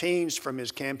he's changed from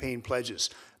his campaign pledges.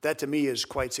 That, to me, is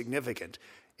quite significant.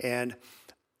 And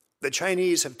the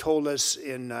Chinese have told us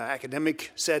in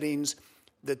academic settings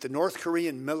that the North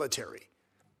Korean military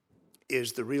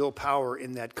is the real power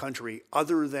in that country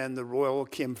other than the royal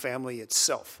Kim family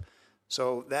itself.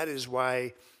 So that is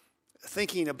why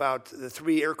thinking about the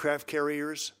 3 aircraft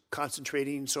carriers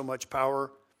concentrating so much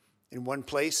power in one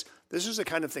place, this is the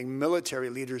kind of thing military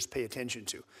leaders pay attention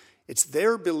to. It's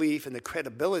their belief in the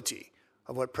credibility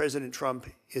of what President Trump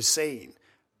is saying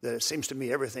that it seems to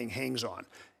me everything hangs on.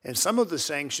 And some of the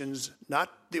sanctions, not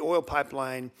the oil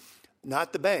pipeline,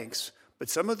 not the banks, but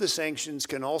some of the sanctions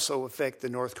can also affect the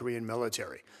North Korean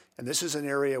military. And this is an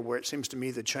area where it seems to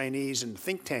me the Chinese and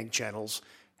think tank channels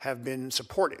have been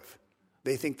supportive.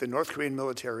 They think the North Korean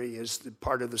military is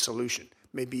part of the solution,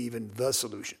 maybe even the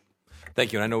solution.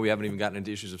 Thank you. And I know we haven't even gotten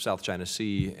into issues of South China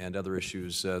Sea and other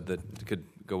issues that could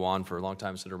go on for a long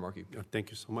time. Senator Markey.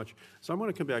 Thank you so much. So I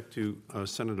want to come back to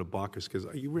Senator Baucus, because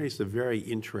you raised a very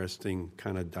interesting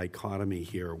kind of dichotomy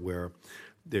here where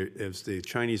as the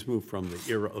Chinese move from the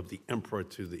era of the emperor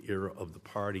to the era of the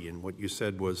party, and what you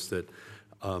said was that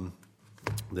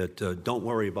don't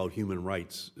worry about human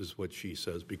rights, is what she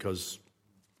says, because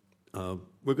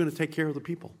we're going to take care of the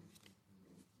people.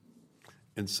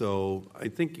 And so I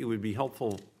think it would be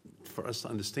helpful for us to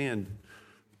understand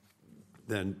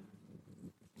then,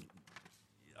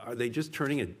 are they just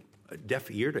turning a deaf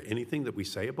ear to anything that we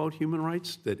say about human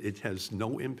rights, that it has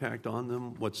no impact on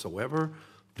them whatsoever,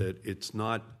 that it's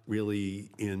not really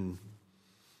in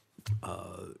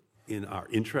our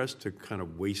interest to kind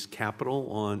of waste capital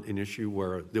on an issue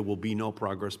where there will be no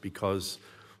progress because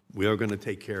we are going to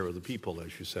take care of the people,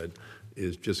 as you said,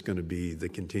 is just going to be the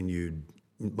continued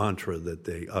mantra that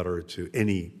they utter to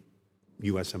any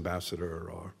U.S. ambassador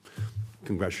or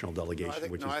congressional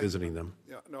delegation which is visiting them.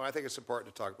 I think it's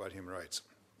important to talk about human rights.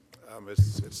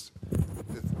 It's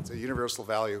a universal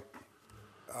value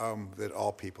that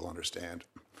all people understand.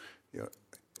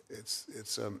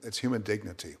 It's human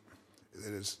dignity.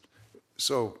 It is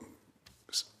so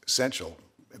essential,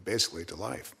 basically, to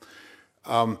life.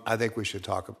 I think we should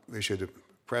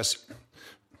press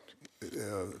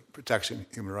protection,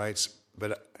 human rights,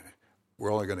 but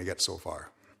we're only going to get so far.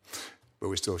 But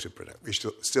we still should protect. We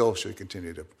still should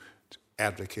continue to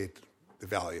advocate the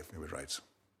value of human rights,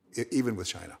 even with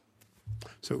China.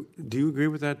 So do you agree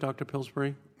with that, Dr.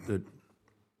 Pillsbury, that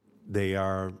they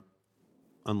are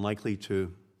unlikely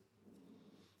to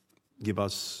give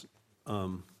us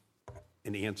an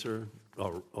answer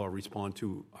or respond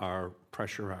to our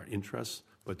pressure, our interests,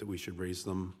 but that we should raise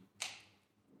them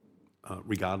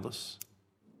regardless?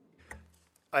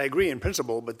 I agree in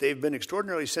principle, but they've been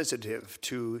extraordinarily sensitive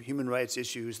to human rights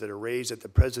issues that are raised at the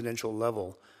presidential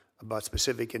level about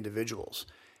specific individuals.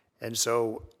 And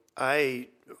so I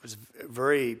was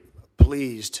very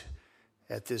pleased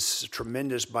at this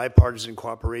tremendous bipartisan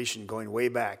cooperation going way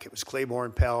back. It was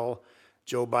Claiborne Pell,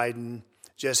 Joe Biden,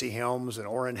 Jesse Helms, and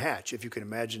Orrin Hatch, if you can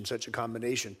imagine such a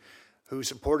combination, who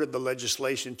supported the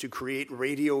legislation to create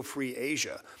Radio Free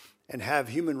Asia and have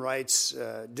human rights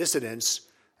dissidents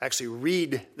actually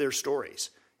read their stories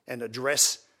and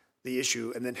address the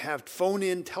issue, and then have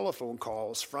phone-in telephone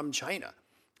calls from China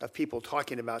of people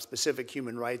talking about specific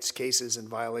human rights cases and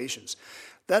violations.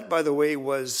 That, by the way,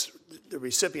 was the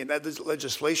recipient, that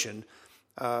legislation,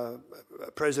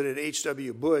 President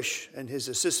H.W. Bush and his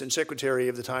Assistant Secretary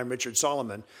of the time, Richard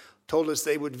Solomon, told us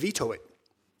they would veto it.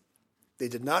 They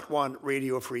did not want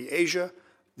Radio Free Asia.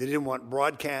 They didn't want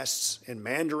broadcasts in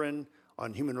Mandarin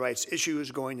on human rights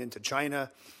issues going into China.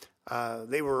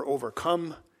 They were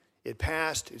overcome. It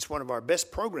passed. It's one of our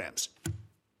best programs.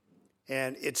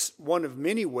 And it's one of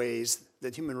many ways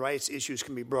that human rights issues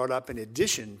can be brought up in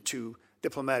addition to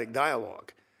diplomatic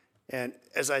dialogue. And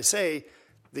as I say,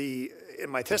 in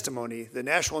my testimony, the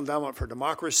National Endowment for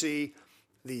Democracy,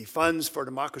 the funds for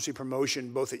democracy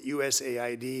promotion, both at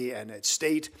USAID and at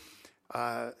state,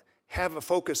 have a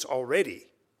focus already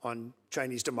on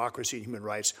Chinese democracy and human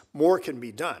rights. More can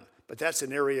be done, but that's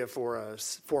an area for a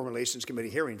Foreign Relations Committee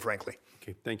hearing, frankly.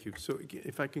 Okay, thank you. So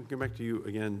if I can come back to you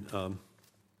again,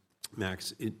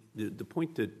 Max, the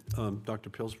point that Dr.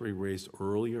 Pillsbury raised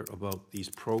earlier about these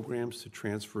programs to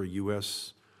transfer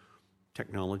U.S.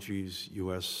 technologies,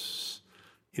 U.S.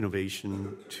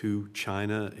 innovation to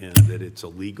China, and that it's a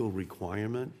legal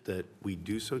requirement that we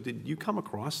do so. Did you come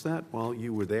across that while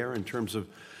you were there in terms of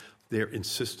their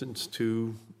insistence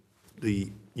to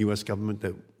the U.S. government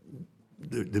that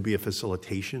there be a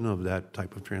facilitation of that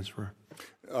type of transfer?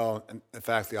 In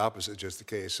fact, the opposite is just the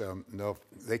case. No,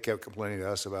 they kept complaining to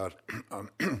us about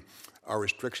our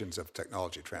restrictions of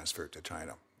technology transfer to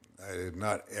China. I did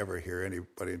not ever hear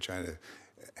anybody in China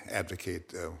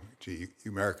advocate, gee,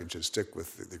 you Americans should stick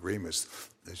with the agreements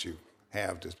that you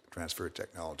have to transfer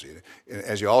technology. And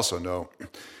as you also know,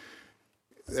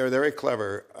 they're very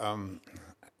clever.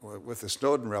 With the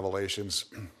Snowden revelations,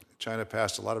 China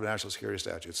passed a lot of national security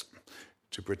statutes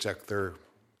to protect their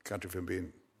country from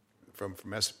being from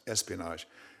espionage.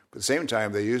 But at the same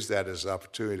time, they used that as an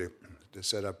opportunity to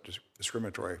set up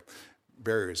discriminatory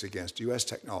barriers against U.S.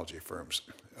 technology firms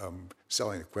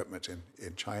selling equipment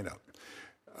in China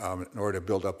in order to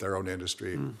build up their own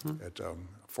industry at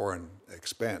foreign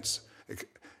expense.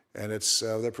 And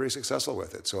they're pretty successful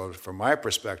with it. So from my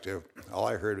perspective, all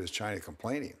I heard was China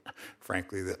complaining,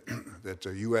 frankly, that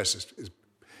the U.S.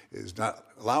 is not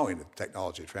allowing the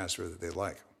technology transfer that they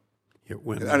like. Yeah,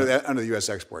 under the U.S.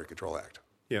 Export Control Act.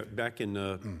 Yeah, back in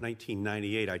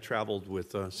 1998, I traveled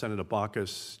with Senator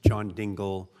Baucus, John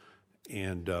Dingell,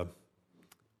 and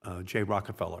Jay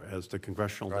Rockefeller as the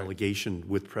congressional delegation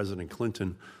with President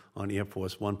Clinton on Air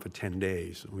Force One for 10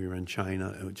 days. We were in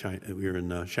China we were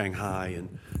in Shanghai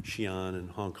and Xi'an and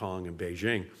Hong Kong and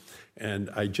Beijing. And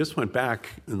I just went back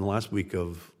in the last week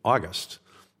of August,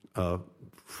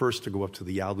 first to go up to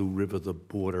the Yalu River, the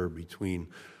border between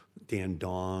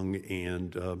Dandong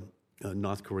and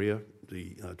North Korea,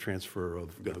 the transfer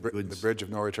of goods. The bridge of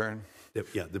no return?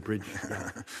 Yeah, the bridge.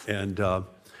 And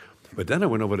but then I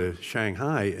went over to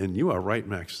Shanghai, and you are right,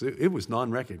 Max. It was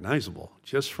non-recognizable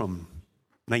just from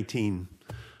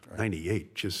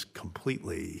 1998, just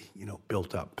completely,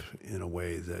 built up in a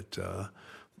way that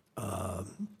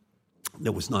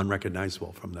that was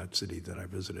non-recognizable from that city that I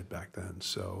visited back then.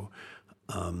 So,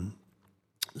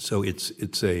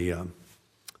 it's a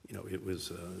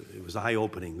it was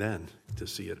eye-opening then to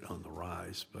see it on the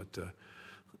rise, but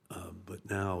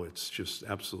now it's just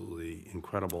absolutely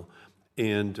incredible.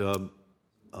 And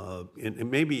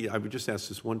maybe I would just ask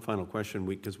this one final question,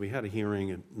 because we had a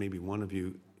hearing, and maybe one of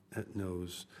you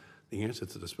knows the answer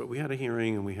to this, but we had a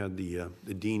hearing, and we had the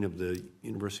dean of the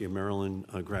University of Maryland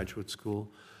Graduate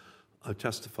School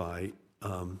testify,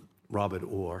 Robert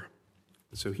Orr.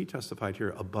 So he testified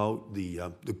here about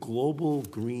the global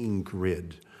green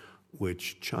grid,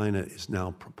 which China is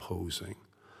now proposing,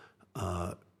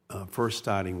 first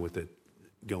starting with it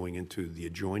going into the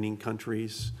adjoining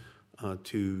countries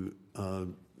to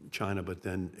China, but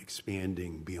then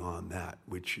expanding beyond that,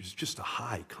 which is just a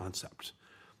high concept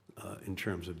in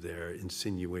terms of their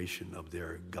insinuation of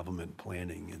their government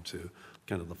planning into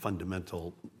kind of the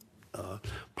fundamental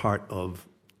part of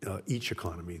each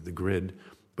economy, the grid,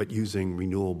 but using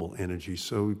renewable energy.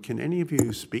 So can any of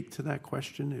you speak to that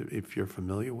question, if you're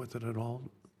familiar with it at all?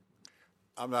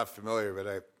 I'm not familiar, but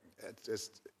it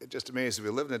just amazes me.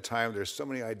 We live in a time, there's so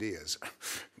many ideas,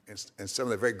 and some of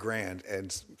them are very grand,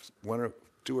 and one or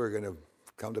two are going to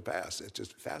come to pass. It's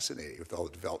just fascinating with all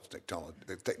the developed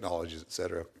technologies, et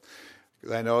cetera.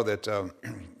 Because I know that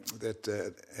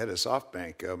head of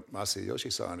SoftBank,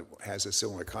 Masayoshi-san, has a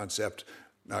similar concept,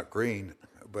 not green,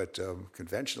 but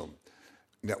conventional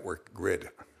network grid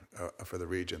for the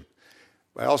region.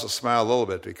 But I also smile a little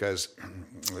bit because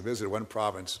I visited one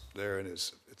province there, and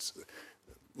it's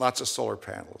lots of solar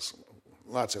panels,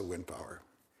 lots of wind power.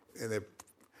 And the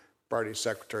party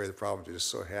secretary of the province was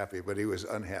so happy, but he was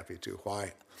unhappy too.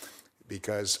 Why?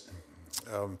 Because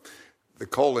the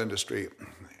coal industry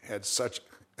had such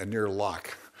a near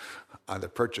lock on the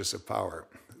purchase of power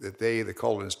that the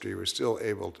coal industry, were still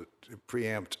able to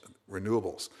preempt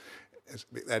renewables.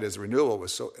 That is, renewable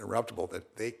was so interruptible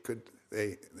that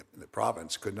the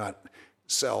province could not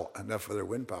sell enough of their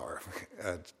wind power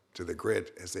to the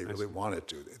grid as they really wanted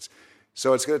to.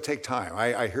 So it's going to take time.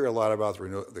 I hear a lot about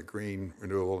the green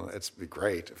renewable, and it'd be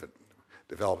great if it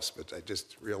develops, but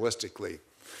realistically,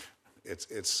 it's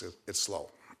slow.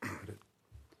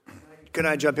 Can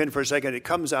I jump in for a second? It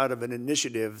comes out of an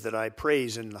initiative that I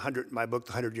praise in my book,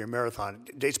 The 100-Year Marathon.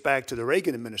 It dates back to the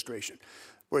Reagan administration,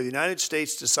 where the United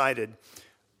States decided,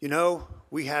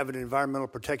 we have an environmental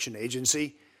protection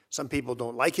agency. Some people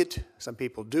don't like it. Some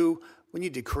people do. We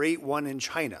need to create one in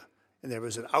China. And there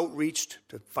was an outreach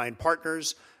to find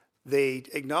partners. They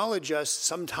acknowledge us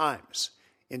sometimes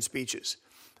in speeches.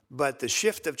 But the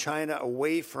shift of China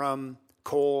away from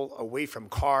coal, away from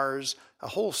cars, a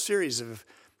whole series of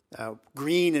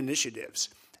green initiatives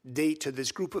date to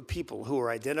this group of people who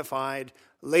were identified.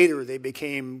 Later, they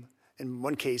became, in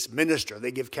one case, minister.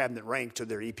 They give cabinet rank to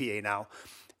their EPA now.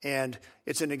 And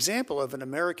it's an example of an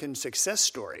American success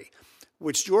story,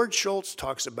 which George Shultz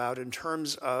talks about in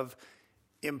terms of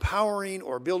empowering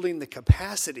or building the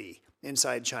capacity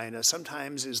inside China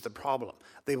sometimes is the problem.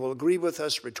 They will agree with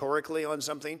us rhetorically on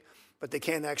something, but they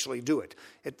can't actually do it.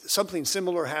 Something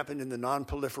similar happened in the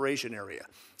non-proliferation area.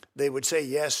 They would say,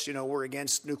 yes, we're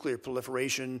against nuclear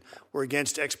proliferation, we're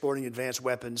against exporting advanced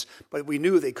weapons, but we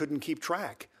knew they couldn't keep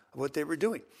track of what they were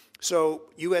doing. So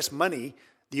U.S. money,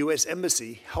 the U.S.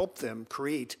 Embassy, helped them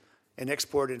create an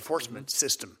export enforcement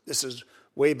system. This is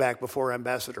way back before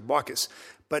Ambassador Baucus.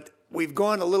 But we've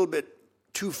gone a little bit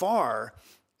too far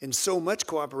in so much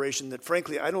cooperation that,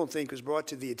 frankly, I don't think was brought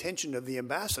to the attention of the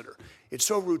ambassador. It's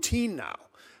so routine now.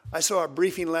 I saw a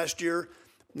briefing last year,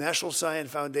 National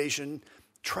Science Foundation,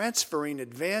 transferring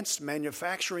advanced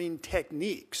manufacturing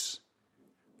techniques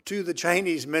to the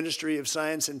Chinese Ministry of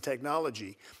Science and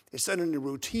Technology. It's done in a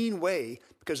routine way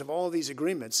because of all of these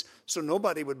agreements, so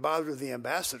nobody would bother the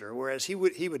ambassador, whereas he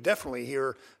would definitely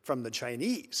hear from the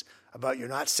Chinese about, you're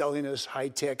not selling us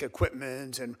high-tech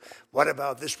equipment, and what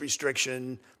about this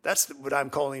restriction? That's what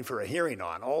I'm calling for a hearing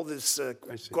on, all this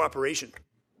cooperation.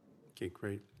 Okay,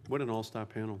 great. What an all-star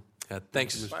panel.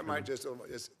 Thanks. If I might just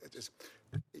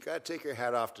you got to take your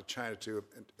hat off to China, too,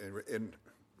 in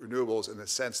renewables, in the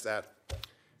sense that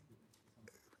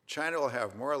China will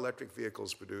have more electric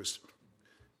vehicles produced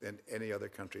than any other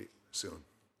country soon.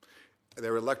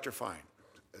 They're electrifying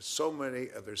so many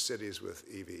of their cities with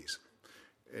EVs.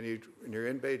 And when you're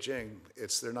in Beijing,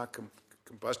 they're not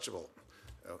combustible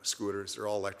scooters; they're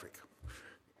all electric.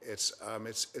 It's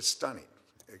stunning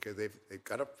because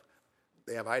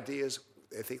they have ideas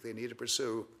they think they need to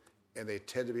pursue, and they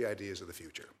tend to be ideas of the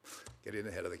future, getting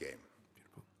ahead of the game.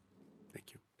 Beautiful.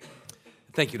 Thank you.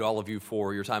 Thank you to all of you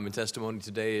for your time and testimony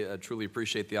today. I truly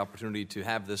appreciate the opportunity to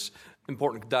have this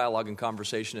important dialogue and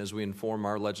conversation as we inform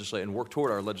our legislative and work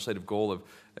toward our legislative goal of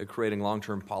creating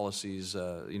long-term policies,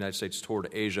 the United States toward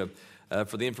Asia.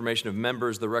 For the information of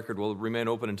members, the record will remain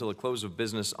open until the close of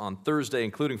business on Thursday,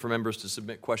 including for members to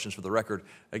submit questions for the record.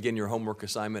 Again, your homework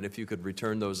assignment, if you could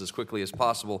return those as quickly as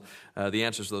possible. The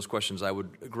answers to those questions, I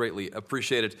would greatly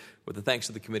appreciate it. With the thanks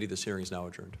to the committee, this hearing is now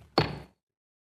adjourned.